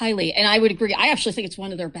Rilo Kiley, and I would agree. I actually think it's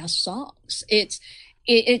one of their best songs. It's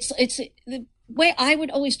the way I would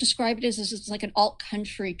always describe it is it's like an alt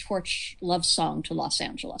country torch love song to Los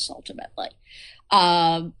Angeles, ultimately.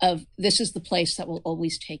 Of this is the place that will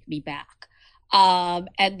always take me back.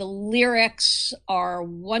 And the lyrics are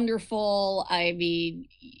wonderful. I mean,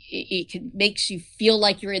 it makes you feel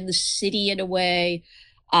like you're in the city in a way.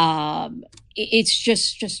 It's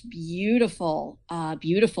just beautiful,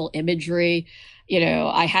 beautiful imagery. You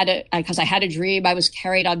know, because I had a dream. I was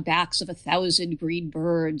carried on backs of 1,000 green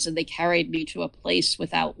birds, and they carried me to a place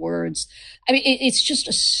without words. I mean, it's just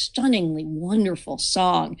a stunningly wonderful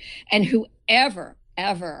song. And whoever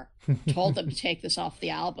ever told them to take this off the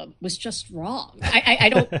album was just wrong. I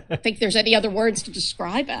don't think there's any other words to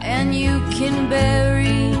describe it. And you can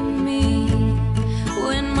bury me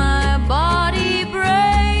when my body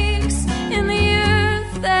breaks in the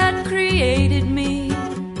earth that created me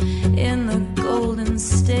in the Golden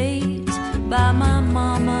State by my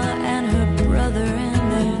mama and her brother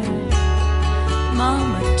and their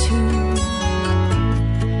mama too.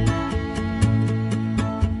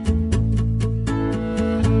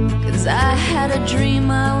 I had a dream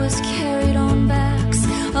I was carried on backs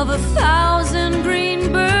of 1,000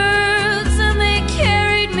 green birds, and they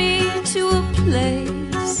carried me to a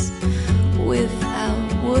place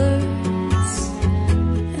without words,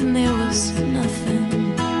 and there was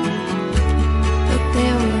nothing, but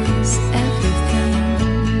there was everything,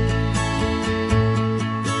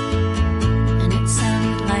 and it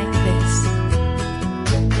sounded like this.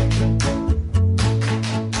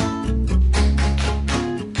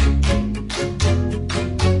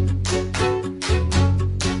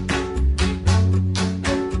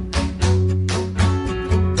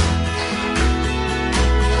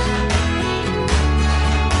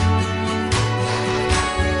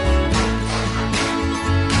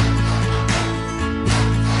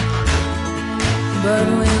 But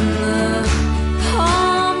when the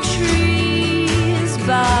palm trees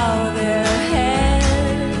bow their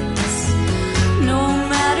heads, no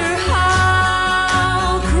matter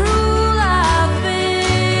how cruel I've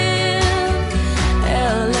been,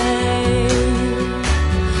 LA,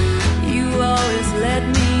 you always let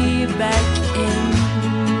me back in.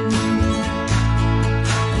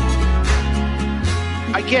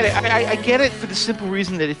 I get it. I get it for the simple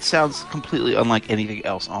reason that it sounds completely unlike anything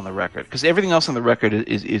else on the record. Because everything else on the record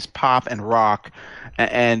is pop and rock,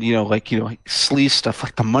 and like sleaze stuff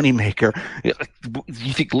like the Moneymaker.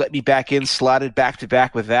 You think "Let Me Back In" slotted back to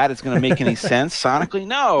back with that is going to make any sense sonically?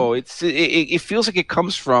 No. It feels like it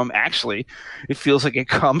comes from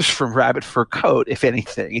Rabbit Fur Coat. If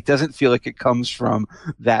anything, it doesn't feel like it comes from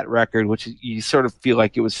that record, which you sort of feel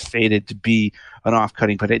like it was fated to be an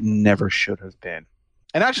off-cutting, but it never should have been.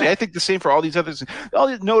 And actually, I think the same for all these others.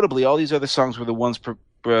 Notably, all these other songs were the ones.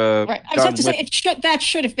 Right. I was about to say that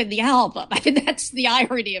should have been the album. I mean, that's the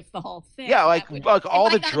irony of the whole thing. Yeah, like all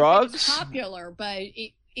the drugs. It's popular, but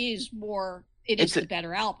it is more. It's the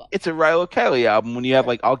better album. It's a Rilo Kiley album. When you have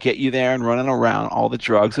 "I'll Get You There" and "Running Around," all the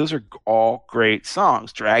drugs. Those are all great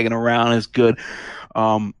songs. "Dragging Around" is good.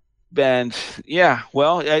 And yeah,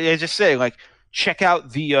 well, I just say check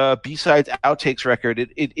out the B-Sides Outtakes record.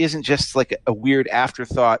 It isn't just like a weird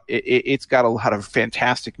afterthought. It's got a lot of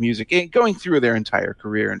fantastic music going through their entire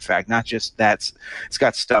career. In fact, not just that. It's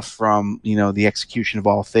got stuff from, the Execution of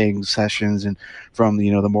All Things sessions and from, the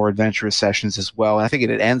more adventurous sessions as well. And I think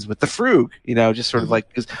it ends with the Frug, just sort of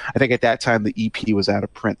because I think at that time the EP was out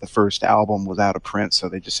of print. The first album was out of print. So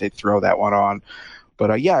they just say throw that one on.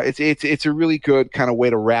 But it's a really good kind of way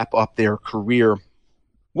to wrap up their career.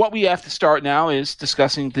 What we have to start now is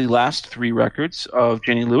discussing the last 3 records of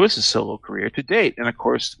Jenny Lewis's solo career to date. And, of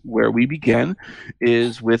course, where we begin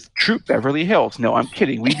is with Troop Beverly Hills. No, I'm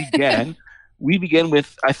kidding. We began we begin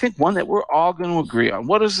with, I think, one that we're all going to agree on.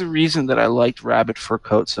 What is the reason that I liked Rabbit Fur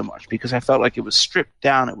Coat so much? Because I felt like it was stripped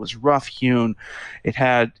down. It was rough hewn. It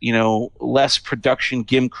had, less production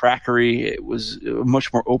gimcrackery. It was a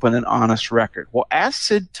much more open and honest record. Well,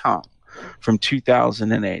 Acid Tongue from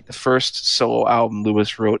 2008, the first solo album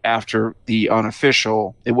Lewis wrote after the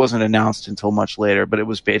unofficial, it wasn't announced until much later, but it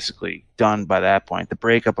was basically done by that point. The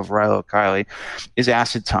breakup of Rilo and Kiley is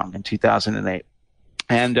Acid Tongue in 2008.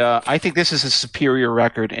 And I think this is a superior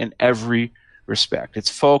record in every respect. It's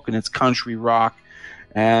folk and it's country rock.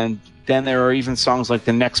 And then there are even songs like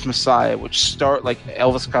The Next Messiah, which start like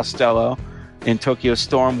Elvis Costello in Tokyo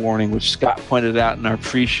Storm Warning, which Scott pointed out in our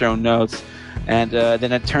pre-show notes. And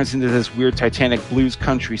then it turns into this weird Titanic blues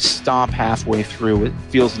country stomp halfway through. It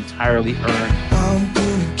feels entirely earned. I'm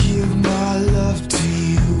gonna give my love to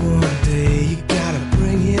you one day. You gotta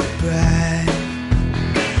bring it back.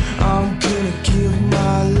 I'm gonna give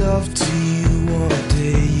my love to you one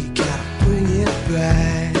day. You gotta bring it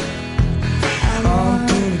back. I'm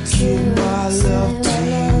gonna give my love to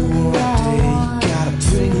you one day. You gotta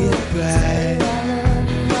bring it back.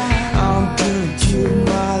 I'm gonna give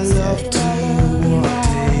my love to you one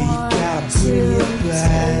day. You gotta bring it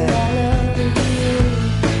back.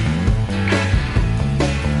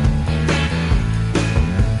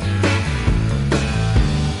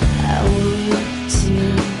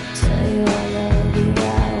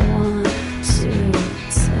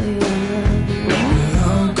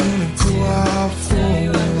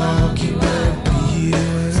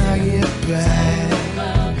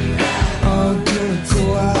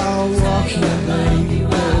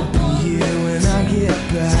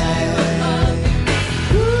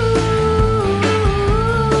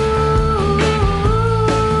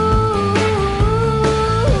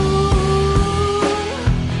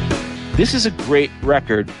 This is a great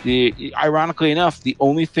record. Ironically enough, the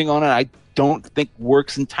only thing on it I don't think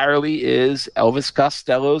works entirely is Elvis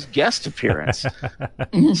Costello's guest appearance.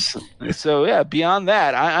 so, yeah, beyond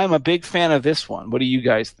that, I'm a big fan of this one. What do you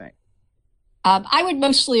guys think? I would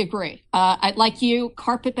mostly agree. Like you,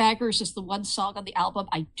 Carpetbaggers is the one song on the album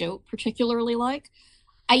I don't particularly like.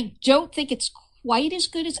 I don't think it's quite as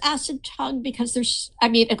good as Acid Tongue because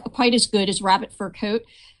quite as good as Rabbit Fur Coat,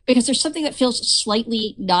 because there's something that feels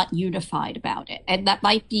slightly not unified about it. And that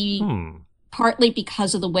might be partly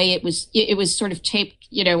because of the way it was sort of taped,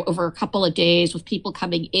 over a couple of days with people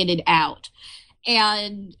coming in and out.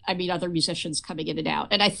 And other musicians coming in and out.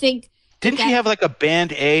 And I think, didn't she have like a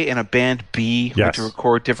band A and a band B to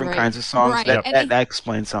record different kinds of songs? Right. That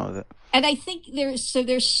explains some of it. And I think there's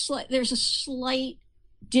a slight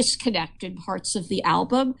disconnect in parts of the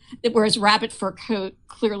album, whereas Rabbit Fur Coat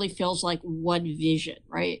clearly feels like one vision,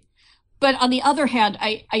 right? But on the other hand,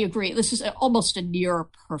 I agree. This is almost a near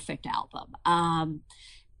perfect album. And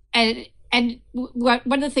one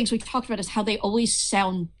of the things we talked about is how they always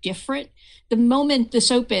sound different. The moment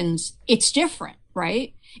this opens, it's different,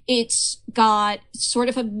 right? It's got sort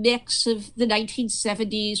of a mix of the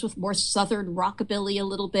 1970s with more Southern rockabilly a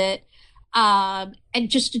little bit, and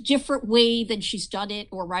just a different way than she's done it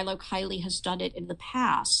or Rilo Kiley has done it in the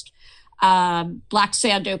past. Black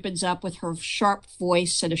Sand opens up with her sharp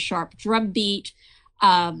voice and a sharp drum beat.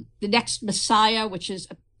 The Next Messiah, which is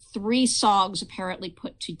 3 songs apparently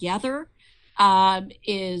put together,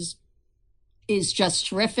 is just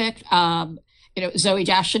terrific. Zooey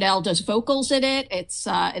Deschanel does vocals in it. It's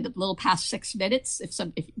a little past 6 minutes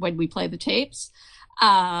when we play the tapes.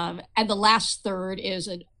 And the last third is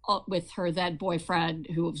with her then boyfriend,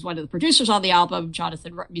 who was one of the producers on the album,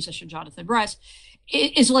 musician Jonathan Rice.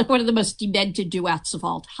 It is like one of the most demented duets of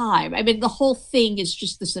all time. The whole thing is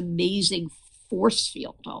just this amazing force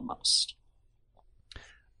field almost.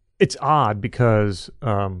 It's odd because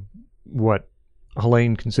what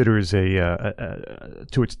Helaine considers to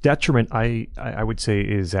its detriment, I would say,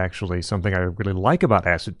 is actually something I really like about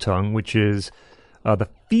Acid Tongue, which is the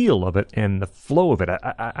feel of it and the flow of it.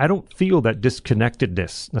 I don't feel that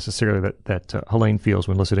disconnectedness necessarily that Helaine feels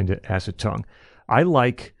when listening to Acid Tongue. I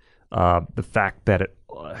like the fact that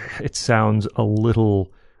it sounds a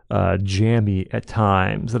little jammy at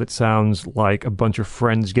times, that it sounds like a bunch of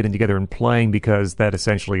friends getting together and playing, because that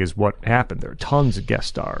essentially is what happened. There are tons of guest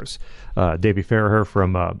stars. Davy Farrah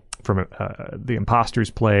from The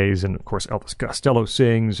Imposters plays, and of course Elvis Costello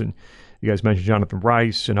sings, and you guys mentioned Jonathan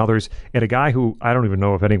Rice and others, and a guy who I don't even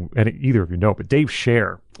know if either of you know, but Dave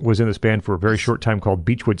Scher was in this band for a very short time called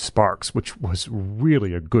Beechwood Sparks, which was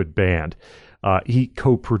really a good band. He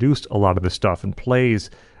co-produced a lot of this stuff and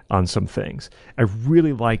plays on some things. I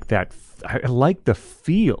really like that. I like the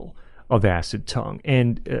feel of Acid Tongue,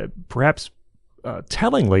 and perhaps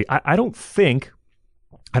tellingly, I don't think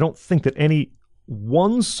I don't think that any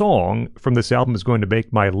one song from this album is going to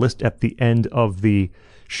make my list at the end of the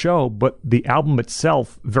show, but the album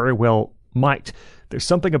itself very well might. There's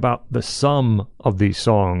something about the sum of these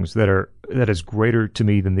songs that is greater to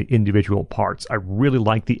me than the individual parts. I really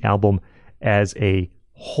like the album as a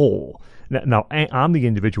whole. Now, on the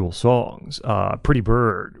individual songs, Pretty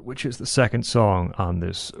Bird, which is the second song on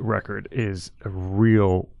this record, is a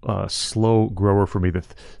real slow grower for me. The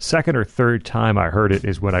second or third time I heard it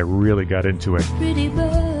is when I really got into it. Pretty bird,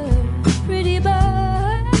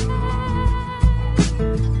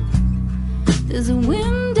 there's a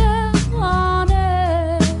window on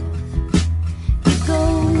earth. You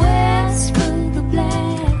go west for the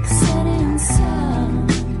black setting sun.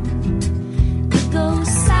 You go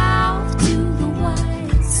south to the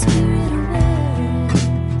white spirit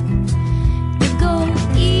world. You go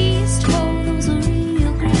east for those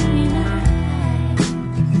real green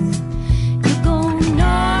eyes. You go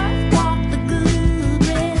north, walk the good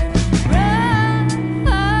red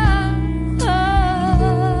road.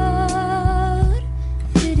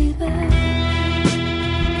 Pretty bird.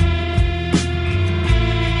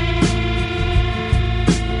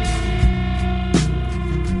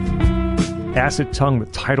 Acid Tongue, the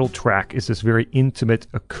title track, is this very intimate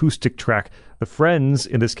acoustic track. The friends,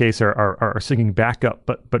 in this case, are singing backup,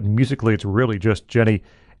 but musically it's really just Jenny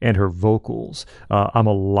and her vocals. I'm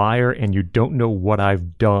a liar and you don't know what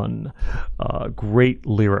I've done. Great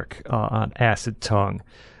lyric on Acid Tongue.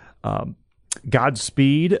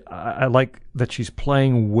 Godspeed, I like that she's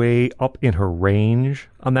playing way up in her range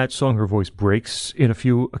on that song. Her voice breaks in a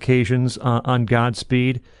few occasions on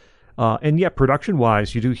Godspeed. And yeah,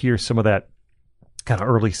 production-wise, you do hear some of that kind of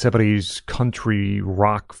early 70s country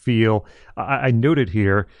rock feel. I noted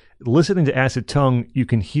here, listening to Acid Tongue, you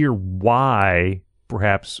can hear why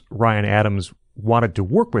perhaps Ryan Adams wanted to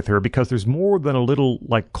work with her, because there's more than a little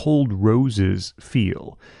like Cold Roses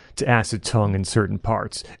feel to Acid Tongue in certain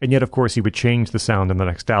parts. And yet, of course, he would change the sound in the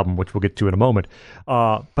next album, which we'll get to in a moment.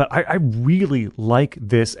 But I really like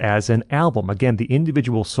this as an album. Again, the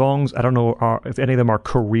individual songs, I don't know if any of them are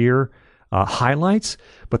career highlights,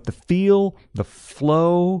 but the feel, the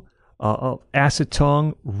flow of Acid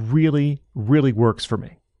Tongue really, really works for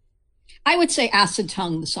me. I would say Acid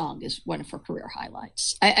Tongue, the song, is one of her career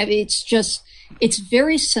highlights. I mean, it's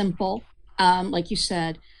very simple, like you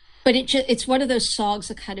said, but it's one of those songs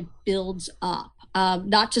that kind of builds up,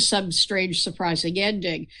 not to some strange, surprising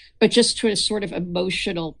ending, but just to a sort of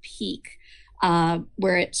emotional peak,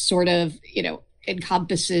 where it sort of,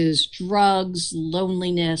 encompasses drugs,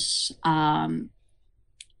 loneliness, and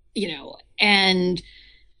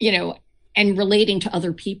relating to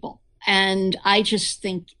other people. And I just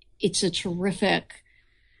think it's a terrific,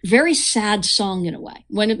 very sad song in a way.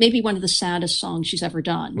 Maybe one of the saddest songs she's ever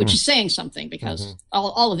done, which is saying something, because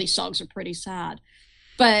all of these songs are pretty sad.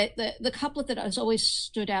 But the couplet that has always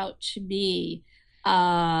stood out to me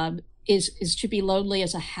is to be lonely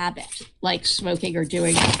as a habit, like smoking or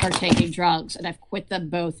taking drugs, and I've quit them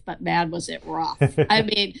both, but man, was it rough. I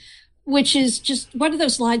mean, which is just one of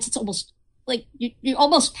those lines that's almost like you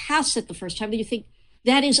almost pass it the first time, and you think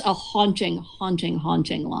that is a haunting, haunting,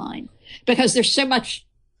 haunting line, because there's so much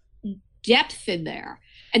depth in there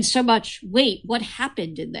and so much, wait, what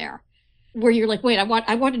happened in there? Where you're like, wait, I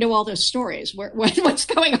want to know all those stories. What's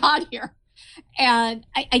going on here? And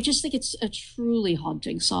I just think it's a truly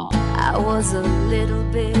haunting song. I was a little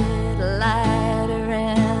bit lighter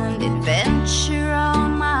and adventure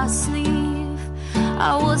on my sleeve.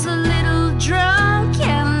 I was a little drunk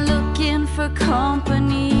and looking for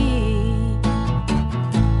company.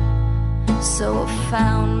 So I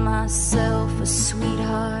found myself a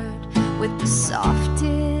sweetheart with the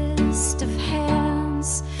softest of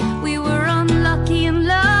hands. We were unlucky in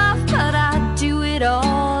love, but I'd do it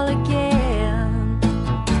all again.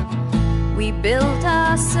 We built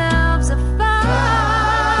ourselves a fire.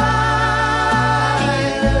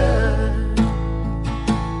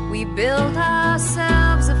 We built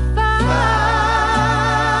ourselves a fire.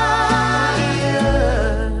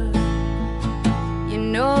 You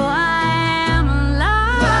know I am alive.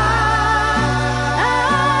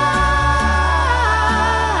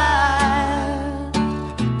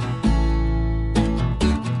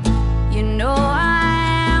 You know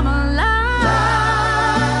I am alive.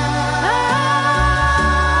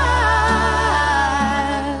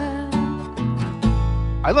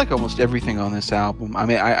 I like almost everything on this album. I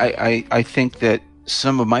mean, I think that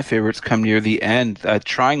some of my favorites come near the end.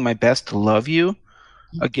 Trying My Best to Love You.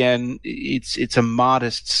 again, it's a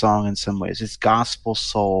modest song in some ways. It's gospel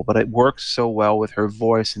soul, but it works so well with her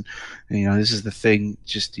voice. And this is the thing,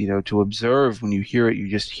 just to observe when you hear it, you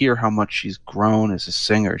just hear how much she's grown as a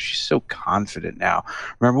singer. She's so confident now.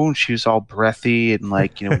 Remember when she was all breathy and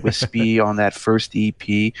wispy on that first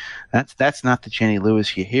EP? That's not the Jenny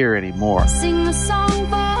Lewis you hear anymore. Sing the song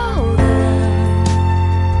for them.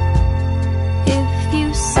 If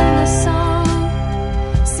you sing a song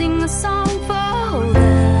for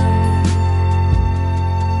them.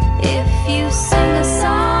 If you sing a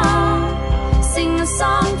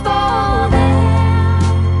song for them.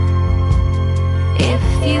 If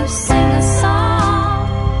you sing a song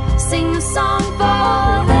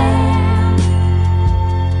for them.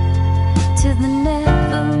 To the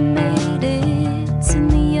never made it, to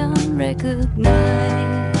the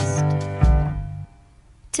unrecognized,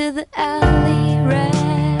 to the alley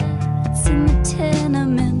rats and the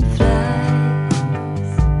tenement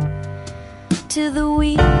flies, to the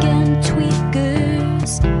weekend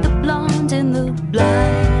tweakers, the blonde and the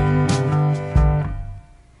blind,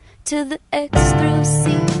 to the ex-thrill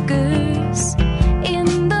seekers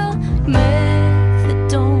in the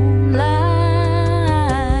methadone lines.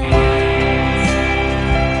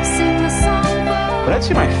 Sing the song for But I'd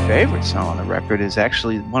say my favorite song on the record is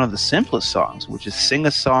actually one of the simplest songs, which is "Sing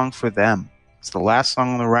a Song for Them." It's the last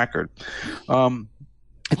song on the record.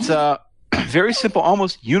 It's a very simple,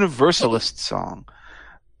 almost universalist song.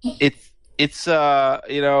 It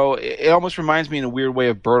almost reminds me in a weird way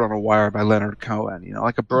of "Bird on a Wire" by Leonard Cohen.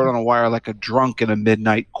 Like a bird on a wire, like a drunk in a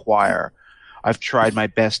midnight choir. I've tried my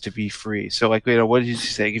best to be free. So, what did you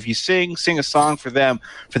say? If you sing a song for them,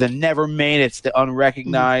 for the never made it's the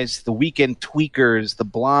unrecognized, the weekend tweakers, the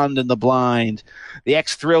blonde and the blind, the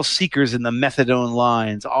ex-thrill seekers and the methadone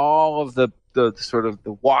lines, all of the sort of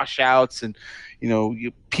the washouts and,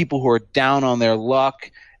 people who are down on their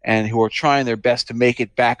luck and who are trying their best to make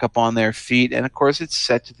it back up on their feet. And, of course, it's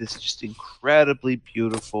set to this just incredibly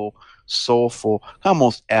beautiful, soulful,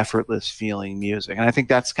 almost effortless feeling music. And I think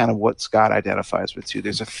that's kind of what Scott identifies with too.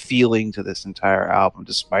 There's a feeling to this entire album,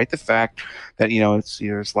 despite the fact that,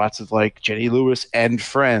 there's lots of Jenny Lewis and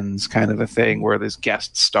Friends kind of a thing where there's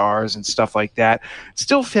guest stars and stuff like that. It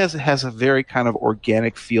still has a very kind of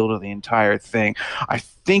organic feel to the entire thing. I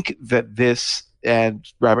think that this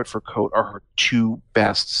and Rabbit Fur Coat are her two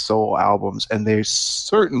best soul albums, and they're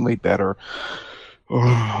certainly better,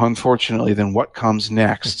 unfortunately, than What Comes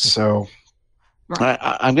Next. So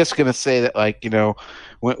I'm just going to say that,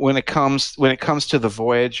 when it comes to the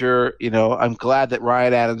Voyager, I'm glad that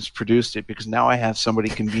Ryan Adams produced it, because now I have somebody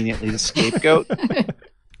conveniently to scapegoat.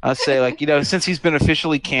 I'll say, since he's been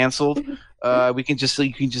officially canceled, you can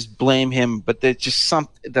just blame him. But there's just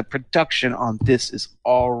the production on this is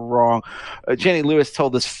all wrong. Jenny Lewis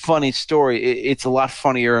told this funny story. It's a lot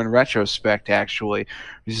funnier in retrospect, actually.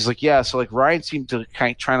 He's just Ryan seemed to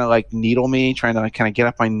trying to needle me, trying to kind of get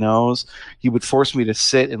up my nose. He would force me to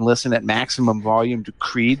sit and listen at maximum volume to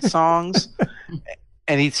Creed songs.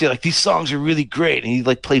 And he'd say, these songs are really great. And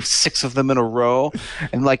he'd play 6 of them in a row.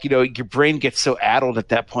 And your brain gets so addled at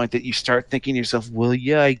that point that you start thinking to yourself, well,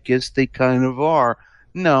 yeah, I guess they kind of are.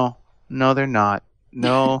 No, they're not.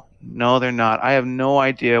 No, they're not. I have no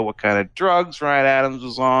idea what kind of drugs Ryan Adams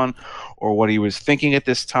was on or what he was thinking at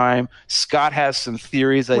this time. Scott has some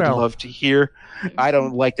theories I'd love to hear. I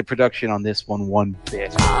don't like the production on this one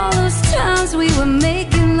bit. all those times we were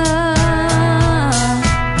making love.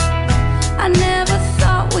 I never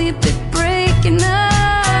thought we'd be breaking up.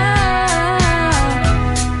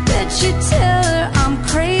 Bet you tell her I'm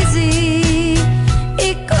crazy.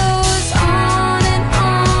 It goes on and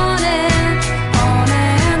on and on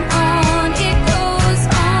and on. It goes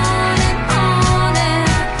on and on and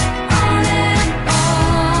on and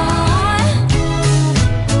on.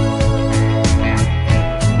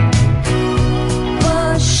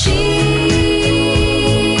 But she's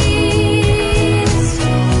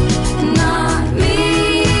not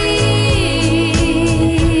me.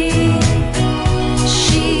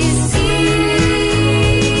 She's easy.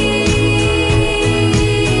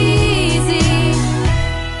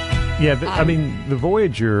 Yeah, the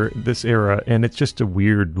Voyager, this era, and it's just a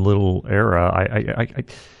weird little era.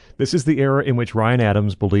 This is the era in which Ryan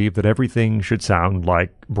Adams believed that everything should sound like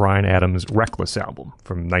Bryan Adams' Reckless album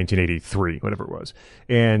from 1983, whatever it was.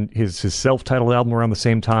 And his self-titled album around the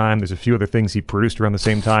same time. There's a few other things he produced around the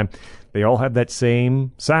same time. They all have that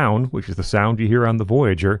same sound, which is the sound you hear on the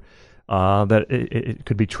Voyager, that it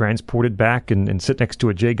could be transported back and sit next to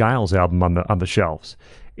a Jay Giles album on the shelves.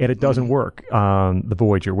 And it doesn't work on the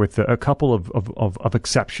Voyager, with a couple of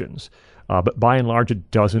exceptions. But by and large, it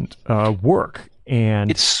doesn't work. And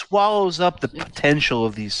it swallows up the potential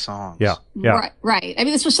of these songs. Yeah. Right. I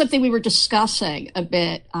mean, this was something we were discussing a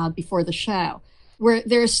bit before the show, where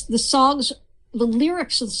there's the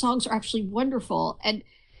lyrics of the songs are actually wonderful. And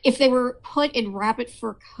if they were put in Rabbit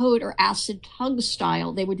Fur Coat or Acid Tongue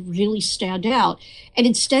style, they would really stand out. And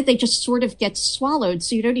instead, they just sort of get swallowed,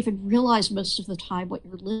 so you don't even realize most of the time what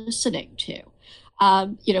you're listening to.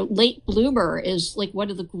 Late Bloomer is like one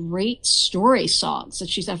of the great story songs that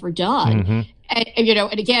she's ever done. Mm-hmm.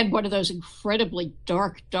 And again, one of those incredibly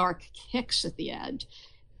dark kicks at the end.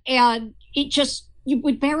 And it just, you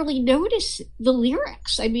would barely notice the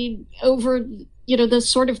lyrics. I mean, over, the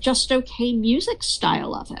sort of just okay music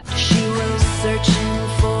style of it. She was searching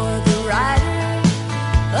for the writer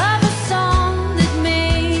of a song that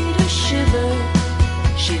made her shiver.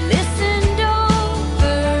 She listened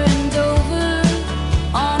over and over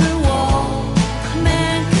on her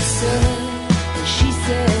Walkman cassette, and she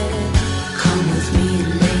said, "Come with me,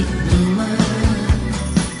 late bloomer,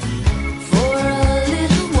 for a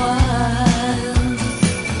little while.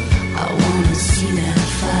 I wanna see that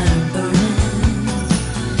fire burning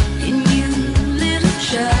in you, little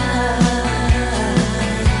child.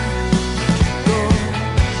 Go,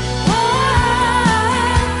 oh,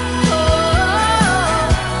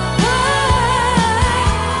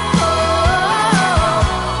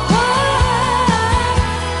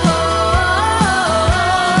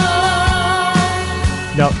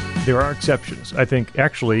 Now, there are exceptions. I think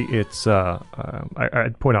actually it's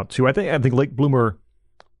I'd point out two. I think Late Bloomer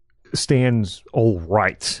stands all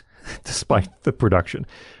right despite the production.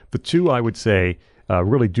 The two I would say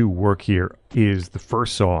really do work here is the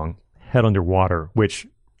first song, Head Under Water, which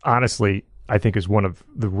honestly I think is one of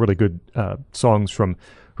the really good songs from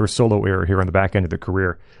her solo era here on the back end of the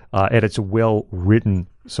career. And it's a well-written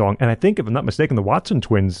song. And I think, if I'm not mistaken, the Watson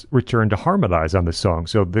twins returned to harmonize on this song.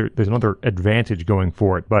 So there's another advantage going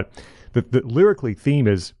for it. But the lyrically theme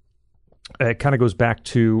is, it kind of goes back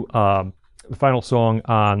to the final song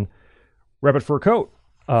on Rabbit Fur Coat,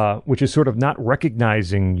 which is sort of not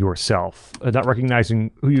recognizing yourself, not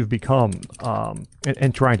recognizing who you've become,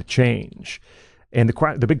 and trying to change. And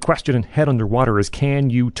the big question in Head Under Water is, can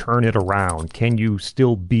you turn it around? Can you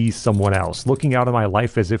still be someone else? Looking out at my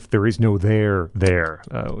life as if there is no there,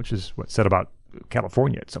 which is what's said about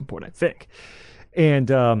California at some point, I think. And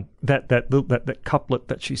that couplet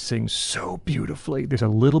that she sings so beautifully, there's a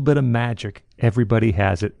little bit of magic. Everybody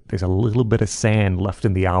has it. There's a little bit of sand left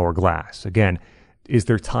in the hourglass. Again, is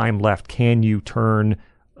there time left? Can you turn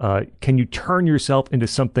yourself into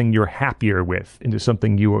something you're happier with, into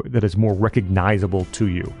something that is more recognizable to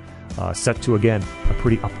you? Set to, again, a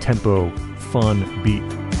pretty up-tempo, fun beat.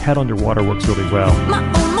 Head Under Water works really well. my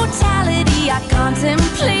own mortality I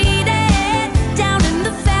contemplated. Down in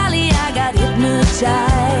the valley I got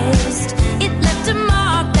hypnotized. It left a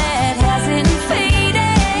mark that hasn't faded.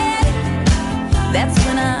 That's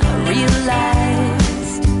when I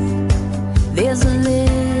realized there's a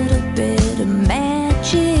little bit of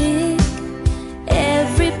magic.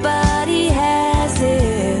 Everybody has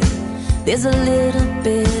it. There's a little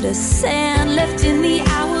bit of sand left in the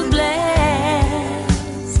hourglass.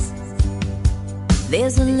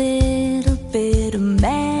 There's a little bit of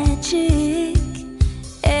magic.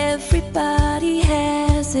 Everybody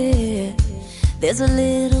has it. There's a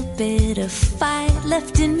little bit of fight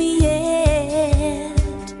left in me yet.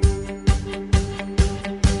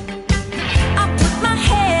 I put my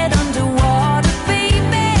head underwater,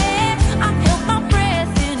 baby. I held my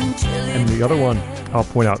breath until it. And the other one I'll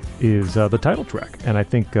point out is the title track. And I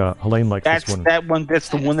think Helaine likes this one. That's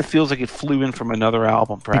the one that feels like it flew in from another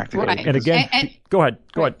album, practically. Right. And again, go ahead.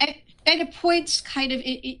 And it points kind of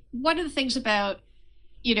one of the things about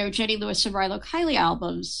Jenny Lewis and Rilo Kiley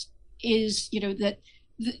albums is that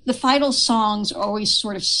the final songs always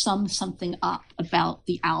sort of sum something up about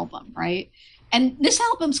the album, right? And this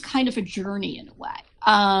album's kind of a journey in a way.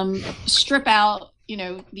 Strip out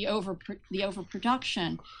the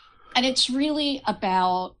overproduction, and it's really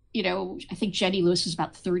about I think Jenny Lewis was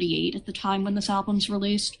about 38 at the time when this album's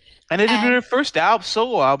released. And it had been her first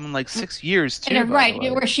solo album, like 6 years, too. And right,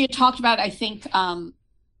 where she had talked about, I think,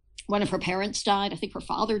 one of her parents died. I think her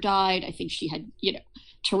father died. I think she had,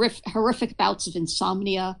 horrific bouts of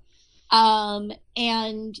insomnia. And,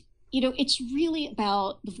 it's really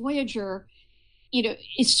about the Voyager,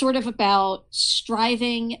 is sort of about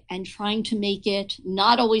striving and trying to make it,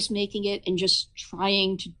 not always making it, and just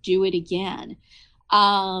trying to do it again.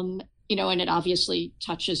 And it obviously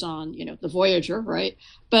touches on, the Voyager, right?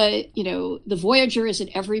 But, the Voyager is in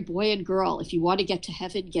every boy and girl. If you want to get to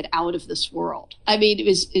heaven, get out of this world. I mean,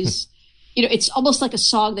 it's almost like a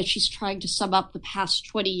song that she's trying to sum up the past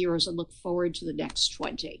 20 years and look forward to the next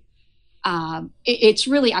 20. It's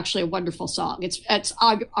really actually a wonderful song. It's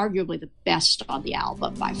arguably the best on the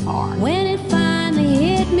album by far. When it finally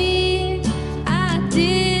hit me, I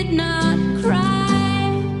did not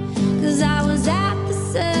cry, 'cause I was at the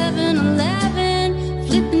 7-Eleven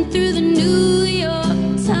flipping through the New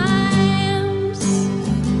York Times.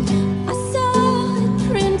 I saw it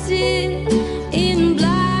printed in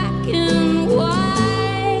black and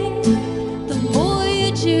white. The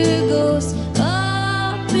Voyager goes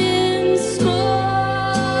up in smoke.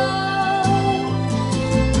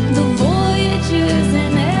 The Voyagers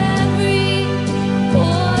in every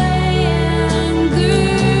boy and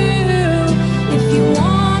girl. If you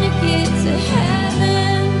want to get to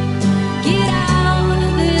heaven, get out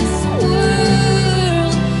of this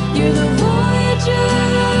world. You're the Voyager.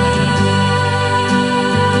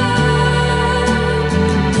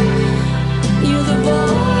 You're the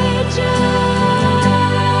Voyager.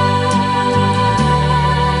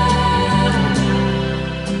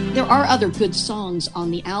 There are other good songs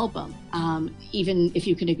on the album, even if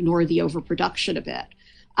you can ignore the overproduction a bit.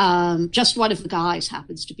 Just One of the Guys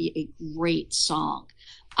happens to be a great song,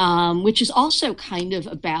 which is also kind of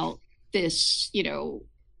about this,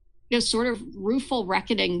 sort of rueful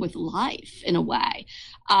reckoning with life in a way.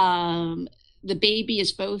 The baby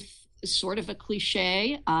is both sort of a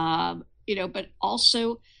cliche, but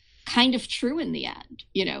also kind of true in the end,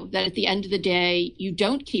 that at the end of the day, you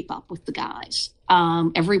don't keep up with the guys.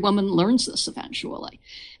 Every woman learns this eventually.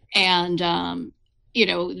 And,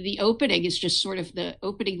 the opening is just the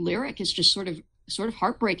opening lyric is just sort of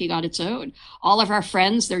heartbreaking on its own. All of our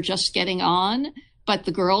friends, they're just getting on, but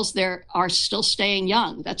the girls there are still staying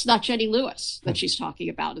young. That's not Jenny Lewis that she's talking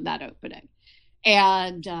about in that opening.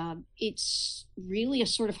 And it's really a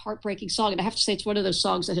sort of heartbreaking song. And I have to say, it's one of those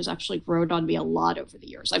songs that has actually grown on me a lot over the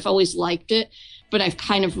years. I've always liked it, but I've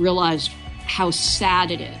kind of realized how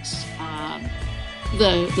sad it is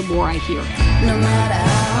the more I hear it. No matter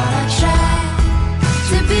how I try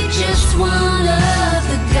to be just one of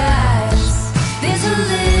the guys, there's a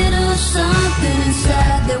little something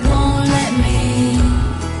inside that won't let me.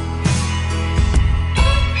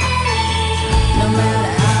 No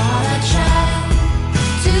matter how I try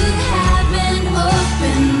to have an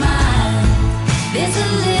open mind, there's a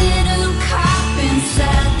little cop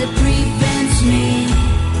inside that prevents me.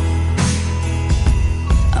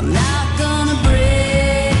 I'm not gonna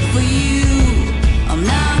break for you. I'm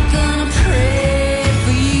not gonna pray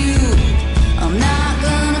for you. I'm not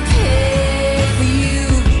gonna pay for you.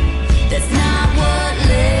 That's not what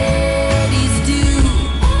ladies do.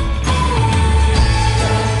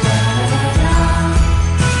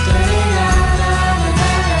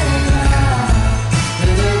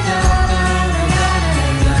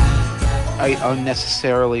 I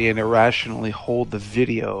unnecessarily and irrationally hold the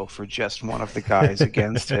video for Just One of the Guys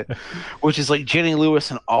against it, which is like Jenny Lewis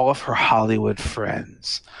and all of her Hollywood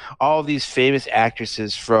friends. All of these famous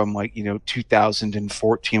actresses from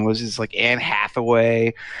 2014 was this like Anne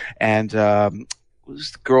Hathaway and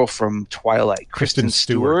who's the girl from Twilight? Kristen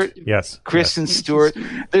Stewart. Yes. Kristen Stewart.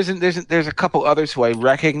 There's a couple others who I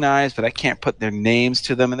recognize, but I can't put their names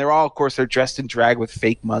to them. And they're all, of course, they're dressed in drag with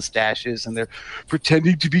fake mustaches, and they're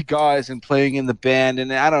pretending to be guys and playing in the band.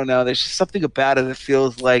 And I don't know, there's just something about it that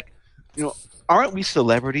feels like, aren't we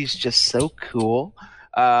celebrities just so cool?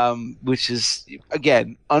 Which is,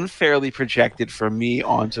 again, unfairly projected from me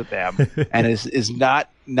onto them, and is not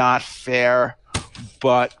fair.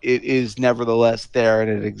 But it is nevertheless there,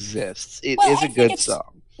 and it exists. It is a good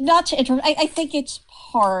song. Not to interrupt, I think it's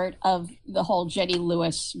part of the whole Jenny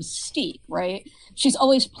Lewis mystique, right? She's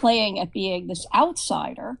always playing at being this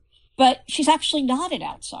outsider, but she's actually not an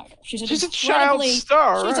outsider. She's a child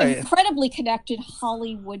star, she's right? An incredibly connected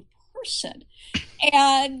Hollywood person.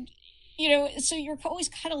 And, so you're always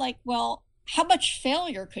kind of like, well, how much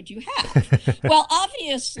failure could you have? Well,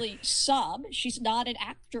 obviously some. She's not an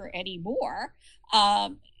actor anymore.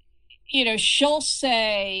 She'll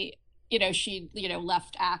say, she,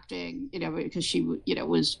 left acting, because she,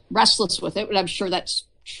 was restless with it. And I'm sure that's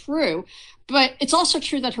true. But it's also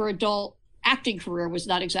true that her adult acting career was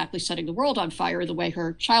not exactly setting the world on fire the way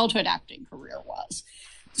her childhood acting career was.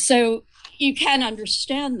 So you can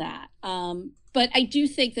understand that. But I do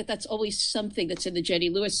think that that's always something that's in the Jenny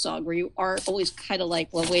Lewis song, where you are always kind of like,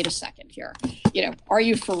 well, wait a second here. Are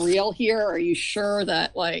you for real here? Are you sure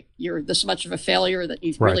that you're this much of a failure that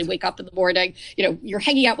you really wake up in the morning? You're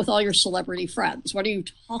hanging out with all your celebrity friends. What are you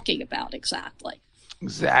talking about exactly?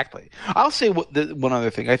 Exactly. I'll say one other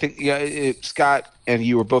thing. I think Scott and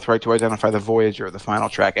you were both right to identify the Voyager, the final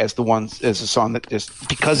track, as a song that just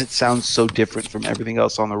because it sounds so different from everything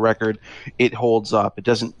else on the record, it holds up. It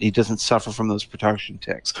doesn't suffer from those production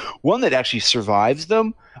ticks. One that actually survives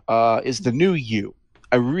them is the New You.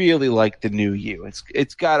 I really like the New You.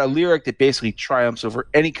 It's got a lyric that basically triumphs over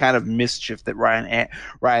any kind of mischief that Ryan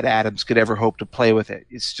Adams could ever hope to play with it.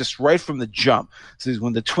 It's just right from the jump. It says,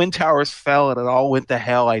 when the Twin Towers fell and it all went to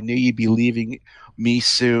hell, I knew you'd be leaving me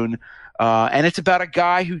soon. And it's about a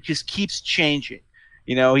guy who just keeps changing.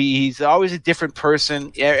 You know, he's always a different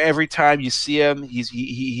person. Every time you see him, he's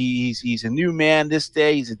a new man this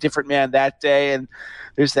day. He's a different man that day. And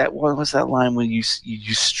there's that one. What's that line when you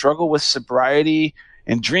struggle with sobriety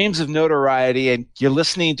and dreams of notoriety, and you're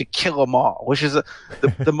listening to Kill 'Em All, which is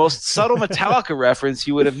the most subtle Metallica reference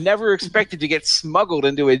you would have never expected to get smuggled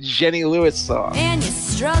into a Jenny Lewis song. And you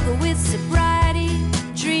struggle with sobriety,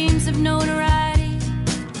 dreams of notoriety,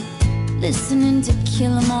 listening to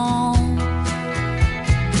Kill 'Em All.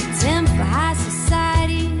 Contempt for high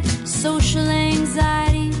society, social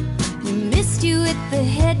anxiety. We missed you at the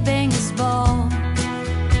Headbangers Ball,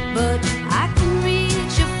 but I can read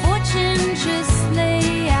your fortune, just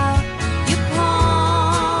lay out your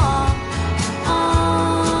palm.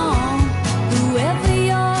 Whoever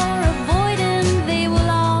you're avoiding, they will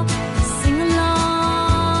all sing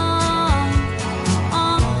along.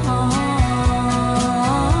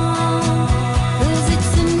 'Cause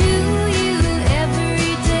it's a new you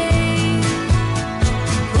every day,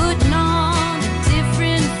 putting on a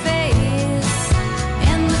different face.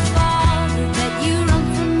 And the farther that you run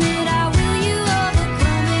from it, I will you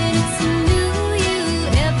overcome it. It's a new you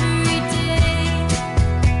every day.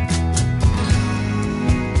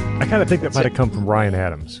 I kind of think that might have come from Ryan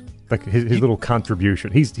Adams, like his little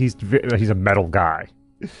contribution. He's a metal guy.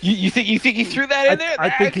 You think he threw that in there? I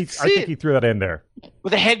think he threw that in there.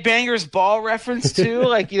 With a Headbangers Ball reference too,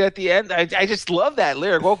 like at the end. I just love that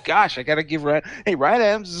lyric. Oh gosh, I gotta give Ryan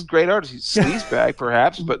Adams is a great artist. He's a sleazebag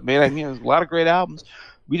perhaps, but man, I mean, there's a lot of great albums.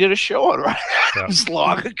 We did a show on Ryan Adams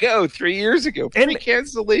long ago, 3 years ago,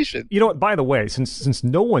 pre-cancellation. You know what? By the way, since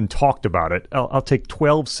no one talked about it, I'll take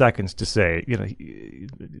 12 seconds to say, you know,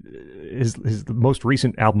 his most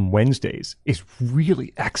recent album, Wednesdays, is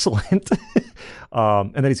really excellent.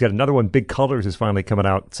 And then he's got another one, Big Colors, is finally coming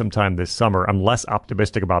out sometime this summer. I'm less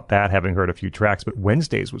optimistic about that, having heard a few tracks, but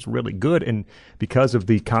Wednesdays was really good. And because of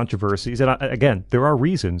the controversies, and again, there are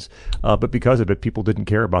reasons, but because of it, people didn't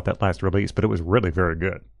care about that last release, but it was really very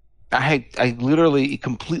good. I literally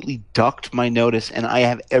completely ducked my notice, and I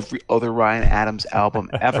have every other Ryan Adams album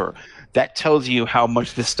ever. That tells you how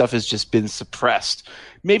much this stuff has just been suppressed.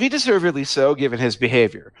 Maybe deservedly so, given his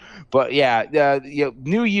behavior. But yeah,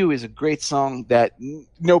 New You is a great song that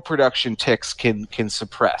no production ticks can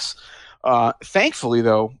suppress. Thankfully,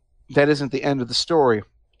 though, that isn't the end of the story.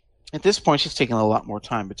 At this point, she's taking a lot more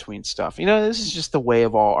time between stuff. You know, this is just the way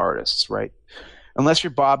of all artists, right? Unless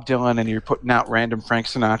you're Bob Dylan and you're putting out random Frank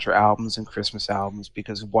Sinatra albums and Christmas albums,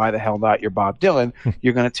 because why the hell not? You're Bob Dylan.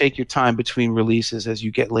 You're going to take your time between releases as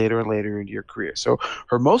you get later and later into your career. So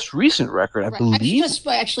her most recent record, I believe... I should just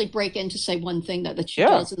actually break in to say one thing that she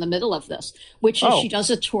does in the middle of this, which is she does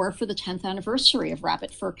a tour for the 10th anniversary of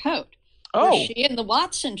Rabbit Fur Coat, where she and the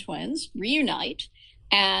Watson twins reunite,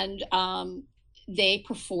 and they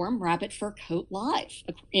perform Rabbit Fur Coat live,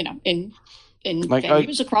 you know, in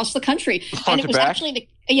venues across the country. And it was actually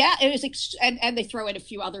and they throw in a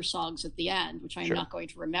few other songs at the end, which I'm not going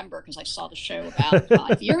to remember because I saw the show about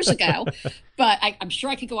 5 years ago, but I'm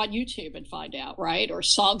sure I could go on YouTube and find out, right? Or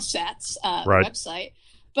Song Sets website.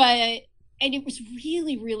 And it was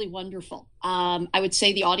really, really wonderful. I would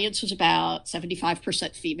say the audience was about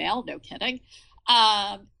 75% female, no kidding.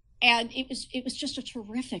 And it was just a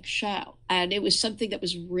terrific show. And it was something that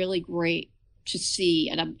was really great to see.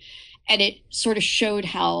 And it sort of showed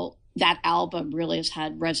how that album really has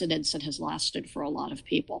had resonance and has lasted for a lot of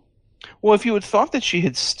people. Well, if you had thought that she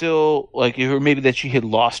had still, or maybe that she had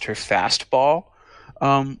lost her fastball,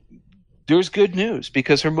 there's good news,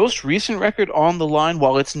 because her most recent record, On the Line,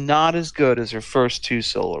 while it's not as good as her first two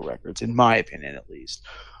solo records, in my opinion at least,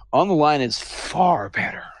 On the Line is far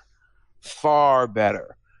better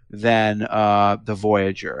than the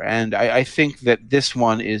Voyager. And I think that this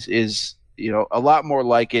one is a lot more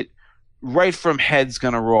like it. Right from Head's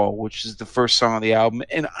Gonna Roll, which is the first song on the album,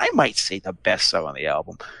 and I might say the best song on the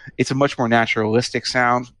album. It's a much more naturalistic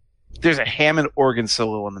sound. There's a Hammond organ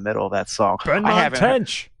solo in the middle of that song. Ben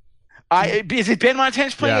Montench. Is it Ben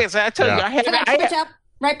Montench playing it? I tell you,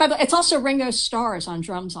 Right, but it's also Ringo Starr's on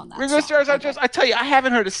drums on that Ringo song. Starr's on drums. I tell you, I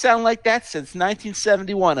haven't heard a sound like that since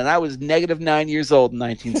 1971, and I was -9 years old in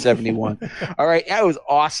 1971. All right, that was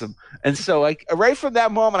awesome. And so, like, right from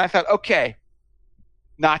that moment, I thought, okay,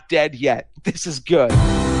 not dead yet. This is good.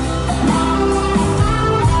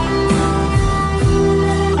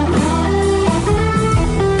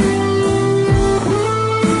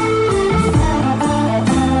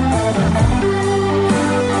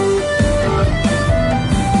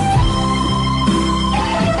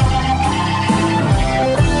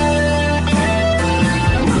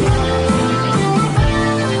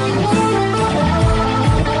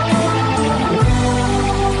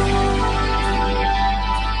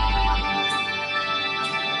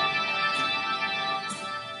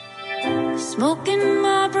 Smoking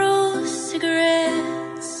Marlboro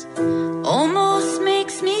cigarettes almost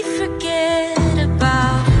makes me forget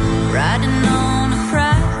about riding on a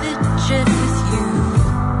private jet with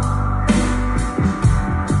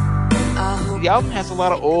you. The album has a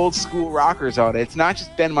lot of old school rockers on it. It's not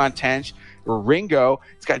just Ben Montench or Ringo.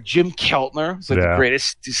 It's got Jim Keltner, who's like the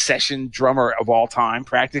greatest session drummer of all time,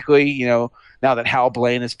 practically, you know, now that Hal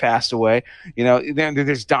Blaine has passed away. You know, then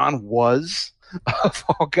there's Don Was, of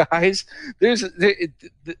all guys.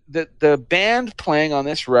 The band playing on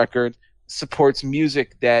this record supports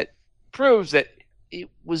music that proves that it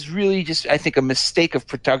was really just, I think, a mistake of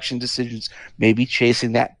production decisions, maybe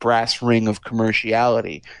chasing that brass ring of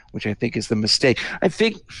commerciality, which I think is the mistake. I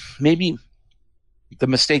think maybe the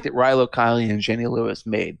mistake that Rilo Kiley and Jenny Lewis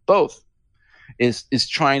made, both, is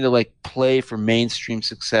trying to like play for mainstream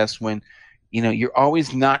success when, you know, you're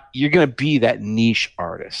going to be that niche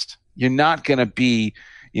artist. You're not going to be,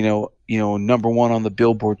 you know, number one on the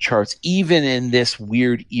Billboard charts, even in this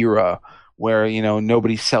weird era where, you know,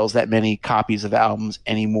 nobody sells that many copies of albums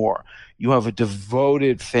anymore. You have a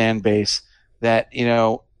devoted fan base that, you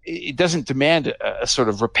know, it doesn't demand a sort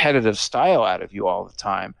of repetitive style out of you all the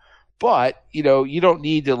time. But, you know, you don't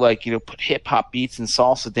need to, like, you know, put hip hop beats and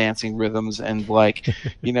salsa dancing rhythms and like,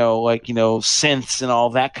 synths and all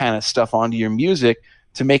that kind of stuff onto your music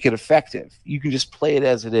to make it effective. You can just play it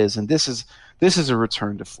as it is. And this is a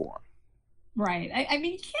return to form. Right. I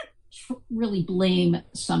mean, you can't really blame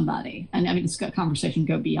somebody. And I mean, this conversation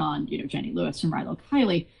go beyond, you know, Jenny Lewis and Rilo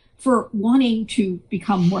Kiley for wanting to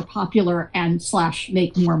become more popular and /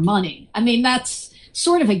 make more money. I mean, that's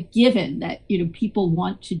sort of a given that, you know, people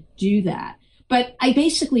want to do that. But I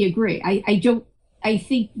basically agree. I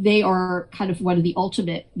think they are kind of one of the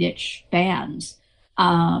ultimate niche bands.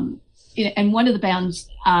 And one of the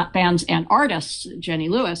bands and artists, Jenny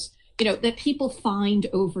Lewis, you know, that people find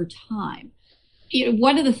over time. You know,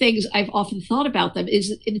 one of the things I've often thought about them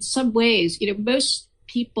is in some ways, you know, most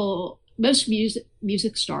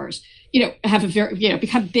music stars, you know,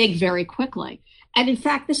 become big very quickly. And in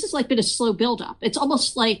fact, this has like been a slow buildup. It's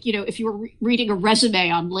almost like, you know, if you were reading a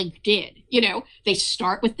resume on LinkedIn, you know, they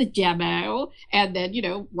start with the demo and then, you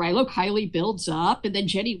know, Rilo Kiley builds up and then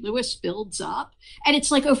Jenny Lewis builds up. And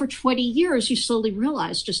it's like over 20 years, you slowly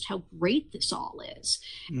realize just how great this all is.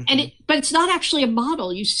 Mm-hmm. But it's not actually a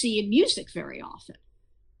model you see in music very often.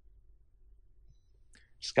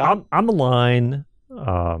 Scott? On the line, you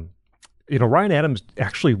know, Ryan Adams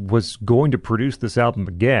actually was going to produce this album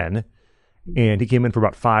again. And he came in for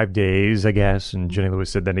about 5 days, I guess, and Jenny Lewis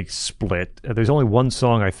said then he split. There's only one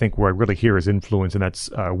song, I think, where I really hear his influence, and that's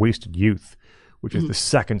Wasted Youth, which is the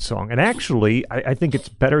second song. And actually, I think it's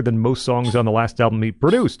better than most songs on the last album he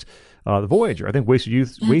produced, The Voyager. I think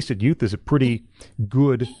Wasted Youth is a pretty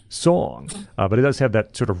good song, but it does have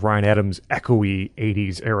that sort of Ryan Adams echoey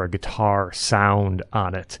 80s era guitar sound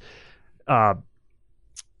on it.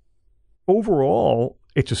 Overall,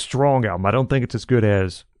 it's a strong album. I don't think it's as good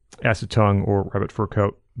as Acid Tongue or Rabbit Fur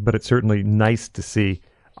Coat, but it's certainly nice to see.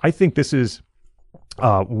 I think this is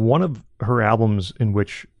one of her albums in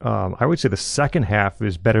which I would say the second half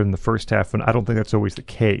is better than the first half, and I don't think that's always the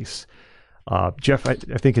case. Jeff, I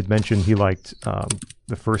think, had mentioned he liked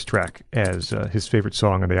the first track as his favorite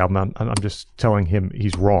song on the album. I'm just telling him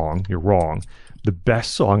he's wrong. You're wrong. The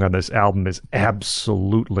best song on this album is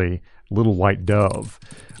absolutely Little White Dove,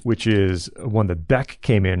 which is one that Beck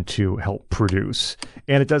came in to help produce.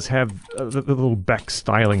 And it does have the little Beck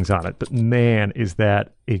stylings on it. But man, is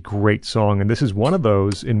that a great song. And this is one of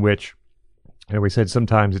those in which, you know, we said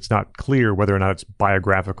sometimes it's not clear whether or not it's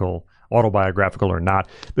autobiographical or not.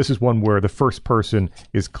 This is one where the first person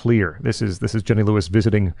is clear. This is Jenny Lewis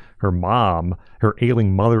visiting her mom, her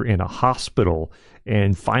ailing mother in a hospital,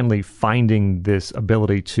 and finally finding this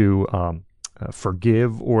ability to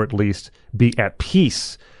forgive or at least be at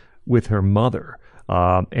peace with her mother,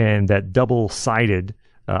 and that double-sided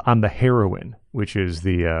on the heroine which is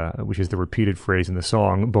the repeated phrase in the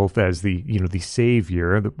song, both as the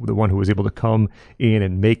savior, the one who was able to come in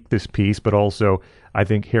and make this peace, but also I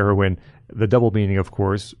think heroine. The double meaning, of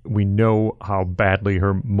course, we know how badly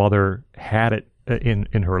her mother had it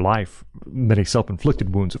in her life, many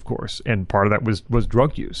self-inflicted wounds, of course, and part of that was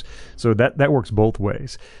drug use. So that works both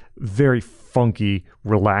ways. Very funky,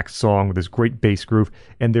 relaxed song with this great bass groove,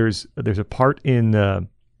 and there's a part in the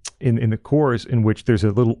chorus in which there's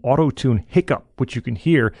a little auto-tune hiccup, which you can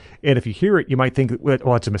hear, and if you hear it, you might think,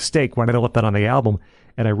 well, it's a mistake. Why did I let that on the album?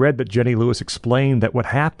 And I read that Jenny Lewis explained that what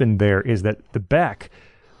happened there is that the Beck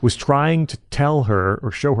was trying to tell her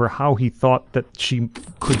or show her how he thought that she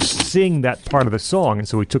could sing that part of the song. And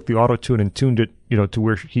so he took the auto-tune and tuned it, to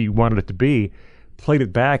where he wanted it to be, played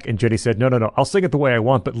it back, and Jenny said, no, I'll sing it the way I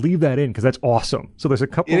want, but leave that in because that's awesome. So there's a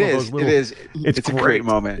couple of those little... It's a great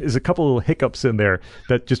moment. There's a couple of little hiccups in there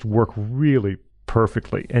that just work really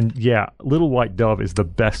perfectly. And yeah, Little White Dove is the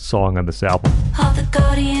best song on this album. All the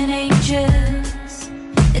guardian angels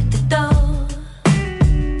at the door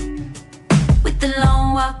with the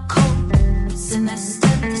long white coats and their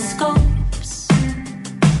stethoscopes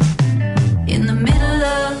in the middle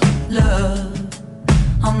of love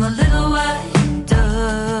on the little white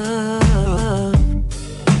dove.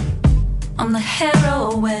 I'm the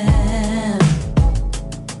heroine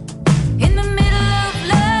in the middle of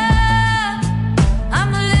love.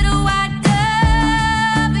 I'm the little white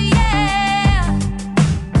dove, yeah.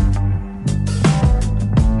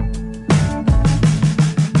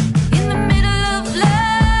 In the middle of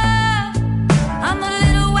love, I'm the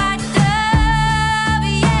little white dove,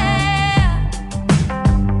 yeah.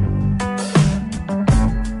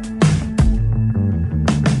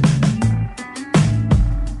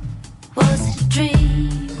 Was it a dream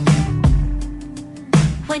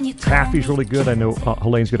when you Taffy's really good. I know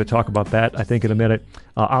Helaine's going to talk about that, I think, in a minute.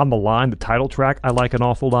 On the Line, the title track, I like an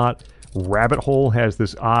awful lot. Rabbit Hole has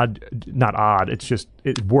this not odd,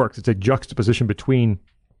 it works. It's a juxtaposition between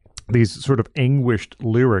these sort of anguished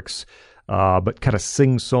lyrics, but kind of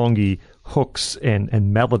sing-songy hooks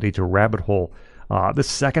and melody to Rabbit Hole. The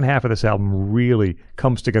second half of this album really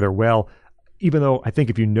comes together well, even though I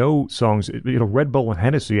think if you know songs, Red Bull and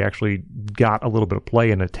Hennessy actually got a little bit of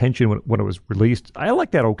play and attention when it was released. I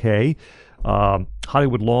like that okay.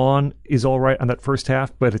 Hollywood Lawn is all right on that first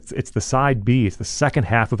half, but it's the side B. It's the second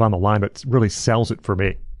half of On the Line that really sells it for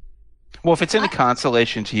me. Well, if it's any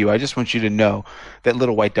consolation to you, I just want you to know that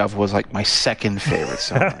Little White Dove was like my second favorite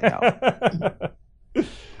song on the album.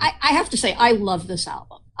 I have to say, I love this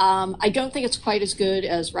album. I don't think it's quite as good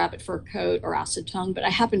as Rabbit Fur Coat or Acid Tongue, but I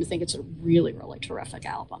happen to think it's a really, really terrific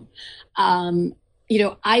album.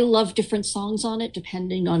 I love different songs on it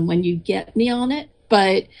depending on when you get me on it,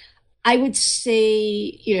 but I would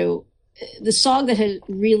say, the song that had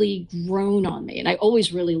really grown on me, and I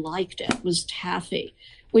always really liked it, was Taffy,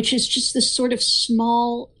 which is just this sort of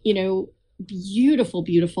small, beautiful,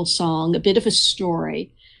 beautiful song, a bit of a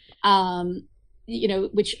story,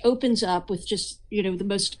 which opens up with just, the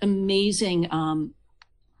most amazing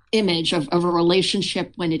image of a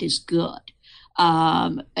relationship when it is good,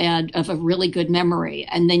 and of a really good memory.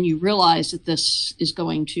 And then you realize that this is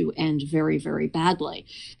going to end very, very badly.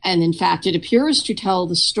 And in fact, it appears to tell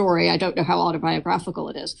the story, I don't know how autobiographical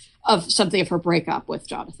it is, of something of her breakup with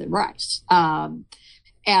Jonathan Rice. And,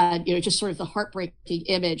 just sort of the heartbreaking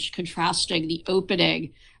image contrasting the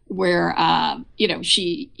opening where,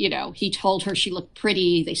 he told her she looked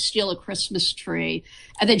pretty, they steal a Christmas tree,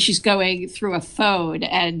 and then she's going through a phone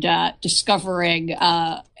and discovering,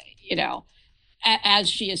 as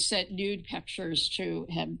she has sent nude pictures to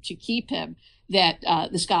him to keep him, that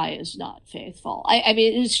this guy is not faithful. I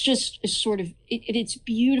mean, it's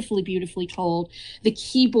beautifully, beautifully told. The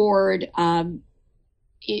keyboard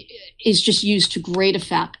is just used to great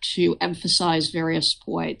effect to emphasize various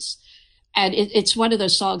points. And it's one of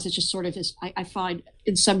those songs that just sort of is, I find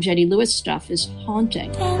in some Jenny Lewis stuff, is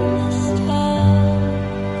haunting. Just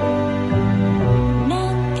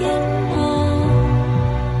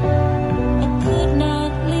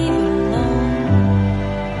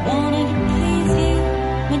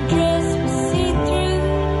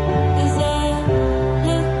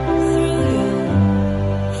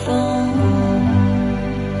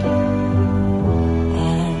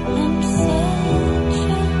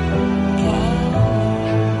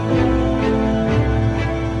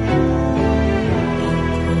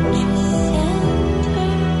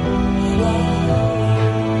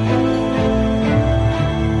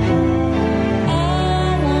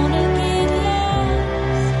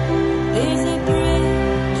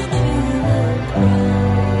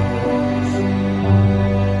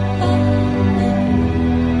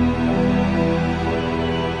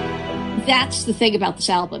that's the thing about this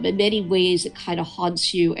album. In many ways, it kind of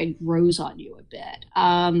haunts you and grows on you a bit.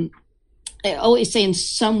 I always say in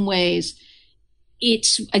some ways,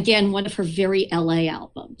 it's, again, one of her very LA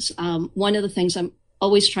albums. One of the things I'm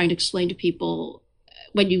always trying to explain to people,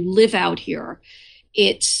 when you live out here,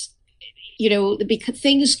 it's, because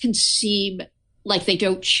things can seem like they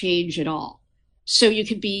don't change at all. So you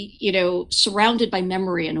could be, surrounded by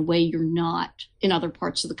memory in a way you're not in other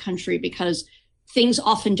parts of the country, because things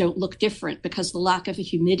often don't look different because the lack of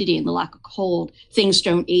humidity and the lack of cold, things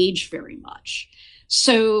don't age very much.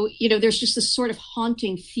 So, there's just this sort of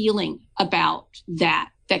haunting feeling about that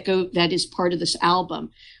is part of this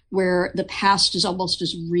album, where the past is almost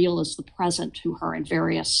as real as the present to her in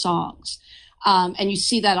various songs. And you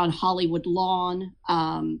see that on Hollywood Lawn,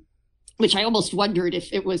 which I almost wondered if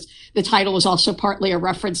the title was also partly a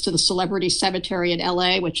reference to the celebrity cemetery in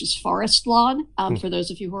LA, which is Forest Lawn, for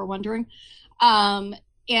those of you who are wondering.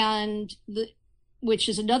 Which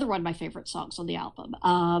is another one of my favorite songs on the album,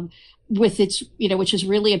 with its, which is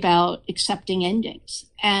really about accepting endings.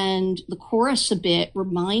 And the chorus a bit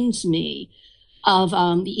reminds me of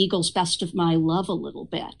the Eagles' Best of My Love a little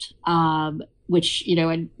bit, which,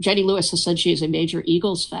 and Jenny Lewis has said she is a major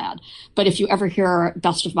Eagles fan. But if you ever hear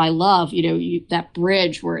Best of My Love, that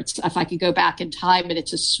bridge where it's, if I could go back in time and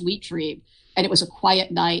it's a sweet dream and it was a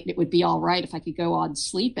quiet night and it would be all right if I could go on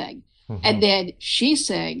sleeping. And then she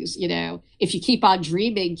sings, if you keep on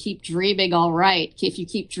dreaming, keep dreaming, all right. If you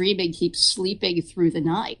keep dreaming, keep sleeping through the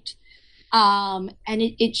night. And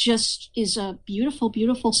it just is a beautiful,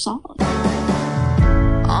 beautiful song.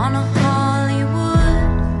 On a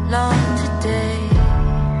Hollywood lawn today,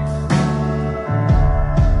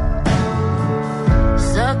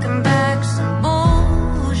 sucking back some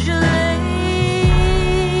Beaujolais.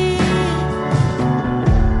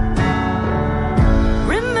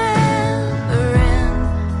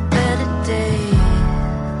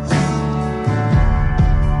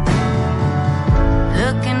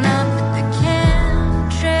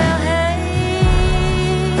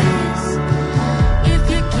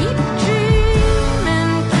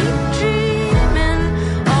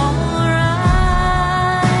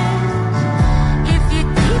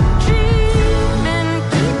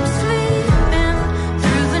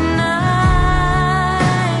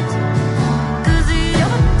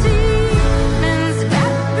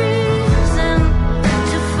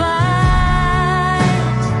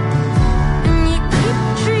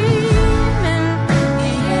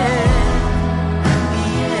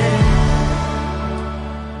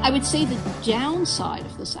 Say the downside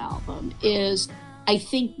of this album is, I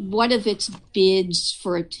think one of its bids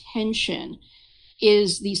for attention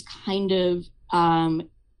is these kind of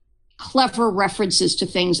clever references to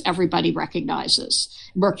things everybody recognizes.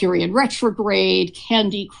 Mercury in Retrograde,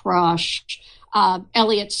 Candy Crush,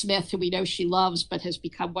 Elliott Smith, who we know she loves, but has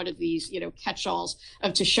become one of these, catch-alls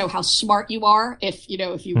to show how smart you are if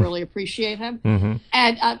you really appreciate him. Mm-hmm.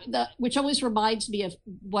 And which always reminds me of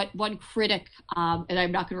what one critic, and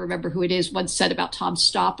I'm not going to remember who it is, once said about Tom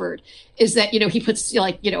Stoppard, is that, he puts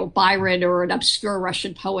Byron or an obscure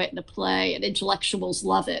Russian poet in a play, and intellectuals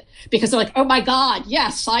love it because they're like, oh my God,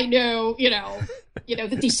 yes, I know, the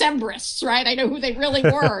Decemberists, right? I know who they really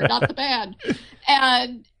were, not the band.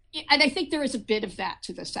 And I think there is a bit of that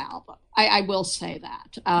to this album. I will say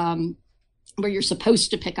that, where you're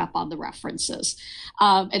supposed to pick up on the references.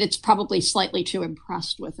 And it's probably slightly too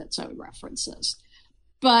impressed with its own references.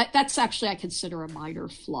 But that's actually, I consider, a minor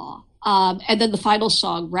flaw. And then the final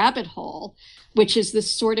song, Rabbit Hole, which is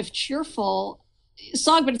this sort of cheerful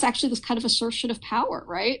song, but it's actually this kind of assertion of power,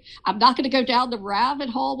 right? I'm not going to go down the rabbit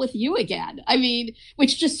hole with you again. I mean,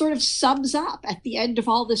 which just sort of sums up at the end of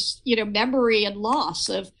all this, memory and loss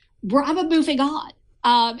of, I'm moving on.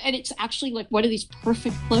 And it's actually like one of these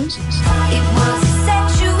perfect closes. It was a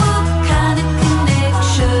sexual kind of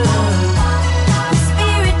connection,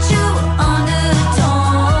 spiritual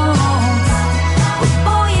undertones. But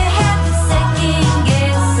boy, you had the second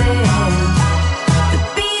guessing the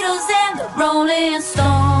Beatles and the Rolling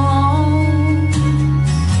Stones.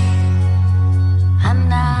 I'm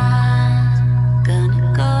not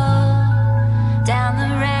gonna go down the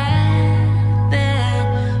rabbit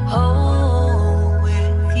hole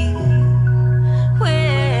with you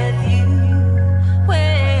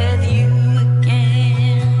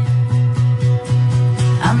again.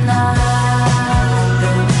 I'm not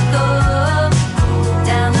gonna go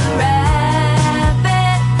down the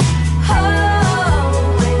rabbit hole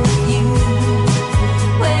with you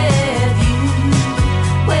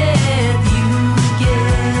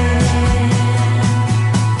again.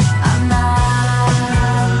 I'm not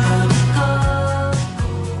gonna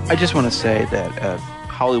go. I just want to say that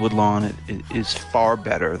Hollywood Lawn is far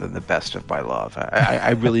better than the Best of My Love.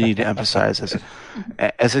 I really need to emphasize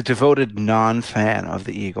as a devoted non-fan of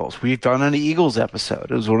the Eagles. We've done an Eagles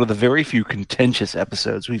episode. It was one of the very few contentious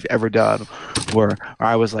episodes we've ever done where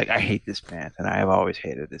I was like, I hate this band, and I have always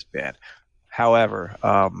hated this band. However,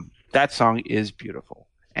 that song is beautiful.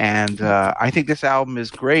 And I think this album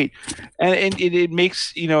is great. And it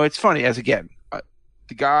makes, it's funny, as again,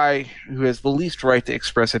 the guy who has the least right to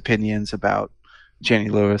express opinions about Jenny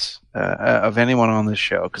Lewis of anyone on this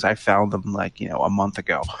show, because I found them a month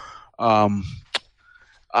ago.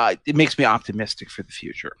 It makes me optimistic for the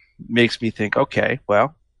future. It makes me think, okay,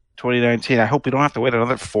 well, 2019, I hope we don't have to wait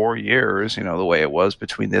another 4 years, the way it was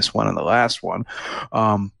between this one and the last one.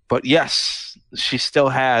 But yes, she still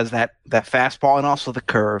has that fastball and also the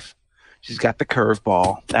curve. She's got the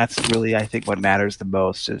curveball. That's really, I think, what matters the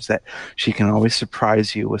most, is that she can always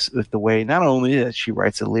surprise you with the way not only that she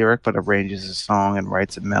writes a lyric, but arranges a song and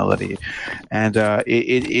writes a melody. And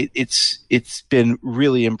it's been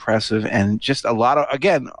really impressive, and just a lot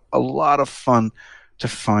of fun to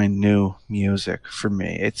find new music for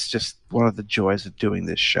me. It's just one of the joys of doing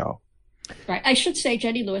this show. Right. I should say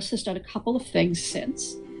Jenny Lewis has done a couple of things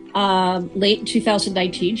since. Late in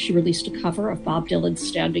 2019, she released a cover of Bob Dylan's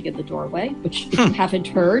Standing in the Doorway, which if you haven't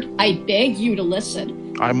heard, I beg you to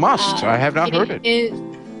listen. I must. I have not heard it. It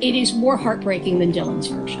is more heartbreaking than Dylan's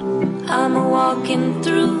version. I'm walking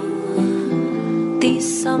through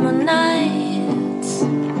these summer nights,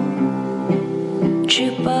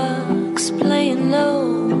 jukebox playing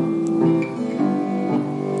low.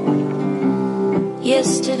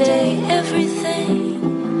 Yesterday everything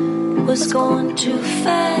was going too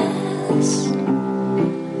fast.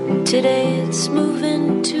 Today it's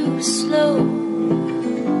moving too slow.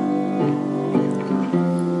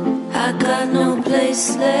 I got no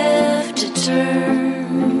place left to turn.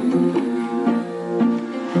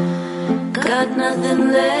 Got nothing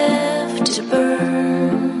left to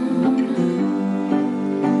burn.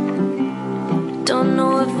 Don't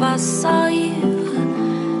know if I saw you,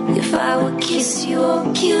 if I would kiss you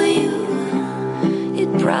or kill you. It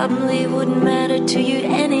probably wouldn't matter to you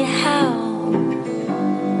anyhow.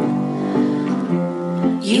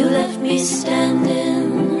 You left me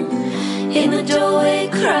standing in the doorway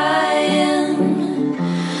crying.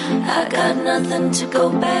 I got nothing to go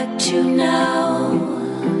back to now.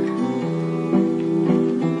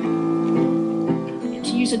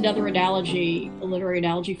 To use another analogy, a literary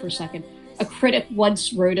analogy for a second, a critic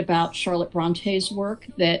once wrote about Charlotte Bronte's work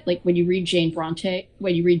that, when you read Jane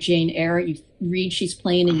Eyre, you read she's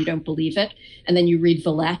plain and you don't believe it, and then you read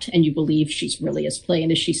Villette and you believe she's really as plain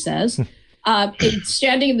as she says. In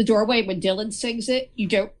Standing in the Doorway, when Dylan sings it, you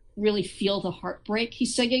don't really feel the heartbreak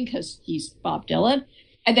he's singing because he's Bob Dylan.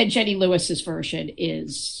 And then Jenny Lewis's version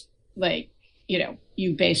is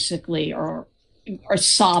you basically are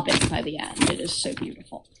sobbing by the end. It is so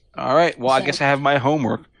beautiful. All right. Well, I guess I have my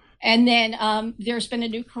homework. And then there's been a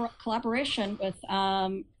new collaboration with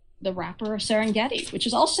the rapper Serengeti, which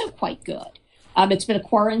is also quite good. It's been a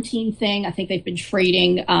quarantine thing. I think they've been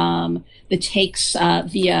trading the takes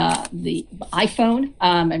via the iPhone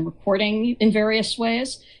and recording in various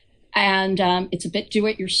ways. And it's a bit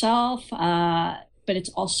do-it-yourself, but it's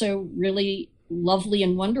also really lovely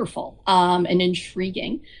and wonderful and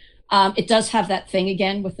intriguing. It does have that thing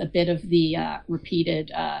again with a bit of the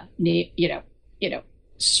repeated,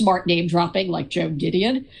 smart name dropping like Joan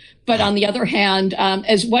Didion. But on the other hand,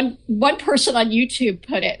 as one person on YouTube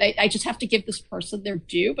put it, I just have to give this person their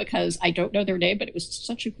due because I don't know their name, but it was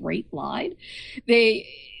such a great line. They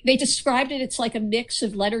described it, it's like a mix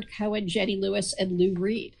of Leonard Cohen, Jenny Lewis, and Lou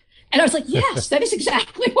Reed. And I was like, yes, that is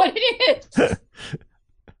exactly what it is.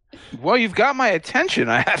 Well, you've got my attention,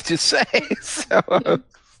 I have to say. So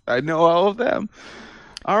I know all of them.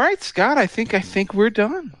 All right, Scott, I think we're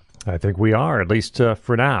done. I think we are, at least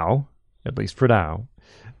for now. At least for now.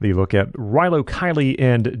 The look at Rilo, Kiley,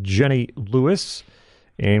 and Jenny Lewis.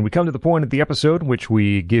 And we come to the point of the episode in which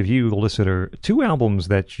we give you, the listener, 2 albums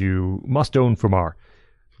that you must own from our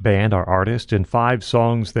band, our artist, and 5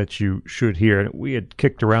 songs that you should hear. We had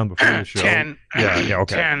kicked around before the show. 10. Yeah,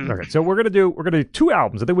 okay. 10. Okay, so we're gonna do 2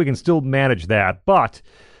 albums. I think we can still manage that, but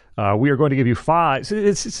we are going to give you 5. So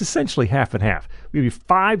it's essentially half and half. We give you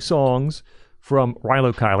 5 songs from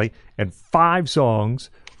Rilo Kiley and 5 songs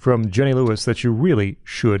from Jenny Lewis that you really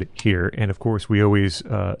should hear. And of course, we always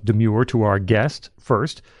demur to our guest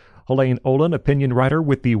first. Helaine Olen, opinion writer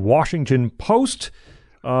with the Washington Post.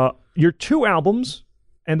 Your 2 albums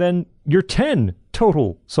and then your 10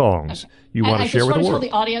 total songs you want to share with the I just want to world? tell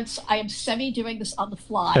the audience I am semi-doing this on the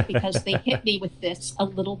fly because they hit me with this a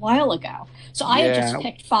little while ago. So I had just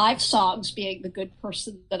picked 5 songs, being the good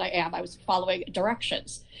person that I am. I was following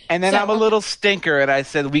directions. And then I'm a little stinker, and I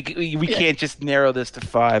said we can't just narrow this to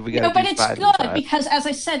 5. We got to do 5. But it's good because, as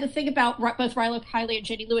I said, the thing about both Rilo Kiley and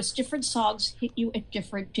Jenny Lewis, different songs hit you at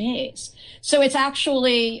different days. So it's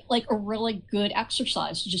actually like a really good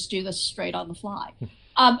exercise to just do this straight on the fly.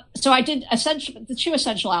 So I did the 2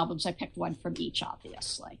 essential albums. I picked one from each,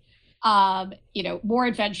 obviously. More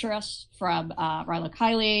Adventurous from Rilo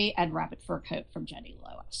Kiley and Rabbit Fur Coat from Jenny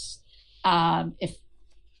Lewis. If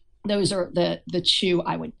those are the 2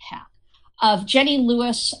 I would pick. Of Jenny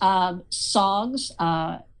Lewis songs,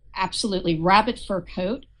 absolutely Rabbit Fur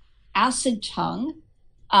Coat, Acid Tongue,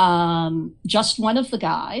 Just One of the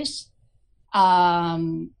Guys.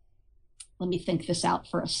 Let me think this out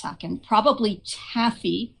for a second. Probably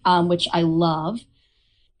Taffy, which I love,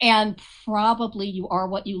 and probably You Are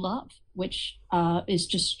What You Love, which is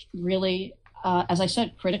just really, as I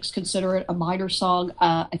said, critics consider it a minor song.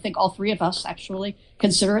 I think all 3 of us actually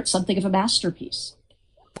consider it something of a masterpiece.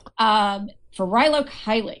 For Rilo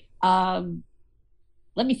Kiley,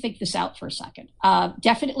 let me think this out for a second.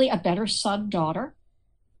 Definitely A Better Son, Daughter.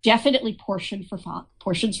 Definitely Portions for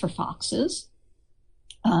Foxes.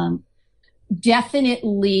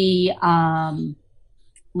 Definitely,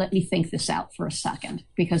 let me think this out for a second,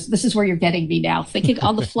 because this is where you're getting me now, thinking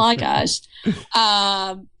on the fly, guys.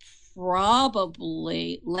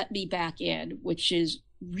 Probably Let Me Back In, which is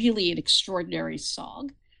really an extraordinary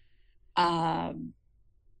song.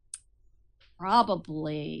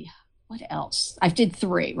 Probably, what else? I did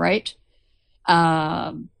 3, right?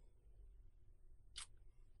 Guys,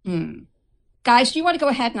 do you want to go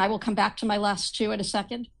ahead and I will come back to my last 2 in a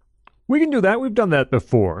second? We can do that. We've done that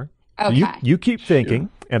before. Okay. You keep thinking,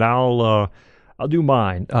 and I'll do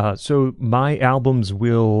mine. So my albums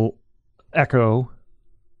will echo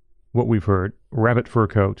what we've heard: Rabbit Fur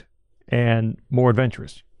Coat and More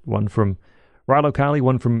Adventurous. One from Rilo Kiley,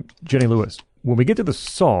 one from Jenny Lewis. When we get to the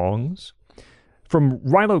songs, from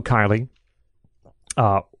Rilo Kiley,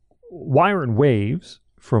 Wire and Waves,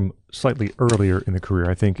 from slightly earlier in the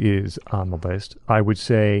career, I think is on the list. I would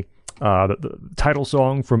say the title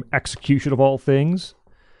song from Execution of All Things,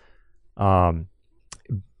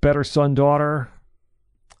 Better Son, Daughter,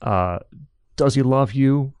 Does He Love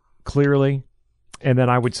You, Clearly, and then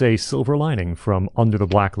I would say Silver Lining from Under the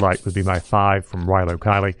Black Light would be my 5 from Rilo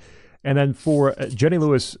Kiley. And then for Jenny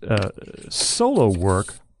Lewis solo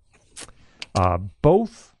work,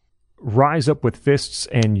 both Rise Up With Fists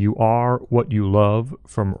and You Are What You Love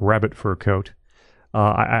from Rabbit Fur Coat.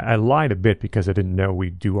 I lied a bit because I didn't know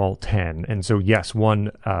we'd do all 10. And so, yes,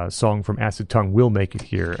 one song from Acid Tongue will make it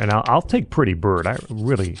here. And I'll take Pretty Bird. That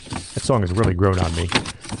song has really grown on me.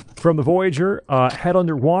 From The Voyager, Head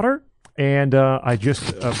Under Water. And I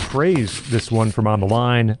just praised this one from On the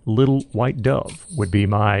Line. Little White Dove would be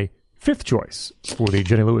my 5th choice for the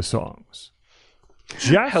Jenny Lewis songs.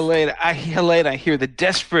 Jeff? Helaine, I hear the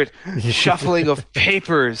desperate shuffling of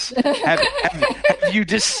papers. Have you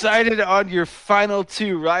decided on your final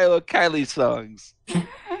 2 Rilo Kiley songs?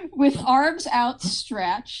 With arms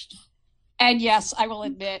outstretched, and yes, I will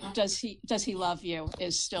admit, Does He Love You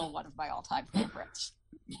is still one of my all-time favorites.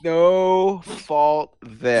 No fault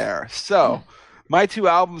there. So, my 2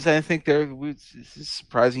 albums, I think this is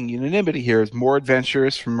surprising unanimity here, is More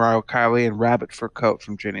Adventurous from Rilo Kiley and Rabbit Fur Coat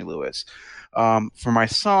from Jenny Lewis. For my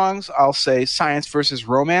songs, I'll say Science versus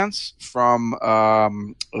Romance from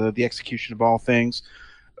The Execution of All Things.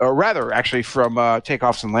 Or rather, actually, from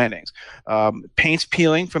Takeoffs and Landings. Paint's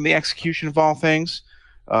Peeling from The Execution of All Things.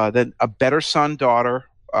 Then A Better Son, Daughter,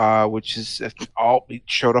 which is it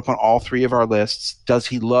showed up on all 3 of our lists. Does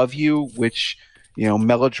He Love You, which,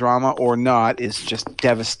 melodrama or not, is just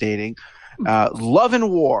devastating. Love and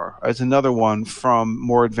War is another one from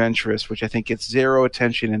More Adventurous, which I think gets 0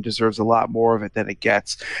 attention and deserves a lot more of it than it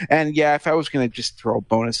gets. And yeah, if I was going to just throw a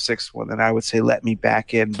bonus 6th one, then I would say Let Me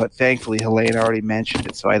Back In. But thankfully, Helaine already mentioned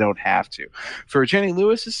it, so I don't have to. For Jenny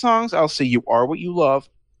Lewis's songs, I'll say You Are What You Love.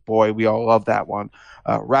 Boy, we all love that one.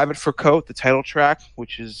 Rabbit Fur Coat, the title track,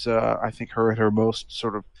 which is, I think, her at her most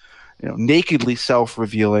sort of, nakedly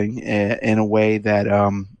self-revealing in a way that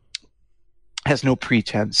has no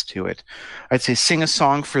pretense to it. I'd say Sing a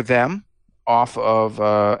Song for Them off of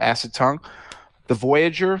Acid Tongue. The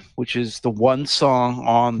Voyager, which is the one song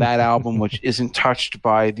on that album which isn't touched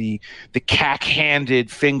by the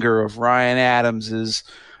cack-handed finger of Ryan Adams's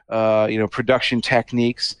production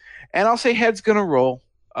techniques. And I'll say Head's Gonna Roll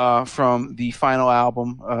from the final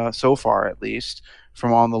album, so far at least,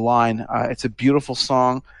 from On the Line. It's a beautiful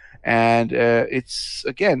song. And it's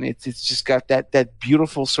just got that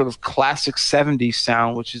beautiful sort of classic 70s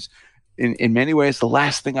sound, which is in many ways the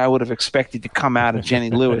last thing I would have expected to come out of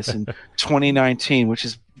Jenny Lewis in 2019, which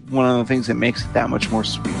is one of the things that makes it that much more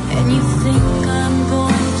sweet. And you think I'm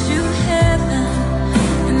going to heaven,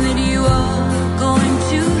 and that you are going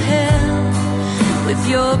to hell, with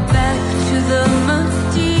your back to the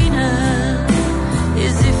Medina,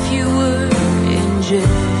 as if you were in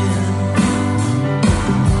jail.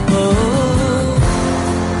 Oh,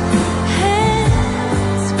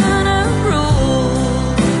 hell's gonna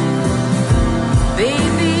roll,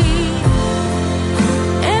 baby.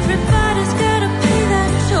 Everybody's gotta pay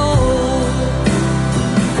that toll,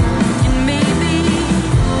 and maybe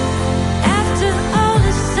after all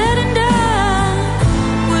is said and done,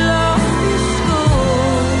 we'll all be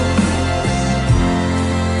scores.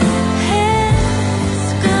 Hell's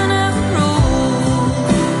gonna roll,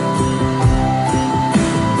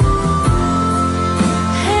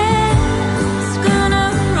 hell's gonna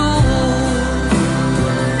roll,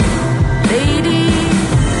 ladies.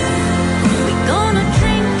 We're gonna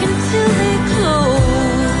drink until they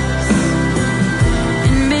close,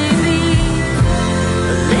 and maybe a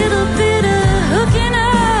little bit of hooking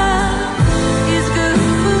up is good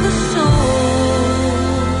for the soul.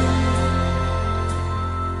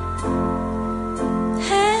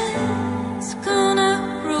 Hell's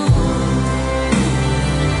gonna roll.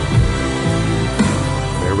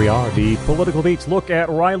 There we are, the Political Beats look at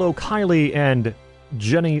Rilo, Kiley, and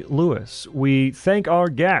Jenny Lewis. We thank our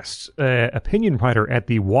guests, opinion writer at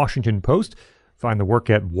the Washington Post. Find the work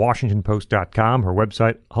at WashingtonPost.com, her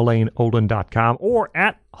website, HelaineOlen.com, or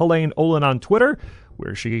at Helaine Olen on Twitter,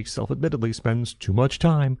 where she self-admittedly spends too much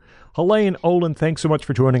time. Helaine Olen, thanks so much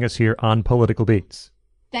for joining us here on Political Beats.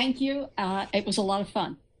 Thank you. It was a lot of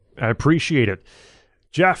fun. I appreciate it.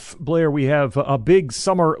 Jeff Blair, we have a big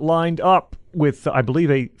summer lined up with, I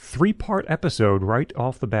believe, a 3-part episode right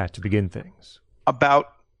off the bat to begin things.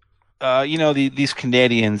 About these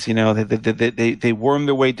Canadians, they worm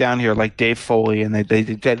their way down here like Dave Foley, and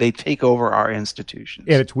they take over our institutions.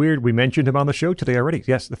 And it's weird, we mentioned him on the show today already.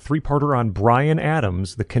 Yes, the 3-parter on Bryan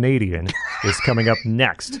Adams, the Canadian, is coming up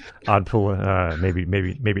next on maybe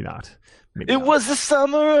not. Maybe It not. was the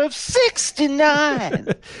summer of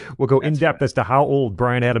 '69. We'll go in-depth as to how old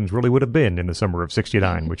Bryan Adams really would have been in the summer of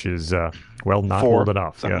 '69, which is, not 4, old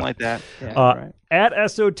enough. something Yeah. like that. Yeah, right. At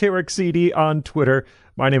Esoteric CD on Twitter.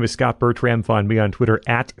 My name is Scott Bertram. Find me on Twitter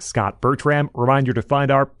at Scott Bertram. Reminder to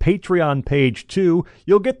find our Patreon page, too.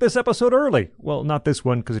 You'll get this episode early. Well, not this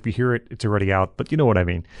one, because if you hear it, it's already out, but you know what I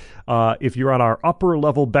mean. If you're on our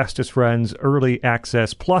upper-level Bestest Friends, early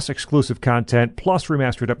access, plus exclusive content, plus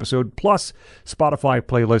remastered episode, plus Spotify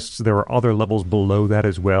playlists, there are other levels below that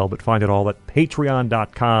as well, but find it all at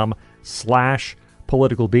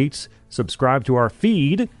patreon.com/politicalbeats. Subscribe to our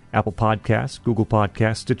feed, Apple Podcasts, Google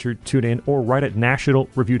Podcasts, Stitcher, TuneIn, or right at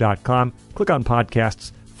nationalreview.com. Click on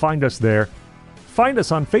podcasts, find us there. Find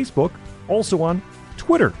us on Facebook, also on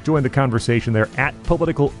Twitter. Join the conversation there at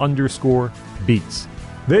political_beats.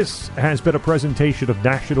 This has been a presentation of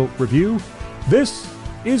National Review. This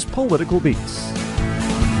is Political Beats.